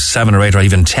probably 7 or 8 or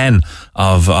even 10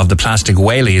 of the plastic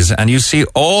whaleys, and you see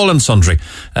all and sundry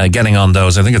getting on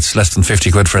those. I think it's less than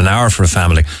 50 quid for an hour for a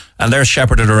family, and they're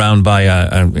shepherded around by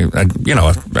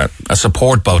a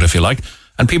support boat, if you like.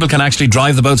 And people can actually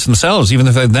drive the boats themselves, even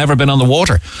if they've never been on the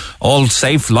water. All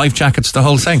safe, life jackets, the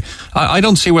whole thing. I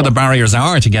don't see where the barriers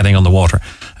are to getting on the water.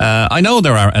 I know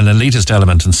there are an elitist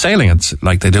element in sailing, it's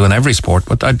like they do in every sport,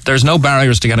 but there's no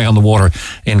barriers to getting on the water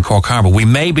in Cork Harbour. We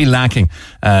may be lacking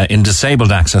in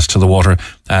disabled access to the water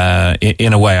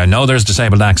in a way. I know there's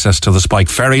disabled access to the Spike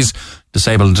ferries,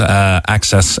 disabled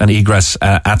access and egress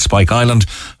at Spike Island,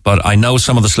 but I know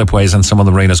some of the slipways and some of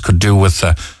the marinas could do with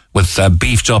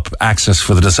beefed up access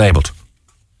for the disabled.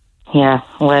 Yeah,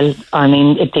 well, I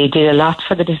mean, they did a lot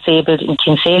for the disabled in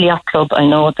Kinsale Yacht Club. I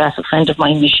know that a friend of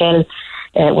mine, Michelle,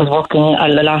 was working a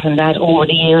lot on that over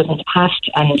the years in the past,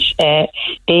 and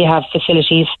they have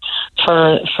facilities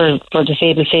for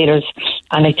disabled sailors,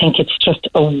 and I think it's just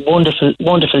a wonderful,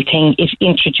 wonderful thing. It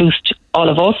introduced all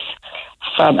of us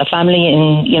from a family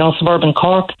in, suburban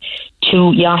Cork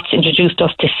to yachts, introduced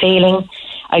us to sailing,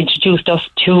 introduced us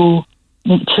to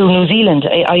New Zealand.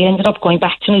 I ended up going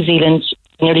back to New Zealand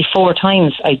nearly 4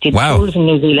 times. I did tours in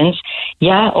New Zealand.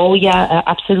 Yeah,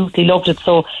 absolutely loved it.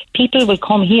 So people will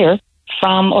come here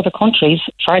from other countries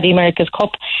for the America's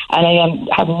Cup, and I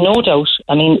have no doubt,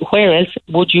 I mean, where else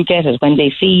would you get it? When they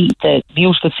see the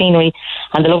beautiful scenery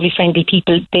and the lovely friendly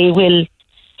people, they will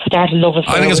start to love it.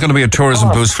 I think it's going to be a tourism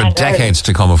boost for decades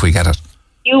to come if we get it.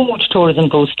 Huge tourism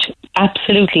boost.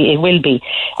 Absolutely, it will be.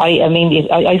 I mean,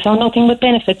 I saw nothing but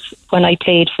benefits when I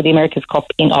played for the America's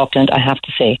Cup in Auckland, I have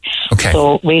to say. Okay.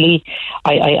 So really,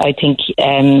 I think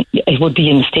it would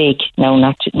be a mistake now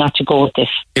not to go with this.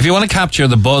 If you want to capture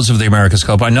the buzz of the America's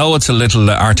Cup, I know it's a little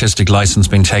artistic license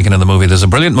being taken in the movie. There's a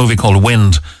brilliant movie called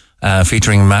Wind,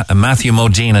 featuring Matthew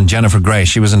Modine and Jennifer Grey.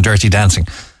 She was in Dirty Dancing.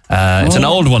 It's an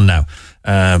old one now.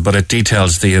 But it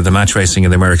details the match racing in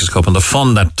the America's Cup and the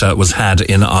fun that was had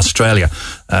in Australia.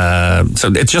 So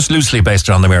it's just loosely based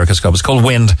around the America's Cup. It's called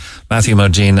Wind, Matthew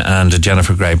Modine and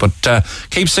Jennifer Grey. But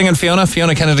keep singing, Fiona.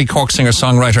 Fiona Kennedy, Cork singer,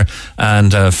 songwriter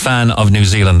and fan of New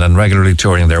Zealand and regularly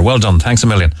touring there. Well done. Thanks a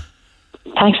million.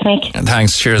 Thanks, Nick. And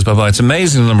thanks. Cheers. Bye-bye. It's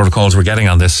amazing the number of calls we're getting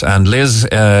on this. And Liz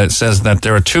says that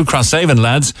there are 2 Crosshaven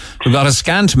lads who got a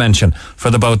scant mention for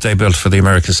the boat they built for the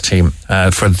America's team,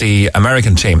 for the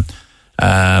American team.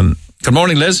 Good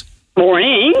morning, Liz.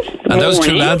 Morning. And those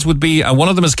 2 lads would be, one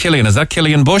of them is Killian. Is that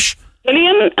Killian Bush?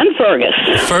 Killian and Fergus.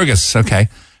 Fergus, okay.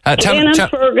 Killian and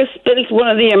Fergus built one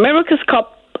of the America's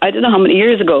Cup, I don't know how many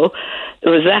years ago,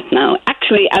 there was that now,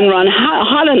 actually, and Ron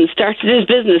Holland started his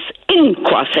business in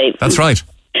Crosshaven. That's right.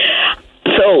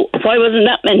 So, why wasn't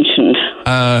that mentioned?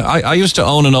 I used to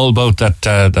own an old boat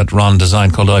that Ron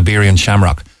designed called Iberian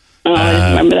Shamrock. Oh, I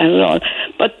don't remember that at all.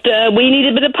 But we need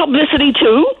a bit of publicity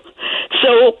too.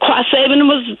 So Crosshaven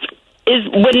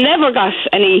we never got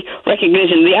any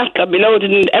recognition. The yacht club below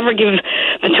didn't ever give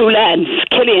the 2 lads,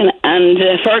 Killian and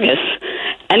Fergus,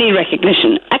 any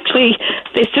recognition. Actually,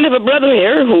 they still have a brother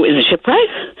here who is a shipwright.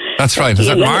 That's right. Is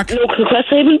that Mark? Local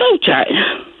Crosshaven boat yard.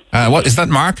 What is that,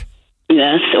 Mark?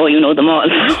 Yes. Oh, you know them all.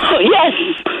 Yes,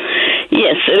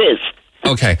 it is.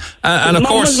 Okay, and of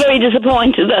course, Mum was very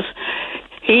disappointed that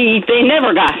they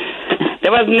never got.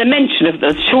 There wasn't a mention of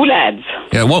those 2 lads.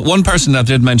 Yeah, one person that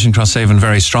did mention Crosshaven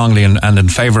very strongly and in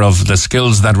favour of the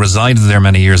skills that resided there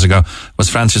many years ago was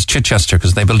Francis Chichester,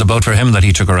 because they built a boat for him that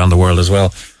he took around the world as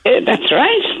well. That's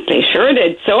right. They sure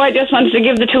did. So I just wanted to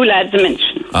give the 2 lads a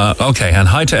mention. Okay, and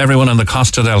hi to everyone in the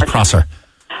Costa del Crosser.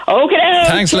 Okay.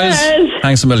 Thanks, Liz. Cheers.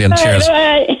 Thanks a million. Bye, Cheers.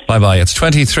 Bye-bye. It's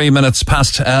 23 minutes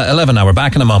past 11 now. We're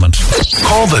back in a moment.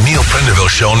 Call the Neil Prendeville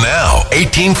Show now.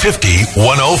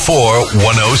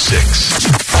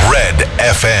 1850-104-106. Red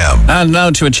FM. And now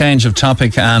to a change of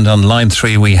topic. And on line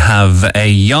 3 we have a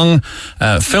young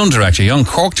film director, young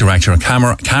Cork director, a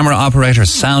camera operator,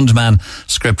 sound man,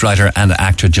 scriptwriter and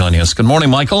actor joining us. Good morning,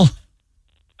 Michael.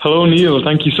 Hello, Neil.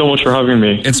 Thank you so much for having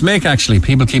me. It's Mick, actually.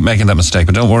 People keep making that mistake,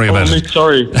 but don't worry about Mick, it.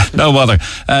 Sorry. No bother.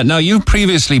 Now, you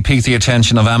previously piqued the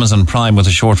attention of Amazon Prime with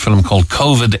a short film called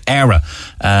COVID Era,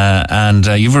 and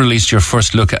you've released your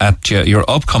first look at your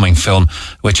upcoming film,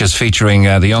 which is featuring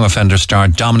the Young Offenders star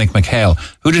Dominic McHale.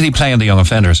 Who did he play in The Young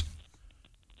Offenders?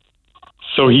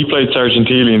 So he played Sergeant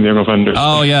Healy in The Young Offenders.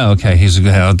 Oh yeah, okay. He's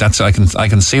that's I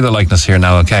can see the likeness here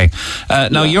now. Okay,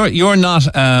 now you're not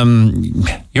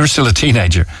you're still a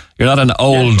teenager. You're not an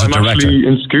old I'm director. Actually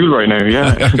in school right now.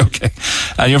 Yeah. Okay,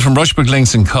 and you're from Rushbrook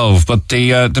Links and Cove. But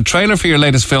the trailer for your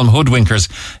latest film Hoodwinkers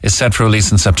is set for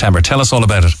release in September. Tell us all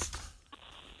about it.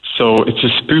 So it's a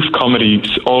spoof comedy,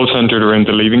 all centered around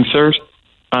the Leaving Cert,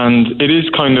 and it is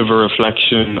kind of a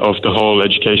reflection of the whole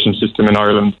education system in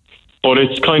Ireland. But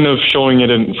it's kind of showing it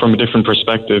from a different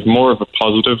perspective, more of a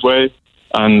positive way.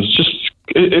 And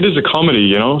it is a comedy,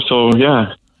 you know? So,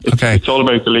 yeah. It's all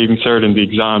about the Leaving Cert and the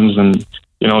exams and,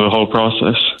 you know, the whole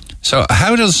process. So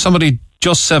how does somebody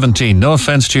just 17, no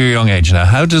offence to your young age now,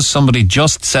 how does somebody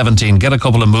just 17 get a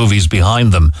couple of movies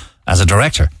behind them as a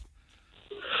director?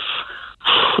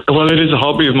 Well, it is a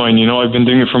hobby of mine, I've been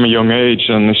doing it from a young age,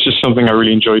 and it's just something I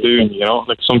really enjoy doing,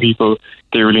 Like some people,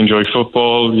 they really enjoy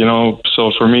football,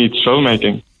 so for me, it's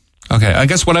filmmaking. Okay, I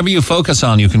guess whatever you focus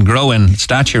on, you can grow in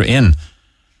stature in.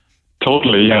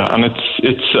 Totally, yeah, and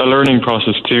it's a learning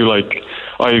process too. Like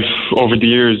over the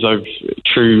years,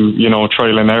 through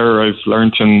trial and error, I've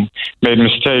learned and made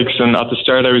mistakes. And at the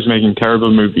start, I was making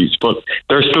terrible movies, but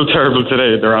they're still terrible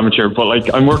today. They're amateur,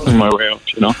 but I'm working my way up.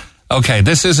 Okay,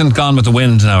 this isn't Gone with the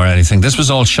Wind now or anything. This was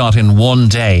all shot in one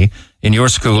day in your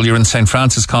school. You're in St.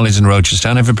 Francis College in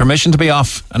Rochestown. Have you permission to be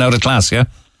off and out of class? Yeah.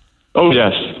 Oh,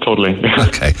 yes, totally.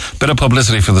 Okay. Bit of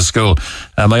publicity for the school.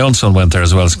 My own son went there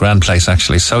as well. It's a grand place,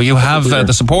 actually. So you have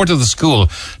the support of the school.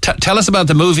 Tell us about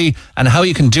the movie and how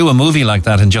you can do a movie like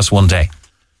that in just one day.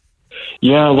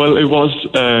 Yeah, well, it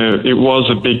was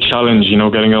a big challenge,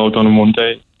 getting it all done in one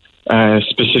day.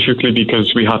 Specifically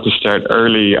because we had to start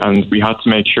early and we had to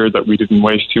make sure that we didn't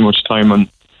waste too much time on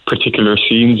particular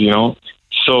scenes,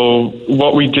 So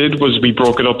what we did was we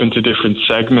broke it up into different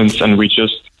segments and we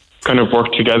just kind of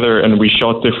worked together and we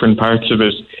shot different parts of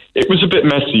it. It was a bit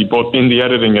messy, but in the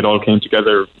editing it all came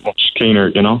together much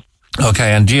cleaner,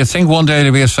 Okay, and do you think one day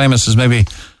to be as famous as maybe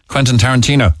Quentin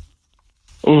Tarantino?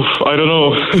 Oof, I don't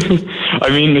know.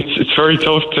 I mean, it's very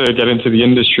tough to get into the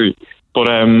industry. But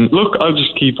look, I'll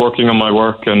just keep working on my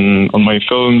work and on my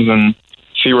films and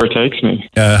see where it takes me.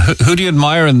 Who do you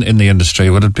admire in the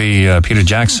industry? Would it be Peter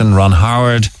Jackson, Ron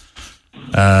Howard?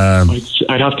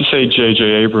 I'd have to say J.J.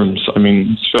 Abrams. I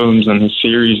mean, his films and his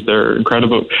series, they're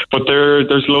incredible. But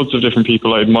there's loads of different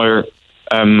people I admire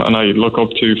and I look up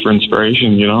to for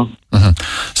inspiration,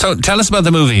 Mm-hmm. So tell us about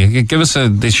the movie. Give us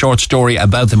the short story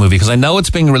about the movie, because I know it's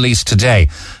being released today.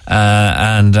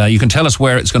 And you can tell us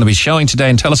where it's going to be showing today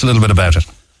and tell us a little bit about it.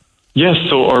 Yes,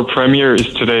 so our premiere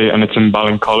is today and it's in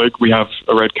Ballincollig. We have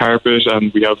a red carpet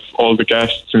and we have all the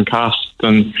guests and cast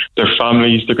and their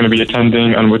families. They're going to be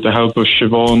attending, and with the help of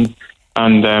Siobhan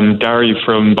and Gary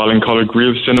from Ballincollig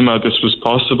Real Cinema, this was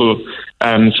possible.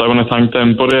 So I want to thank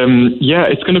them. But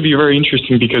it's going to be very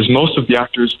interesting because most of the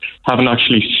actors haven't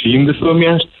actually seen the film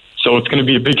yet. So it's going to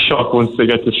be a big shock once they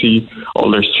get to see all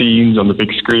their scenes on the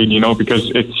big screen, because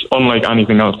it's unlike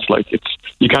anything else.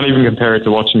 You can't even compare it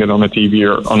to watching it on a TV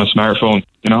or on a smartphone,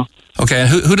 Okay, and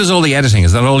who does all the editing?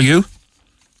 Is that all you?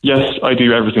 Yes, I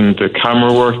do everything. The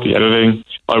camera work, the editing.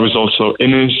 I was also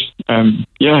in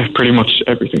it. Pretty much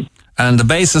everything. And the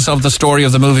basis of the story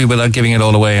of the movie, without giving it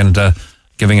all away and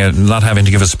not having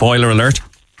to give a spoiler alert?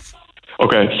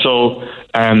 Okay, so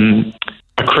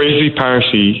a crazy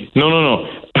party. No.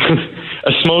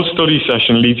 A small study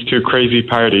session leads to a crazy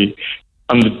party,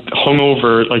 and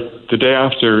hungover, the day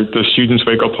after, the students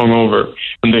wake up hungover,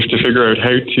 and they have to figure out how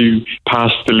to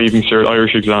pass the Leaving Cert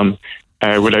Irish exam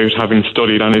without having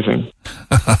studied anything.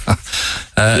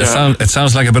 It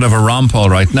sounds like a bit of a romp, all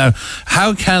right. Now,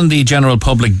 how can the general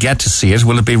public get to see it?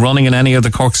 Will it be running in any of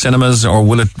the Cork cinemas, or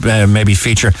will it maybe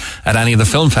feature at any of the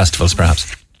film festivals,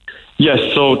 perhaps?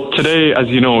 Yes, so today, as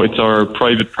you know, it's our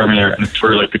private premiere, and it's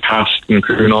for the cast and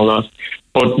crew and all that.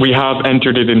 But we have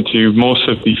entered it into most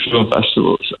of the film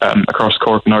festivals across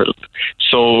Cork and Ireland.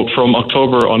 So from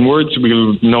October onwards,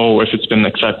 we'll know if it's been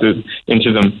accepted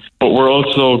into them. But we're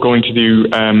also going to do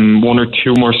one or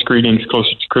two more screenings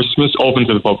closer to Christmas, open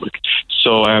to the public.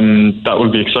 So that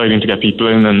will be exciting to get people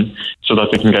in, and so that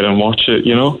they can get and watch it,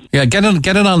 Yeah, get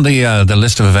it on the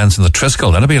list of events in the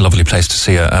Triskel. That'd be a lovely place to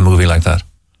see a movie like that.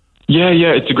 Yeah,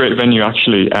 it's a great venue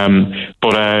actually.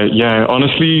 But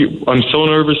honestly, I'm so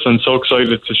nervous and so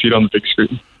excited to see it on the big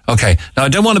screen. Okay, now I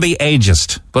don't want to be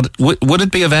ageist, but would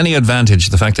it be of any advantage,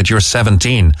 the fact that you're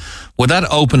 17? Would that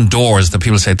open doors that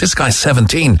people say, this guy's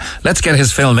 17, let's get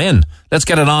his film in, let's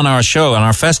get it on our show, on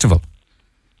our festival?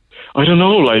 I don't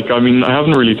know, I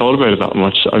haven't really thought about it that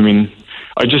much. I mean,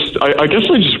 I guess I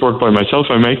just work by myself.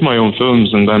 I make my own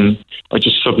films and then I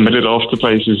just submit it off to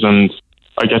places and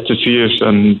I get to see it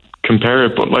and compare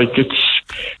it. But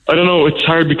I don't know, it's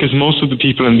hard because most of the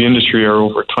people in the industry are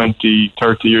over 20,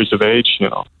 30 years of age,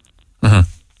 Mm-hmm.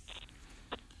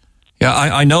 Yeah,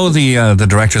 I know the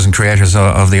directors and creators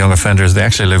of The Young Offenders. They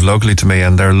actually live locally to me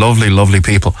and they're lovely, lovely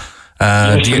people.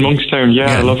 Yes, in Monkstown,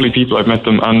 lovely people. I've met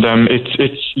them, and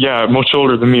it's much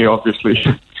older than me, obviously.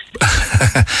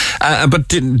 But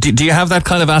do you have that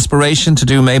kind of aspiration to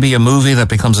do maybe a movie that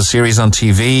becomes a series on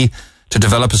TV, to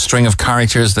develop a string of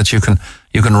characters that you can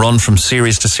run from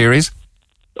series to series?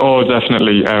 Oh,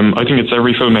 definitely. I think it's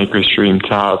every filmmaker's dream to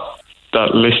have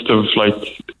that list of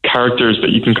characters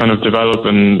that you can kind of develop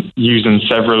and use in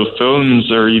several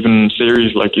films or even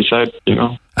series, like you said,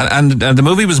 And the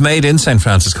movie was made in St.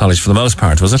 Francis College for the most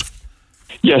part, was it?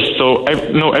 Yes, so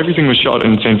everything was shot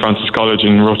in St. Francis College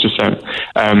in Rochestown.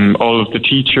 All of the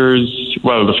teachers,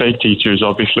 well, the fake teachers,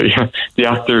 obviously, the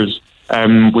actors,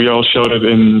 we all shot it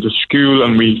in the school,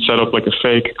 and we set up like a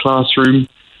fake classroom,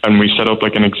 and we set up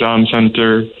like an exam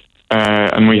centre,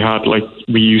 and we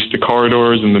used the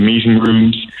corridors and the meeting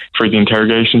rooms for the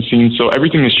interrogation scene. So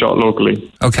everything is shot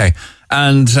locally. Okay.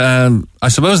 And I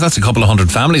suppose that's a couple of hundred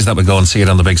families that would go and see it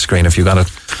on the big screen if you got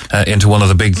it into one of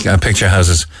the big picture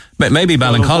houses. Maybe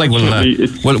Ballincollig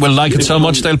will like it so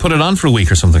much they'll put it on for a week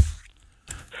or something.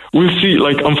 We'll see.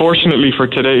 Unfortunately for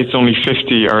today, it's only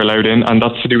 50 are allowed in, and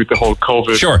that's to do with the whole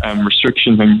COVID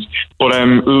restriction things. But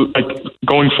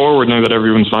going forward, now that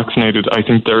everyone's vaccinated, I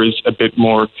think there is a bit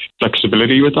more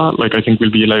flexibility with that. I think we'll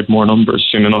be allowed more numbers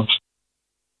soon enough.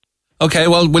 Okay,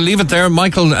 well, we'll leave it there.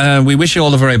 Michael, we wish you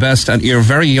all the very best at your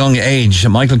very young age.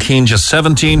 Michael Keane, just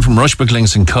 17, from Rushbrook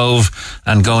Links in Cove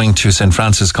and going to St.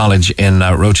 Francis College in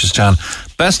Rochestown.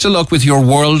 Best of luck with your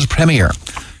world premiere.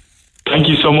 Thank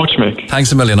you so much, Mick.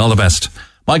 Thanks a million. All the best.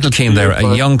 Michael Keane there,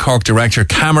 a young Cork director,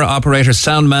 camera operator,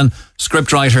 soundman,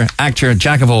 scriptwriter, actor,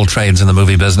 jack of all trades in the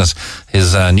movie business.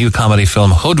 His new comedy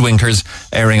film, Hoodwinkers,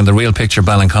 airing in the Real Picture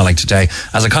Ballincollig today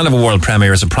as a kind of a world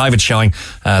premiere, as a private showing.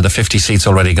 The 50 seats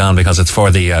already gone because it's for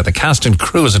the cast and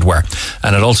crew, as it were.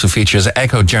 And it also features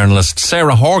Echo journalist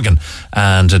Sarah Horgan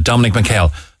and Dominic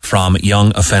McHale from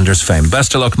Young Offenders fame.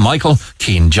 Best of luck, Michael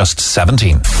Keane, just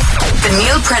 17. The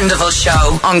Neil Prendeville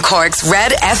Show on Cork's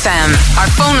Red FM. Our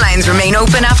phone lines remain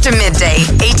open after midday.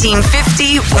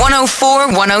 1850 104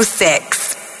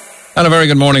 106. And a very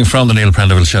good morning from the Neil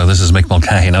Prendeville Show. This is Mick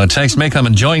Mulcahy. Now, it takes Mick. I'm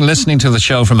enjoying listening to the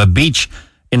show from a beach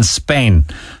in Spain.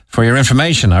 For your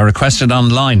information, I requested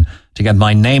online to get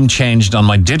my name changed on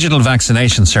my digital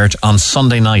vaccination cert on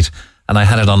Sunday night, and I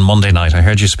had it on Monday night. I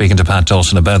heard you speaking to Pat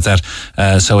Dawson about that,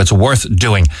 so it's worth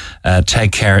doing.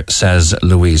 Take care, says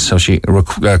Louise. So she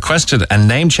requested a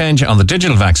name change on the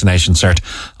digital vaccination cert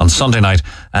on Sunday night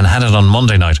and had it on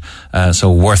Monday night,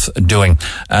 so worth doing.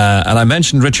 And I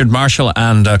mentioned Richard Marshall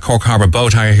and Cork Harbour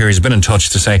Boat Hire here. He's been in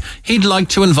touch to say he'd like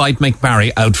to invite Mick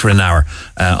Barry out for an hour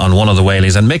on one of the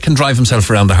whaleys, and Mick can drive himself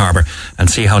around the harbour and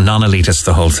see how non-elitist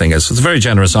the whole thing is. So it's a very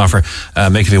generous offer.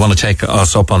 Mick, if you want to take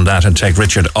us up on that and take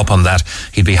Richard up on that,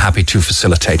 he'd be happy to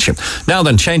facilitate you. Now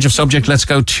then, change of subject. Let's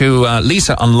go to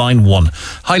Lisa on line 1.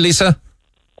 Hi, Lisa.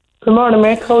 Good morning,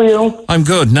 Mick. How are you? I'm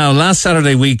good. Now, last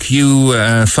Saturday week, you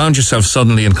found yourself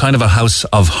suddenly in kind of a house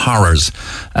of horrors.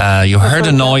 You heard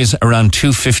a noise around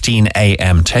 2:15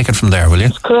 a.m. Take it from there, will you?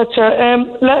 That's correct, sir.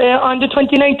 On the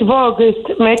 29th of August,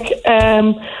 Mick,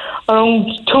 around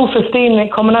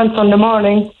 2:15 coming on Sunday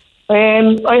morning,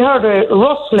 I heard a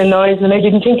rustling noise and I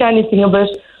didn't think anything of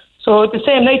it. So the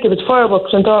same night, there was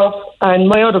fireworks went off, and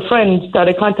my other friend that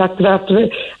I contacted after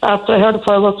I heard the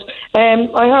fireworks,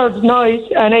 I heard noise,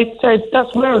 and I said,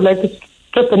 that's weird, it's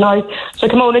just a noise. So I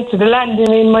came out into the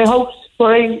landing in my house,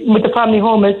 where with the family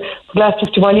home is for the last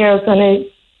 51 years, and I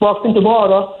walked into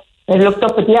water, and I looked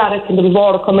up at the attic, and there was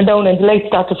water coming down, and the lights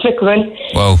started flickering.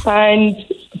 Whoa. And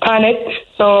panicked,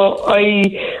 so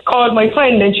I called my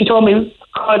friend, and she told me,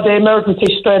 called the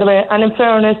emergency straight away. And in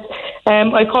fairness,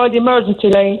 I called the emergency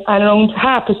line, and around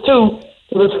 2:30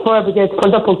 there was fire brigade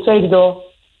pulled up outside the door.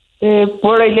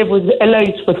 Where I live was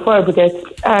alight with fire brigade,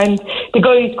 and the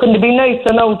guys couldn't have been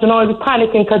nicer now. I was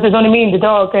panicking because there's only me and the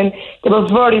dog, and they were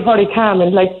very, very calm,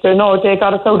 and they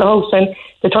got us out of the house, and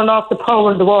they turned off the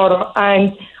power and the water,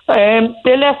 and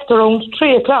they left around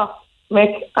 3 o'clock,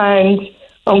 Mick, and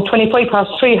around 3:25,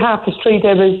 3:30,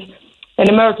 there was an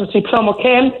emergency plumber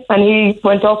came, and he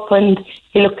went up and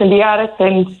he looked in the attic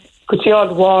and could see all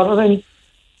the water, and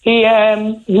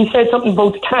he said something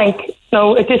about the tank.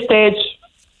 Now, at this stage,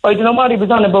 I don't know what he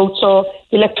was on about, so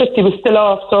the electricity was still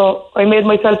off, so I made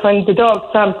myself and the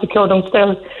dog, Sam, secure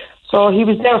downstairs. So he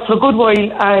was there for a good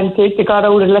while, and they got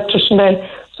out an electrician then,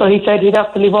 so he said he'd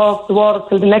have to leave off the water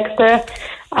till the next day,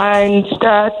 and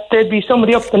that there'd be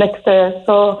somebody up the next day.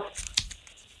 So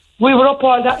we were up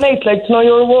all that night,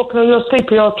 you're walking or you're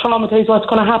sleeping, you're traumatised what's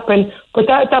going to happen. But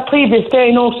that previous day,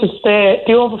 I noticed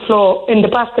the overflow in the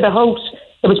back of the house.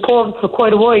 It was pouring for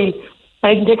quite a while.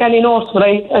 I didn't take any notice, but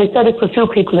I said it for a few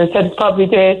people. I said it's probably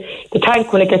the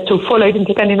tank when it gets too full. I didn't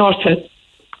take any notice.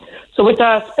 So with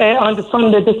that, on the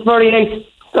Sunday, this very nice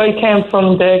guy came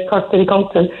from the Cork City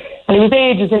Council, and he was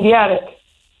ages in the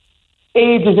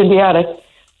attic.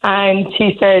 And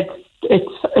he said,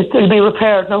 it'll be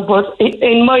repaired now, but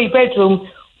in my bedroom,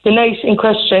 the night in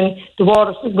question, the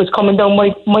water was coming down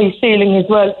my ceiling as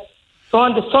well. So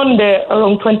on the Sunday,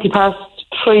 around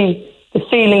 3:20, the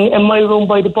ceiling in my room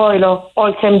by the boiler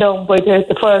all came down by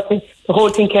the fire thing. the whole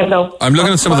thing came down. I'm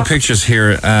looking at some of the pictures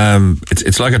here.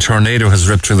 It's like a tornado has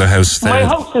ripped through the house. My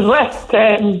house is wet,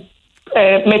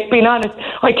 Mick, being honest.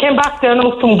 I came back there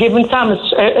now from giving Sam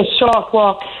a short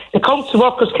walk. The council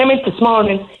workers came in this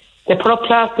morning. They put up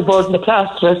plasterboard and they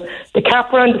plastered it. The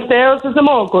carpet on the stairs is no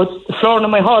more good. The floor in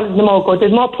my hall is no more good.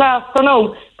 There's more plaster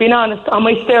now, being honest, on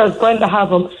my stairs. Brenda have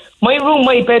them. My room,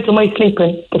 my bedroom, I sleep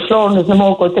in. The floor is no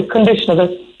more good. The condition of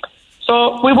it.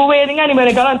 So we were waiting anyway.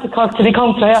 I got on to Cork City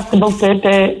Council. I asked about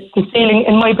the ceiling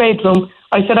in my bedroom.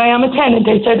 I said, I am a tenant.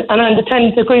 They said, and on the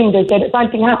tenant agreement, they said, if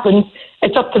anything happens,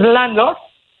 it's up to the landlord.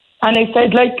 And I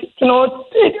said,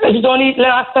 it was only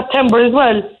last September as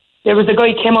well. There was a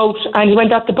guy came out and he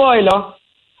went at the boiler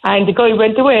and the guy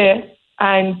went away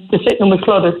and the sitting room was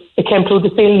flooded. It came through the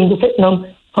ceiling, the sitting room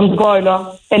from the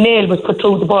boiler. A nail was put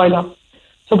through the boiler.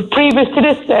 So previous to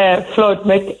this flood,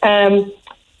 Mick,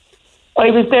 I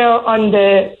was there on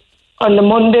the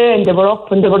Monday and they were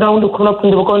up and they were down looking up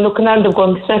and they were going looking and they were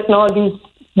going setting all these,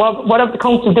 whatever the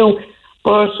council do.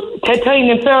 But Ted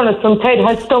Tyne, in fairness, from Ted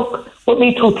has stuck with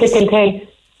me through thick and thin.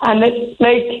 And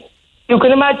you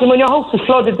can imagine when your house is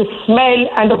flooded, the smell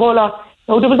and the whole lot.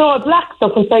 There was all black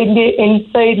stuff inside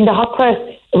in the hot press.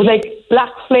 It was like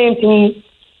black flame thing.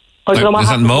 Is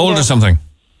that mould or something?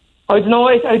 I don't know.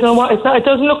 I don't know what. It's not, it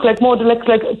doesn't look like mould. It looks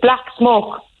like black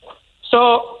smoke.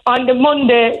 So on the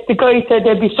Monday, the guy said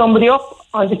there'd be somebody up.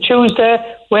 On the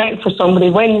Tuesday, waiting for somebody.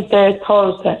 Wednesday,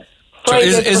 Thursday. So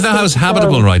is the house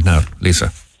habitable right now,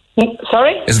 Lisa?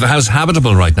 Sorry? Is the house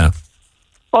habitable right now?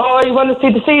 Oh, you want to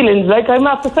see the ceilings? I'm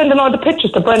after sending all the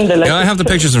pictures to Brenda. Yeah, I have the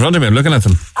pictures in front of me. I'm looking at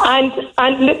them. And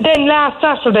then last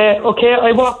Saturday,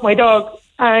 I walked my dog,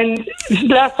 and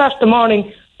last Saturday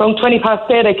morning, around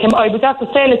 8:20, I was after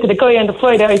saying it to the guy on the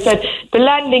Friday. I said, the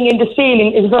landing in the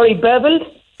ceiling is very beveled.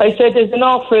 I said, there's an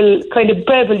awful kind of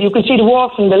bevel. You can see the wall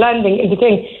from the landing in the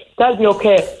thing. That'll be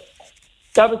okay.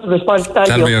 That was the response.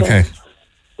 That'll be okay.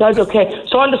 That's okay.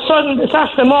 So on the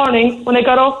Saturday morning, when I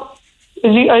got up, as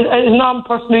a normal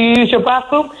person, you use your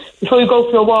bathroom before you go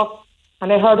for your walk,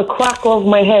 and I heard a crack over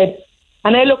my head,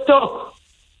 and I looked up,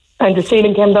 and the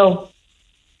ceiling came down.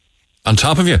 On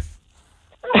top of you?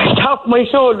 On top of my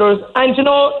shoulders. And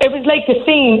it was like a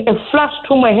scene. It flashed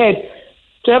through my head.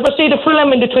 Do you ever see the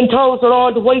film in the Twin Towers where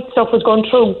all the white stuff was going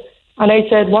through? And I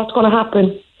said, what's going to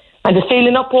happen? And the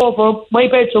ceiling up over my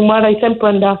bedroom where I sent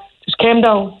Brenda just came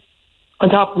down on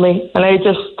top of me. And I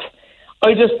just,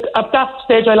 at that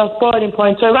stage, I lost boiling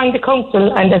point. So I rang the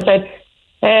council and they said,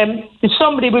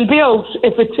 somebody will be out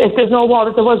if there's no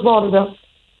water. There was water there.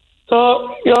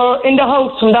 So you're in the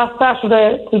house from that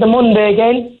Saturday till the Monday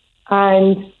again,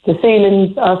 and the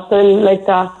ceilings are still like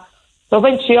that. So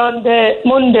eventually on the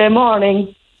Monday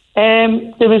morning,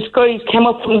 there was guys came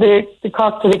up from the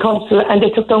Cork City Council and they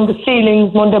took down the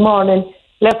ceilings Monday morning,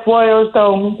 left wires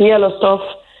down, the yellow stuff.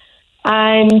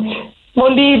 And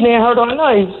Monday evening I heard all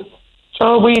noise.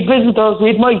 So we had visitors, we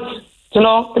had mice, there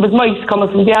was mice coming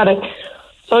from the attic.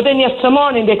 So then yesterday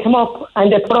morning they came up and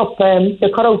they put up,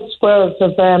 they cut out squares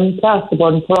of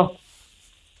plasterboard and put up.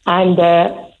 And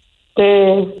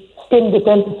they skimmed it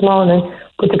then this morning.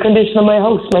 But the condition of my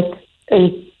house,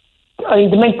 I'm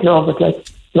the mental of it,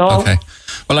 Okay.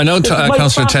 Well, I know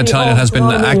Councillor Ted Tynan has been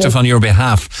active on your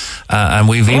behalf, and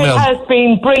we've emailed... It has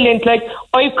been brilliant.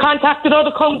 I've contacted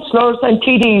other councillors and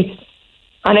TDs,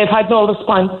 and I've had no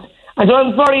response. And so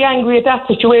I'm very angry at that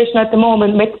situation at the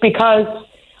moment, Mick, because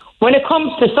when it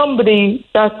comes to somebody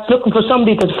that's looking for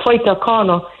somebody to fight their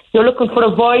corner, you're looking for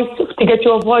a voice to get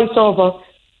your voice over.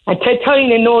 And Ted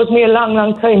Tynan knows me a long,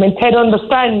 long time, and Ted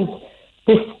understands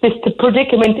the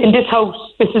predicament in this house.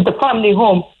 This is the family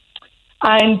home.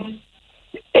 And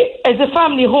as a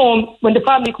family home, when the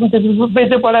family comes to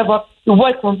visit, whatever, you're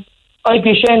welcome. I'd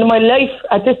be ashamed of my life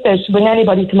at this stage to bring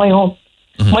anybody to my home.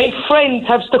 Mm-hmm. My friends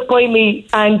have stuck by me,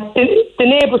 and the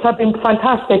neighbours have been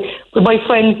fantastic. But my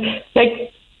friends,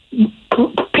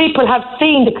 people have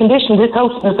seen the condition of this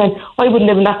house and they're saying, I wouldn't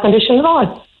live in that condition at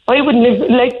all. I wouldn't live,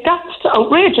 that's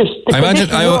outrageous.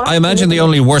 I imagine the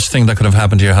only worst thing that could have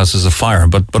happened to your house is a fire,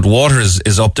 but water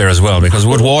is up there as well, because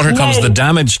with water comes the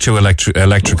damage to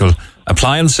electrical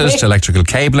appliances, to electrical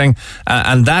cabling,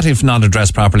 and that, if not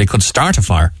addressed properly, could start a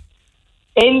fire.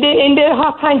 In the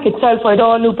hot tank itself, I had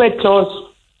all new bedclothes.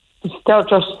 They're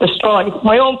just destroyed.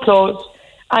 My own clothes.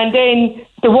 And then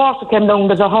the water came down,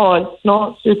 there's a hall.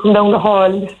 So you come down the hall,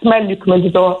 and the smell, you come in the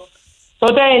door. So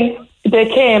then they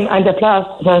came and they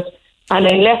plastered it, and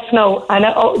they left now. And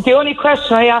the only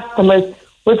question I asked them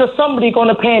was there somebody going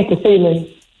to paint the ceiling?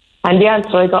 And the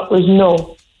answer I got was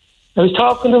no. I was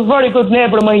talking to a very good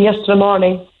neighbour of mine yesterday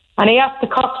morning, and I asked the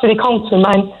Cork City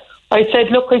Councilman,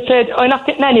 I'm not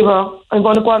getting anywhere. I'm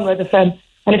going to go on RedFM.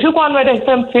 And if you go on Red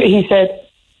FM, he said,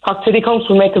 Cork City Council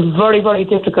will make it very, very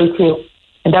difficult for you.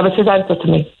 And that was his answer to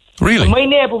me. Really? And my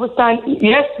neighbour was standing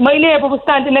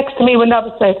next to me when that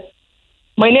was said.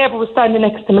 My neighbour was standing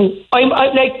next to me. I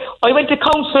went to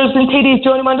councillors and TDs.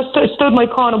 The only one that stood my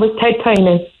corner was Ted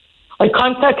Tynan. I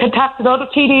contacted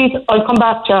other TDs. I'll come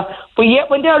back to you. But yet,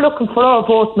 when they're looking for our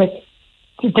vote, Mick,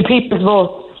 the people's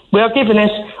vote, we're giving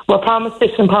it. We're promised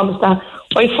this and promised that.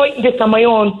 I'm fighting this on my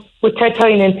own with Ted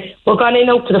Tynan. We're going in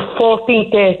out to the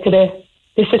 14th day today.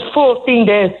 This is 14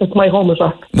 days since my home was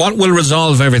wrecked. What will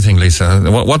resolve everything, Lisa?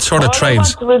 What sort of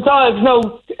trades? What I want to resolve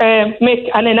now, Mick,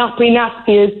 and then not be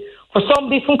nasty, is for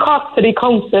somebody from Cork City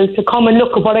Council to come and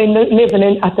look at what I'm living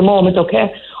in at the moment,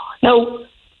 okay? Now,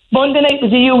 Monday night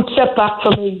was a huge setback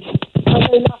for me.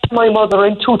 I lost my mother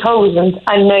in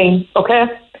 2009, okay?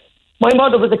 My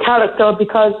mother was a character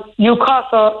because you caught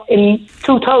her in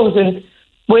 2000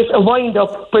 with a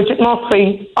wind-up, Bridget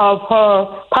Murphy, of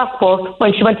her passport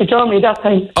when she went to Germany that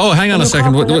time. Oh, hang on a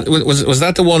second. Was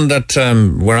that the one that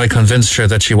where I convinced her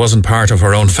that she wasn't part of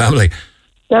her own family?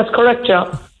 That's correct,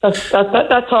 yeah. That's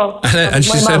all. And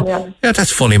she said, yeah,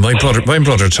 that's funny. My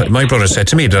brother said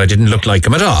to me that I didn't look like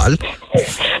him at all.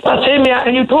 That's him, yeah.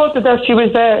 And you told her that she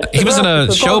was there. He was in a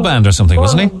show band or something,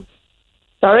 wasn't he?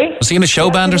 Sorry? Was he in a show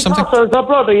band or something? Her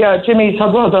brother, yeah. Jimmy's her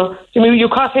brother. Jimmy, you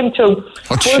caught him too.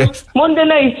 Oh, shit. Monday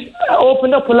night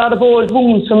opened up a lot of old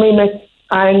wounds for me, Mick,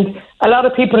 and a lot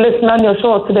of people listening on your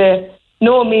show today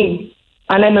know me,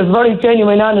 and I'm a very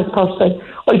genuine, honest person.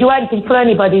 I do anything for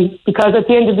anybody, because at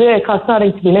the end of the day, it costs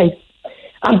nothing to be nice.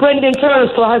 And Brendan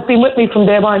Ferrister has been with me from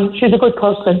day one. She's a good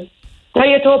person. I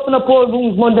had to open up old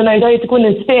wounds Monday night. I had to go in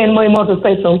and stay in my mother's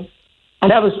bedroom, and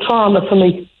that was trauma for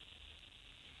me.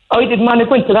 I didn't want to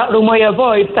go into that room. I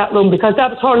avoided that room because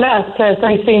that was her last place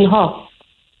I seen her.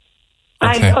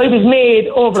 Okay. And I was made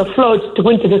over a flood to go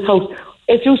into this house.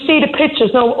 If you see the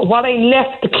pictures now, what I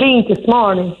left to clean this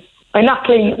morning, I'm not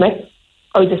cleaning it.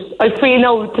 I feel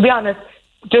now, to be honest,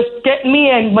 just getting me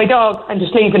and my dog and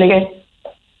just leaving again.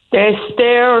 The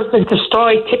stairs are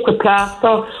destroyed, thick with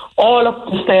plaster, all up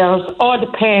the stairs, all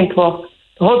the paintwork.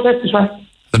 The whole place is wrecked.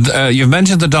 You've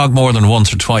mentioned the dog more than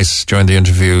once or twice during the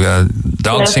interview.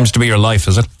 Dog seems to be your life,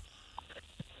 is it?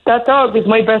 That dog is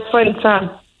my best friend, Sam.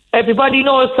 Everybody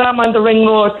knows Sam on the ring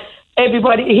road.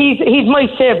 Everybody, he's my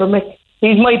saver, Mick.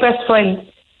 He's my best friend.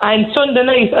 And Sunday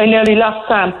night, I nearly lost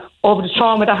Sam over the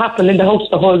trauma that happened in the house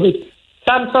the whole week.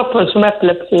 Sam suffers from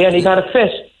epilepsy and he got a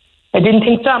fit. I didn't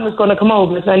think Sam was going to come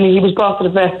over, and he was brought to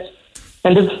the vet.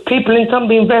 And the people in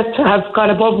Sunbeam Vets have gone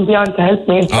above and beyond to help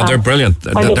me. Oh, they're brilliant.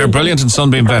 They're brilliant in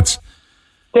Sunbeam Vets.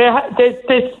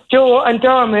 There's Joe and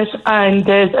Dermot, and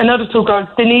there's another two girls,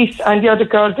 Denise and the other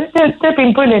girl. They've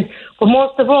been brilliant. But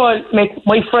most of all,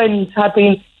 my friends have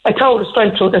been a total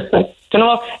strength through this thing. You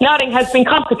know, nothing has been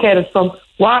complicated, from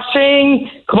washing,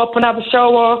 come up and have a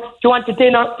shower, do you want a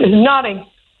dinner? There's nothing.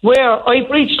 Where I've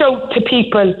reached out to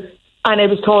people and I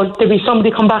was told there'll be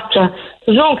somebody come back to you.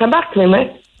 There's no one come back to me,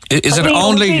 mate. Is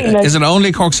it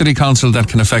only Cork City Council that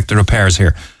can affect the repairs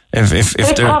here? If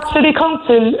Cork City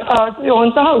Council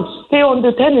owns the house, they own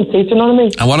the tenancy. Do you know what I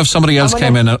mean? And what if somebody else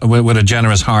came in with a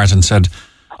generous heart and said,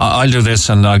 "I'll do this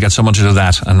and I'll get someone to do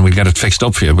that, and we'll get it fixed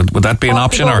up for you"? Would that be an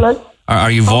option, or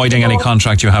are you voiding any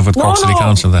contract you have with Cork City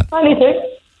Council then?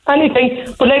 Anything.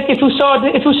 But like if you saw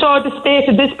the state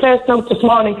of this place now this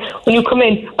morning when you come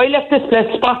in, I left this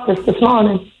place spotless this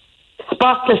morning.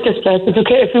 Spotless, this place.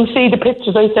 If you see the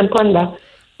pictures I sent Brenda,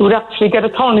 you would actually get a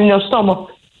turn in your stomach.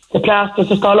 The plaster's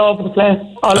just all over the place.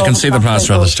 I can see the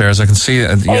plaster on the stairs. I can see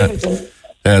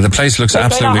the place looks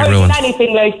absolutely ruined.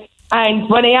 Anything and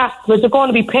when I asked, was it going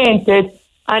to be painted?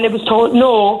 And it was told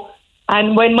no.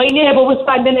 And when my neighbour was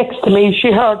standing next to me,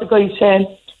 she heard the guy saying,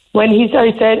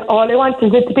 I said, all I want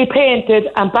is it to be painted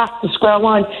and back to square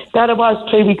one. That it was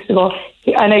 3 weeks ago.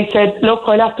 And I said, look,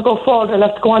 I'll have to go forward. I'll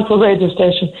have to go on to a radio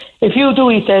station. If you do,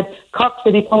 he said, Cork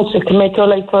City Council can make your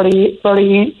life very,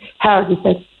 very hard, he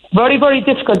said. Very, very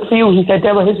difficult for you, he said.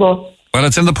 They were his words. Well,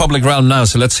 it's in the public realm now,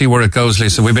 so let's see where it goes,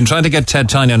 Lisa. We've been trying to get Ted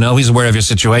Tynan. I know he's aware of your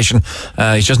situation.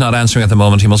 He's just not answering at the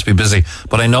moment. He must be busy.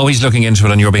 But I know he's looking into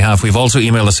it on your behalf. We've also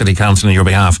emailed the City Council on your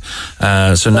behalf.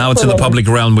 So now it's in the public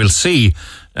realm. We'll see,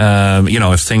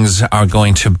 if things are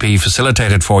going to be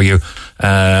facilitated for you.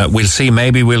 We'll see.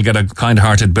 Maybe we'll get a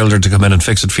kind-hearted builder to come in and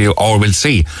fix it for you, or we'll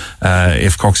see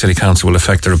if Cork City Council will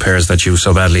effect the repairs that you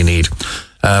so badly need.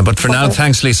 But for now,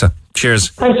 thanks, Lisa. Cheers.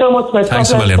 Thanks so much, mate.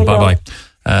 Thanks a million. Bye-bye.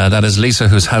 That is Lisa,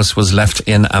 whose house was left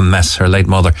in a mess. Her late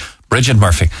mother, Bridget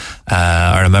Murphy.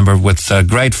 I remember with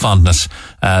great fondness.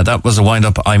 That was a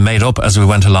wind-up I made up as we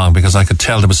went along, because I could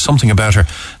tell there was something about her.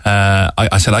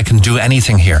 I said, I can do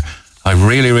anything here. I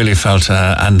really, really felt,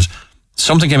 and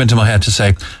something came into my head to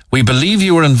say, we believe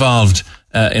you were involved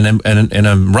in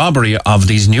a robbery of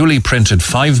these newly printed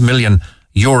 5 million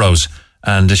euros,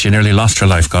 and she nearly lost her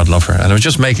life, God love her. And I was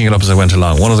just making it up as I went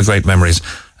along. One of the great memories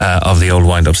of the old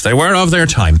wind-ups. They were of their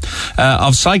time.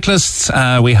 Of cyclists,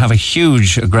 we have a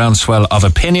huge groundswell of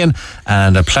opinion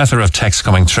and a plethora of texts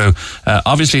coming through.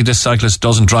 Obviously, this cyclist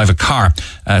doesn't drive a car.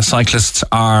 Cyclists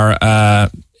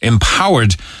are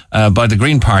empowered by the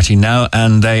Green Party now,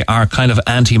 and they are kind of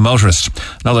anti-motorist.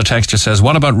 Another texter says,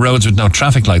 what about roads with no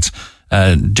traffic lights?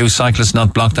 Do cyclists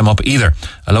not block them up either?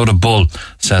 A load of bull,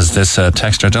 says this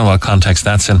texter. I don't know what context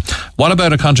that's in. What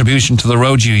about a contribution to the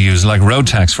roads you use, like road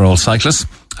tax for all cyclists?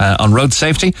 On road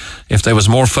safety, if there was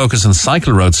more focus on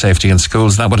cycle road safety in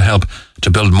schools, that would help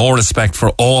to build more respect for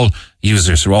all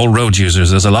users, or all road users.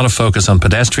 There's a lot of focus on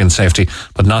pedestrian safety,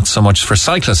 but not so much for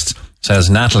cyclists, says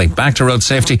Natalie. Back to road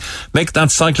safety. Mick, that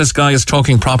cyclist guy is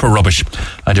talking proper rubbish.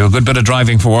 I do a good bit of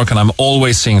driving for work, and I'm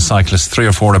always seeing cyclists 3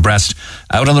 or 4 abreast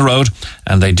out on the road,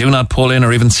 and they do not pull in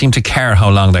or even seem to care how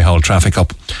long they hold traffic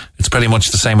up. It's pretty much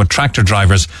the same with tractor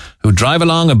drivers who drive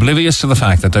along oblivious to the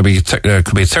fact that there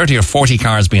could be 30 or 40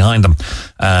 cars behind them,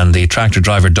 and the tractor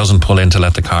driver doesn't pull in to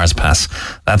let the cars pass.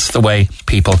 That's the way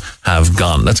people have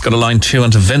gone. Let's go to line 2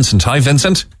 and to Vincent. Hi,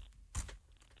 Vincent.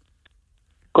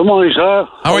 Good morning, sir.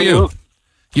 How are you?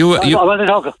 I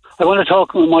want to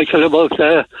talk with Michael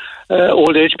about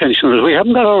old age pensioners. We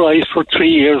haven't got a rise for 3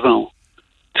 years now.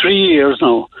 3 years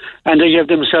now. And they gave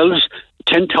themselves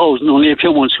 10,000 only a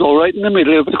few months ago, right in the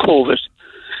middle of the COVID.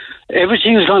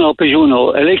 Everything's gone up, as you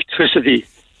know. Electricity,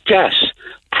 gas,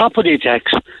 property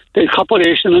tax. The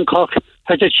population in Cork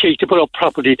has the cheek to put up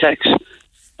property tax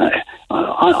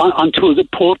onto the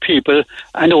poor people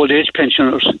and old age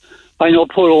pensioners. I know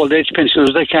poor old age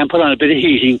pensioners, they can't put on a bit of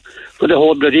heating for the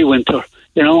whole bloody winter,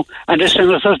 you know. And the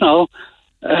senators now,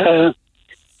 they're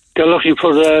looking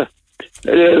for the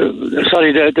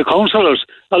councillors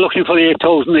are looking for the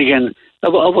 8,000 again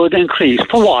of an increase.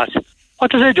 For what? What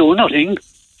do they do? Nothing.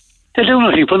 They do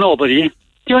nothing for nobody.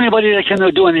 The only body that can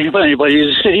do anything for anybody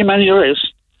is the city manager.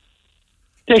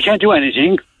 They can't do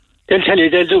anything. They'll tell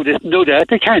you they'll do this and do that.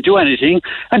 They can't do anything.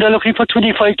 And they're looking for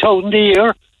 25,000 a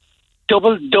year.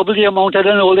 Double the amount that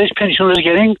an old age pensioner is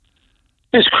getting.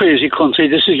 It's crazy country.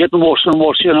 This is getting worse and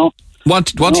worse, you know.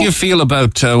 What do you feel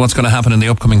about what's going to happen in the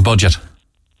upcoming budget?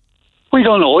 We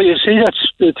don't know. You see,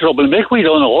 that's the trouble, Mick. We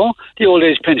don't know. The old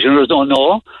age pensioners don't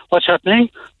know what's happening,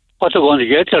 what they're going to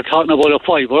get. They're talking about a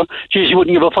fiver. Geez, you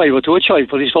wouldn't give a fiver to a child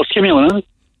for his first communion.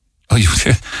 Oh,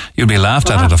 you'd be laughed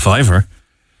at a fiver.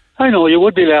 I know, you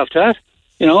would be laughed at,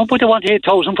 you know, but they want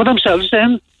 8,000 for themselves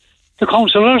then, the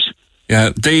councillors. Yeah,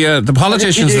 the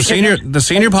politicians, the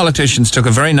senior politicians took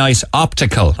a very nice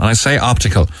optical, and I say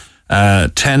optical,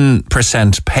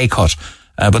 10% pay cut.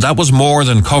 But that was more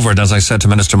than covered, as I said to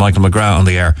Minister Michael McGrath on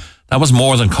the air, that was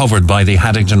more than covered by the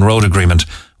Haddington Road Agreement,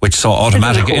 which saw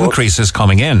automatic increases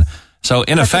coming in. So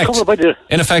in effect,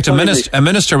 a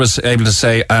minister was able to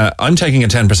say, I'm taking a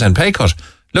 10% pay cut.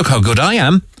 Look how good I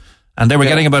am. And they were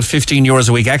getting about €15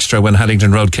 a week extra when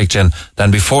Haddington Road kicked in than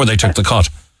before they took the cut.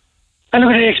 And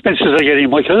look at the expenses they're getting,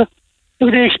 Michael. Look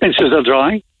at the expenses they're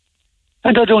drawing.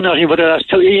 And they're doing nothing for the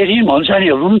last 18 months, any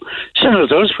of them.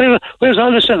 Senators, where's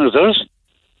all the senators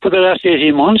for the last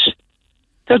 18 months?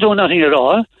 They're doing nothing at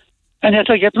all. And yet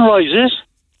they're getting rises.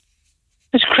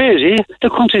 It's crazy. The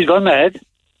country's gone mad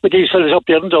with these fellas up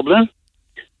there in Dublin.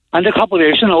 And the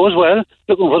population now as well,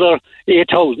 looking for their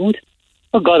 8,000.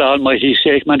 For God almighty's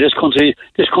sake, man, this country's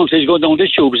going down the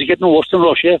tubes. It's getting worse than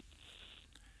Russia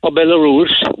or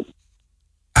Belarus.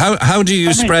 How do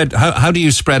you spread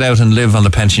out and live on the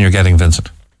pension you're getting, Vincent?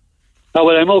 Oh,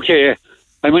 well, I'm okay.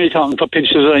 I'm only talking for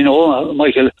pensions, I know,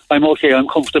 Michael. I'm okay. I'm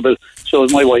comfortable. So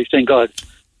is my wife, thank God.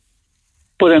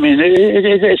 But I mean,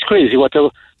 it's crazy what they're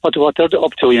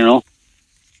up to, you know.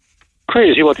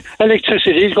 Crazy what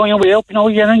electricity is going way up now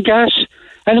again, and gas.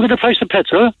 And look at the price of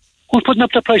petrol. Who's putting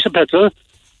up the price of petrol?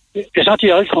 It's not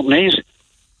the oil companies.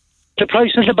 The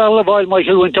price of the barrel of oil,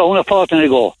 Michael, went down a fortnight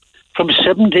ago from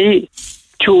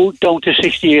 72 down to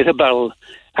 68 a barrel.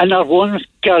 And not one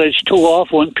garage took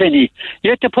off 1 penny.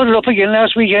 Yet they put it up again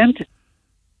last weekend.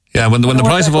 Yeah, when the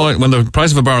price of oil, when the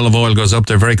price of a barrel of oil goes up,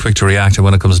 they're very quick to react, and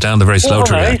when it comes down, they're very slow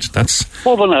to react. That's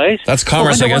overnight. That's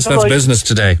commerce, I guess. That's business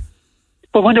today.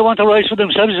 But when they want to rise for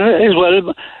themselves as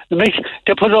well, they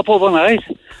put it up overnight.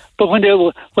 But when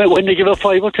they give a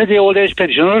fiver to the old age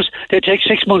pensioners, they take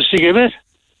 6 months to give it.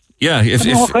 Yeah,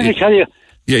 what can I tell you?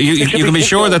 Yeah, you can be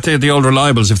sure that the old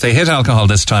reliables, if they hit alcohol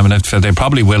this time, and if they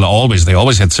probably will they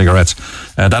always hit cigarettes,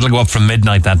 that'll go up from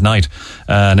midnight that night.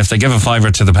 And if they give a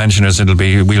fiver to the pensioners,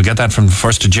 we'll get that from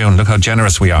 1st of June. Look how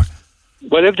generous we are.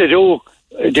 Well, if they do,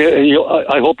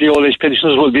 I hope the old age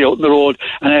pensioners will be out on the road,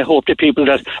 and I hope the people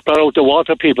that brought out the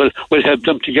water people will help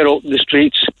them to get out in the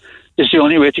streets. It's the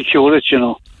only way to cure it, you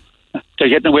know. They're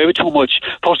getting away with too much.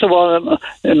 First of all,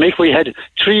 Mick, we had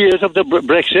 3 years of the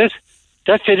Brexit.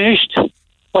 That finished.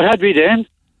 What had we then?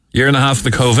 Year and a half of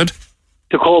the COVID.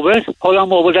 The COVID. How long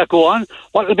more will that go on?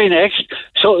 What will be next?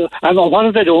 So, and what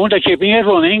are they doing? They're keeping it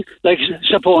running, like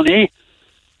Saponi.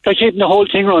 They're keeping the whole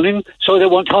thing running, so they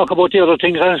won't talk about the other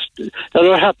things that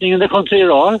are happening in the country at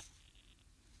all.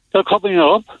 They're covering it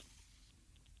up.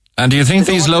 And do you think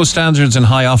these low standards in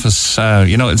high office,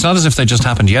 it's not as if they just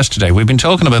happened yesterday. We've been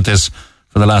talking about this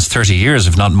for the last 30 years,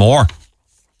 if not more.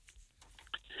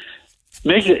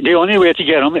 The only way to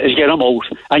get them is get them out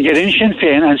and get in Sinn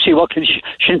Féin and see what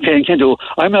Sinn Féin can do.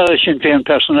 I'm not a Sinn Féin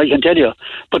person, I can tell you,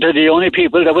 but they're the only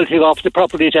people that will take off the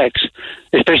property tax,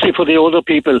 especially for the older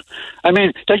people. I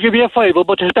mean, they'll give you a fiver,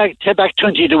 but take back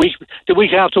 20 the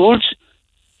week afterwards.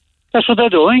 That's what they're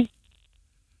doing.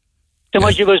 They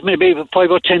might give us maybe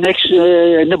 5 or 10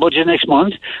 in the budget next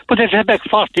month, but they'll take back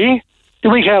 40 the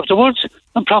week afterwards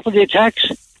on property tax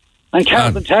and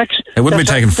carbon tax. It wouldn't be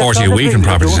taking 40 a week in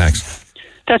property tax.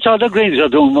 That's all the Greens are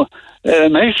doing,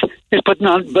 mate, is putting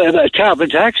on carbon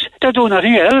tax. They're doing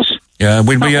nothing else. Yeah,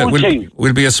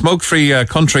 we'll be a smoke-free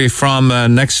country from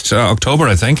next October,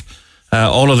 I think.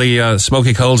 All of the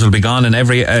smoky coals will be gone in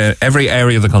every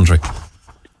area of the country.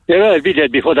 Yeah, I'll be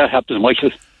dead before that happens,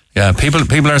 Michael. Yeah,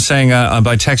 people are saying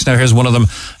by text now, here's one of them.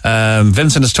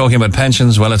 Vincent is talking about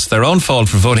pensions. Well, it's their own fault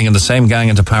for voting in the same gang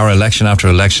into power election after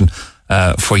election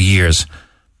for years.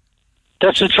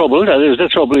 That's the trouble. That is the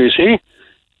trouble, you see.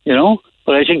 You know,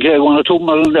 but I think one or two of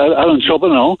them are in trouble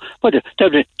now. But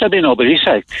there'll be nobody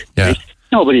sacked. Yeah.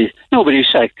 Nobody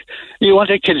sacked. You want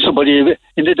to kill somebody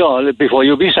in the door before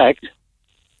you be sacked.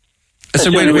 So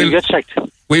we'll get sacked.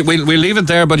 We'll leave it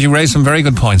there, but you raised some very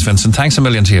good points, Vincent. Thanks a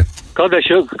million to you. God bless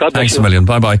you. Thanks a million.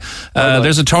 Bye-bye.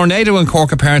 There's a tornado in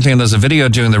Cork, apparently, and there's a video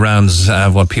doing the rounds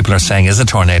of what people are saying is a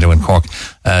tornado in Cork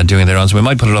doing the rounds. We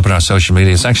might put it up on our social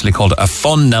media. It's actually called a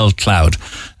funnel cloud.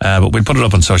 But we'll put it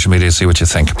up on social media to see what you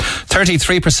think.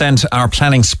 33% are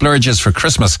planning splurges for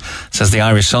Christmas, says the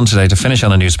Irish Sun today, to finish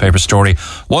on a newspaper story.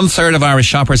 1/3 of Irish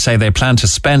shoppers say they plan to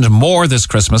spend more this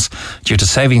Christmas due to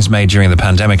savings made during the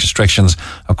pandemic restrictions,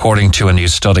 according to a new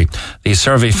study. The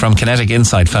survey from Kinetic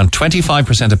Insight found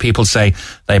 25% of people say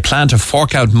they plan to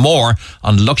fork out more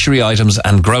on luxury items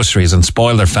and groceries and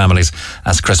spoil their families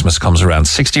as Christmas comes around.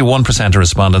 61% of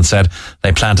respondents said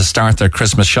they plan to start their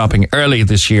Christmas shopping early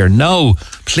this year. No,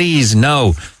 please,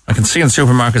 no. I can see in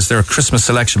supermarkets there are Christmas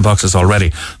selection boxes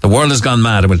already. The world has gone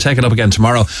mad, and we'll take it up again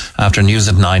tomorrow after News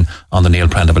at 9 on the Neil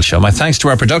Prendeville Show. My thanks to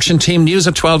our production team. News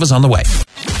at 12 is on the way.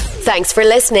 Thanks for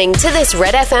listening to this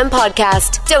Red FM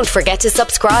podcast. Don't forget to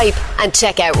subscribe and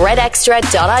check out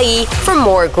redextra.ie for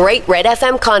more great Red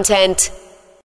FM content.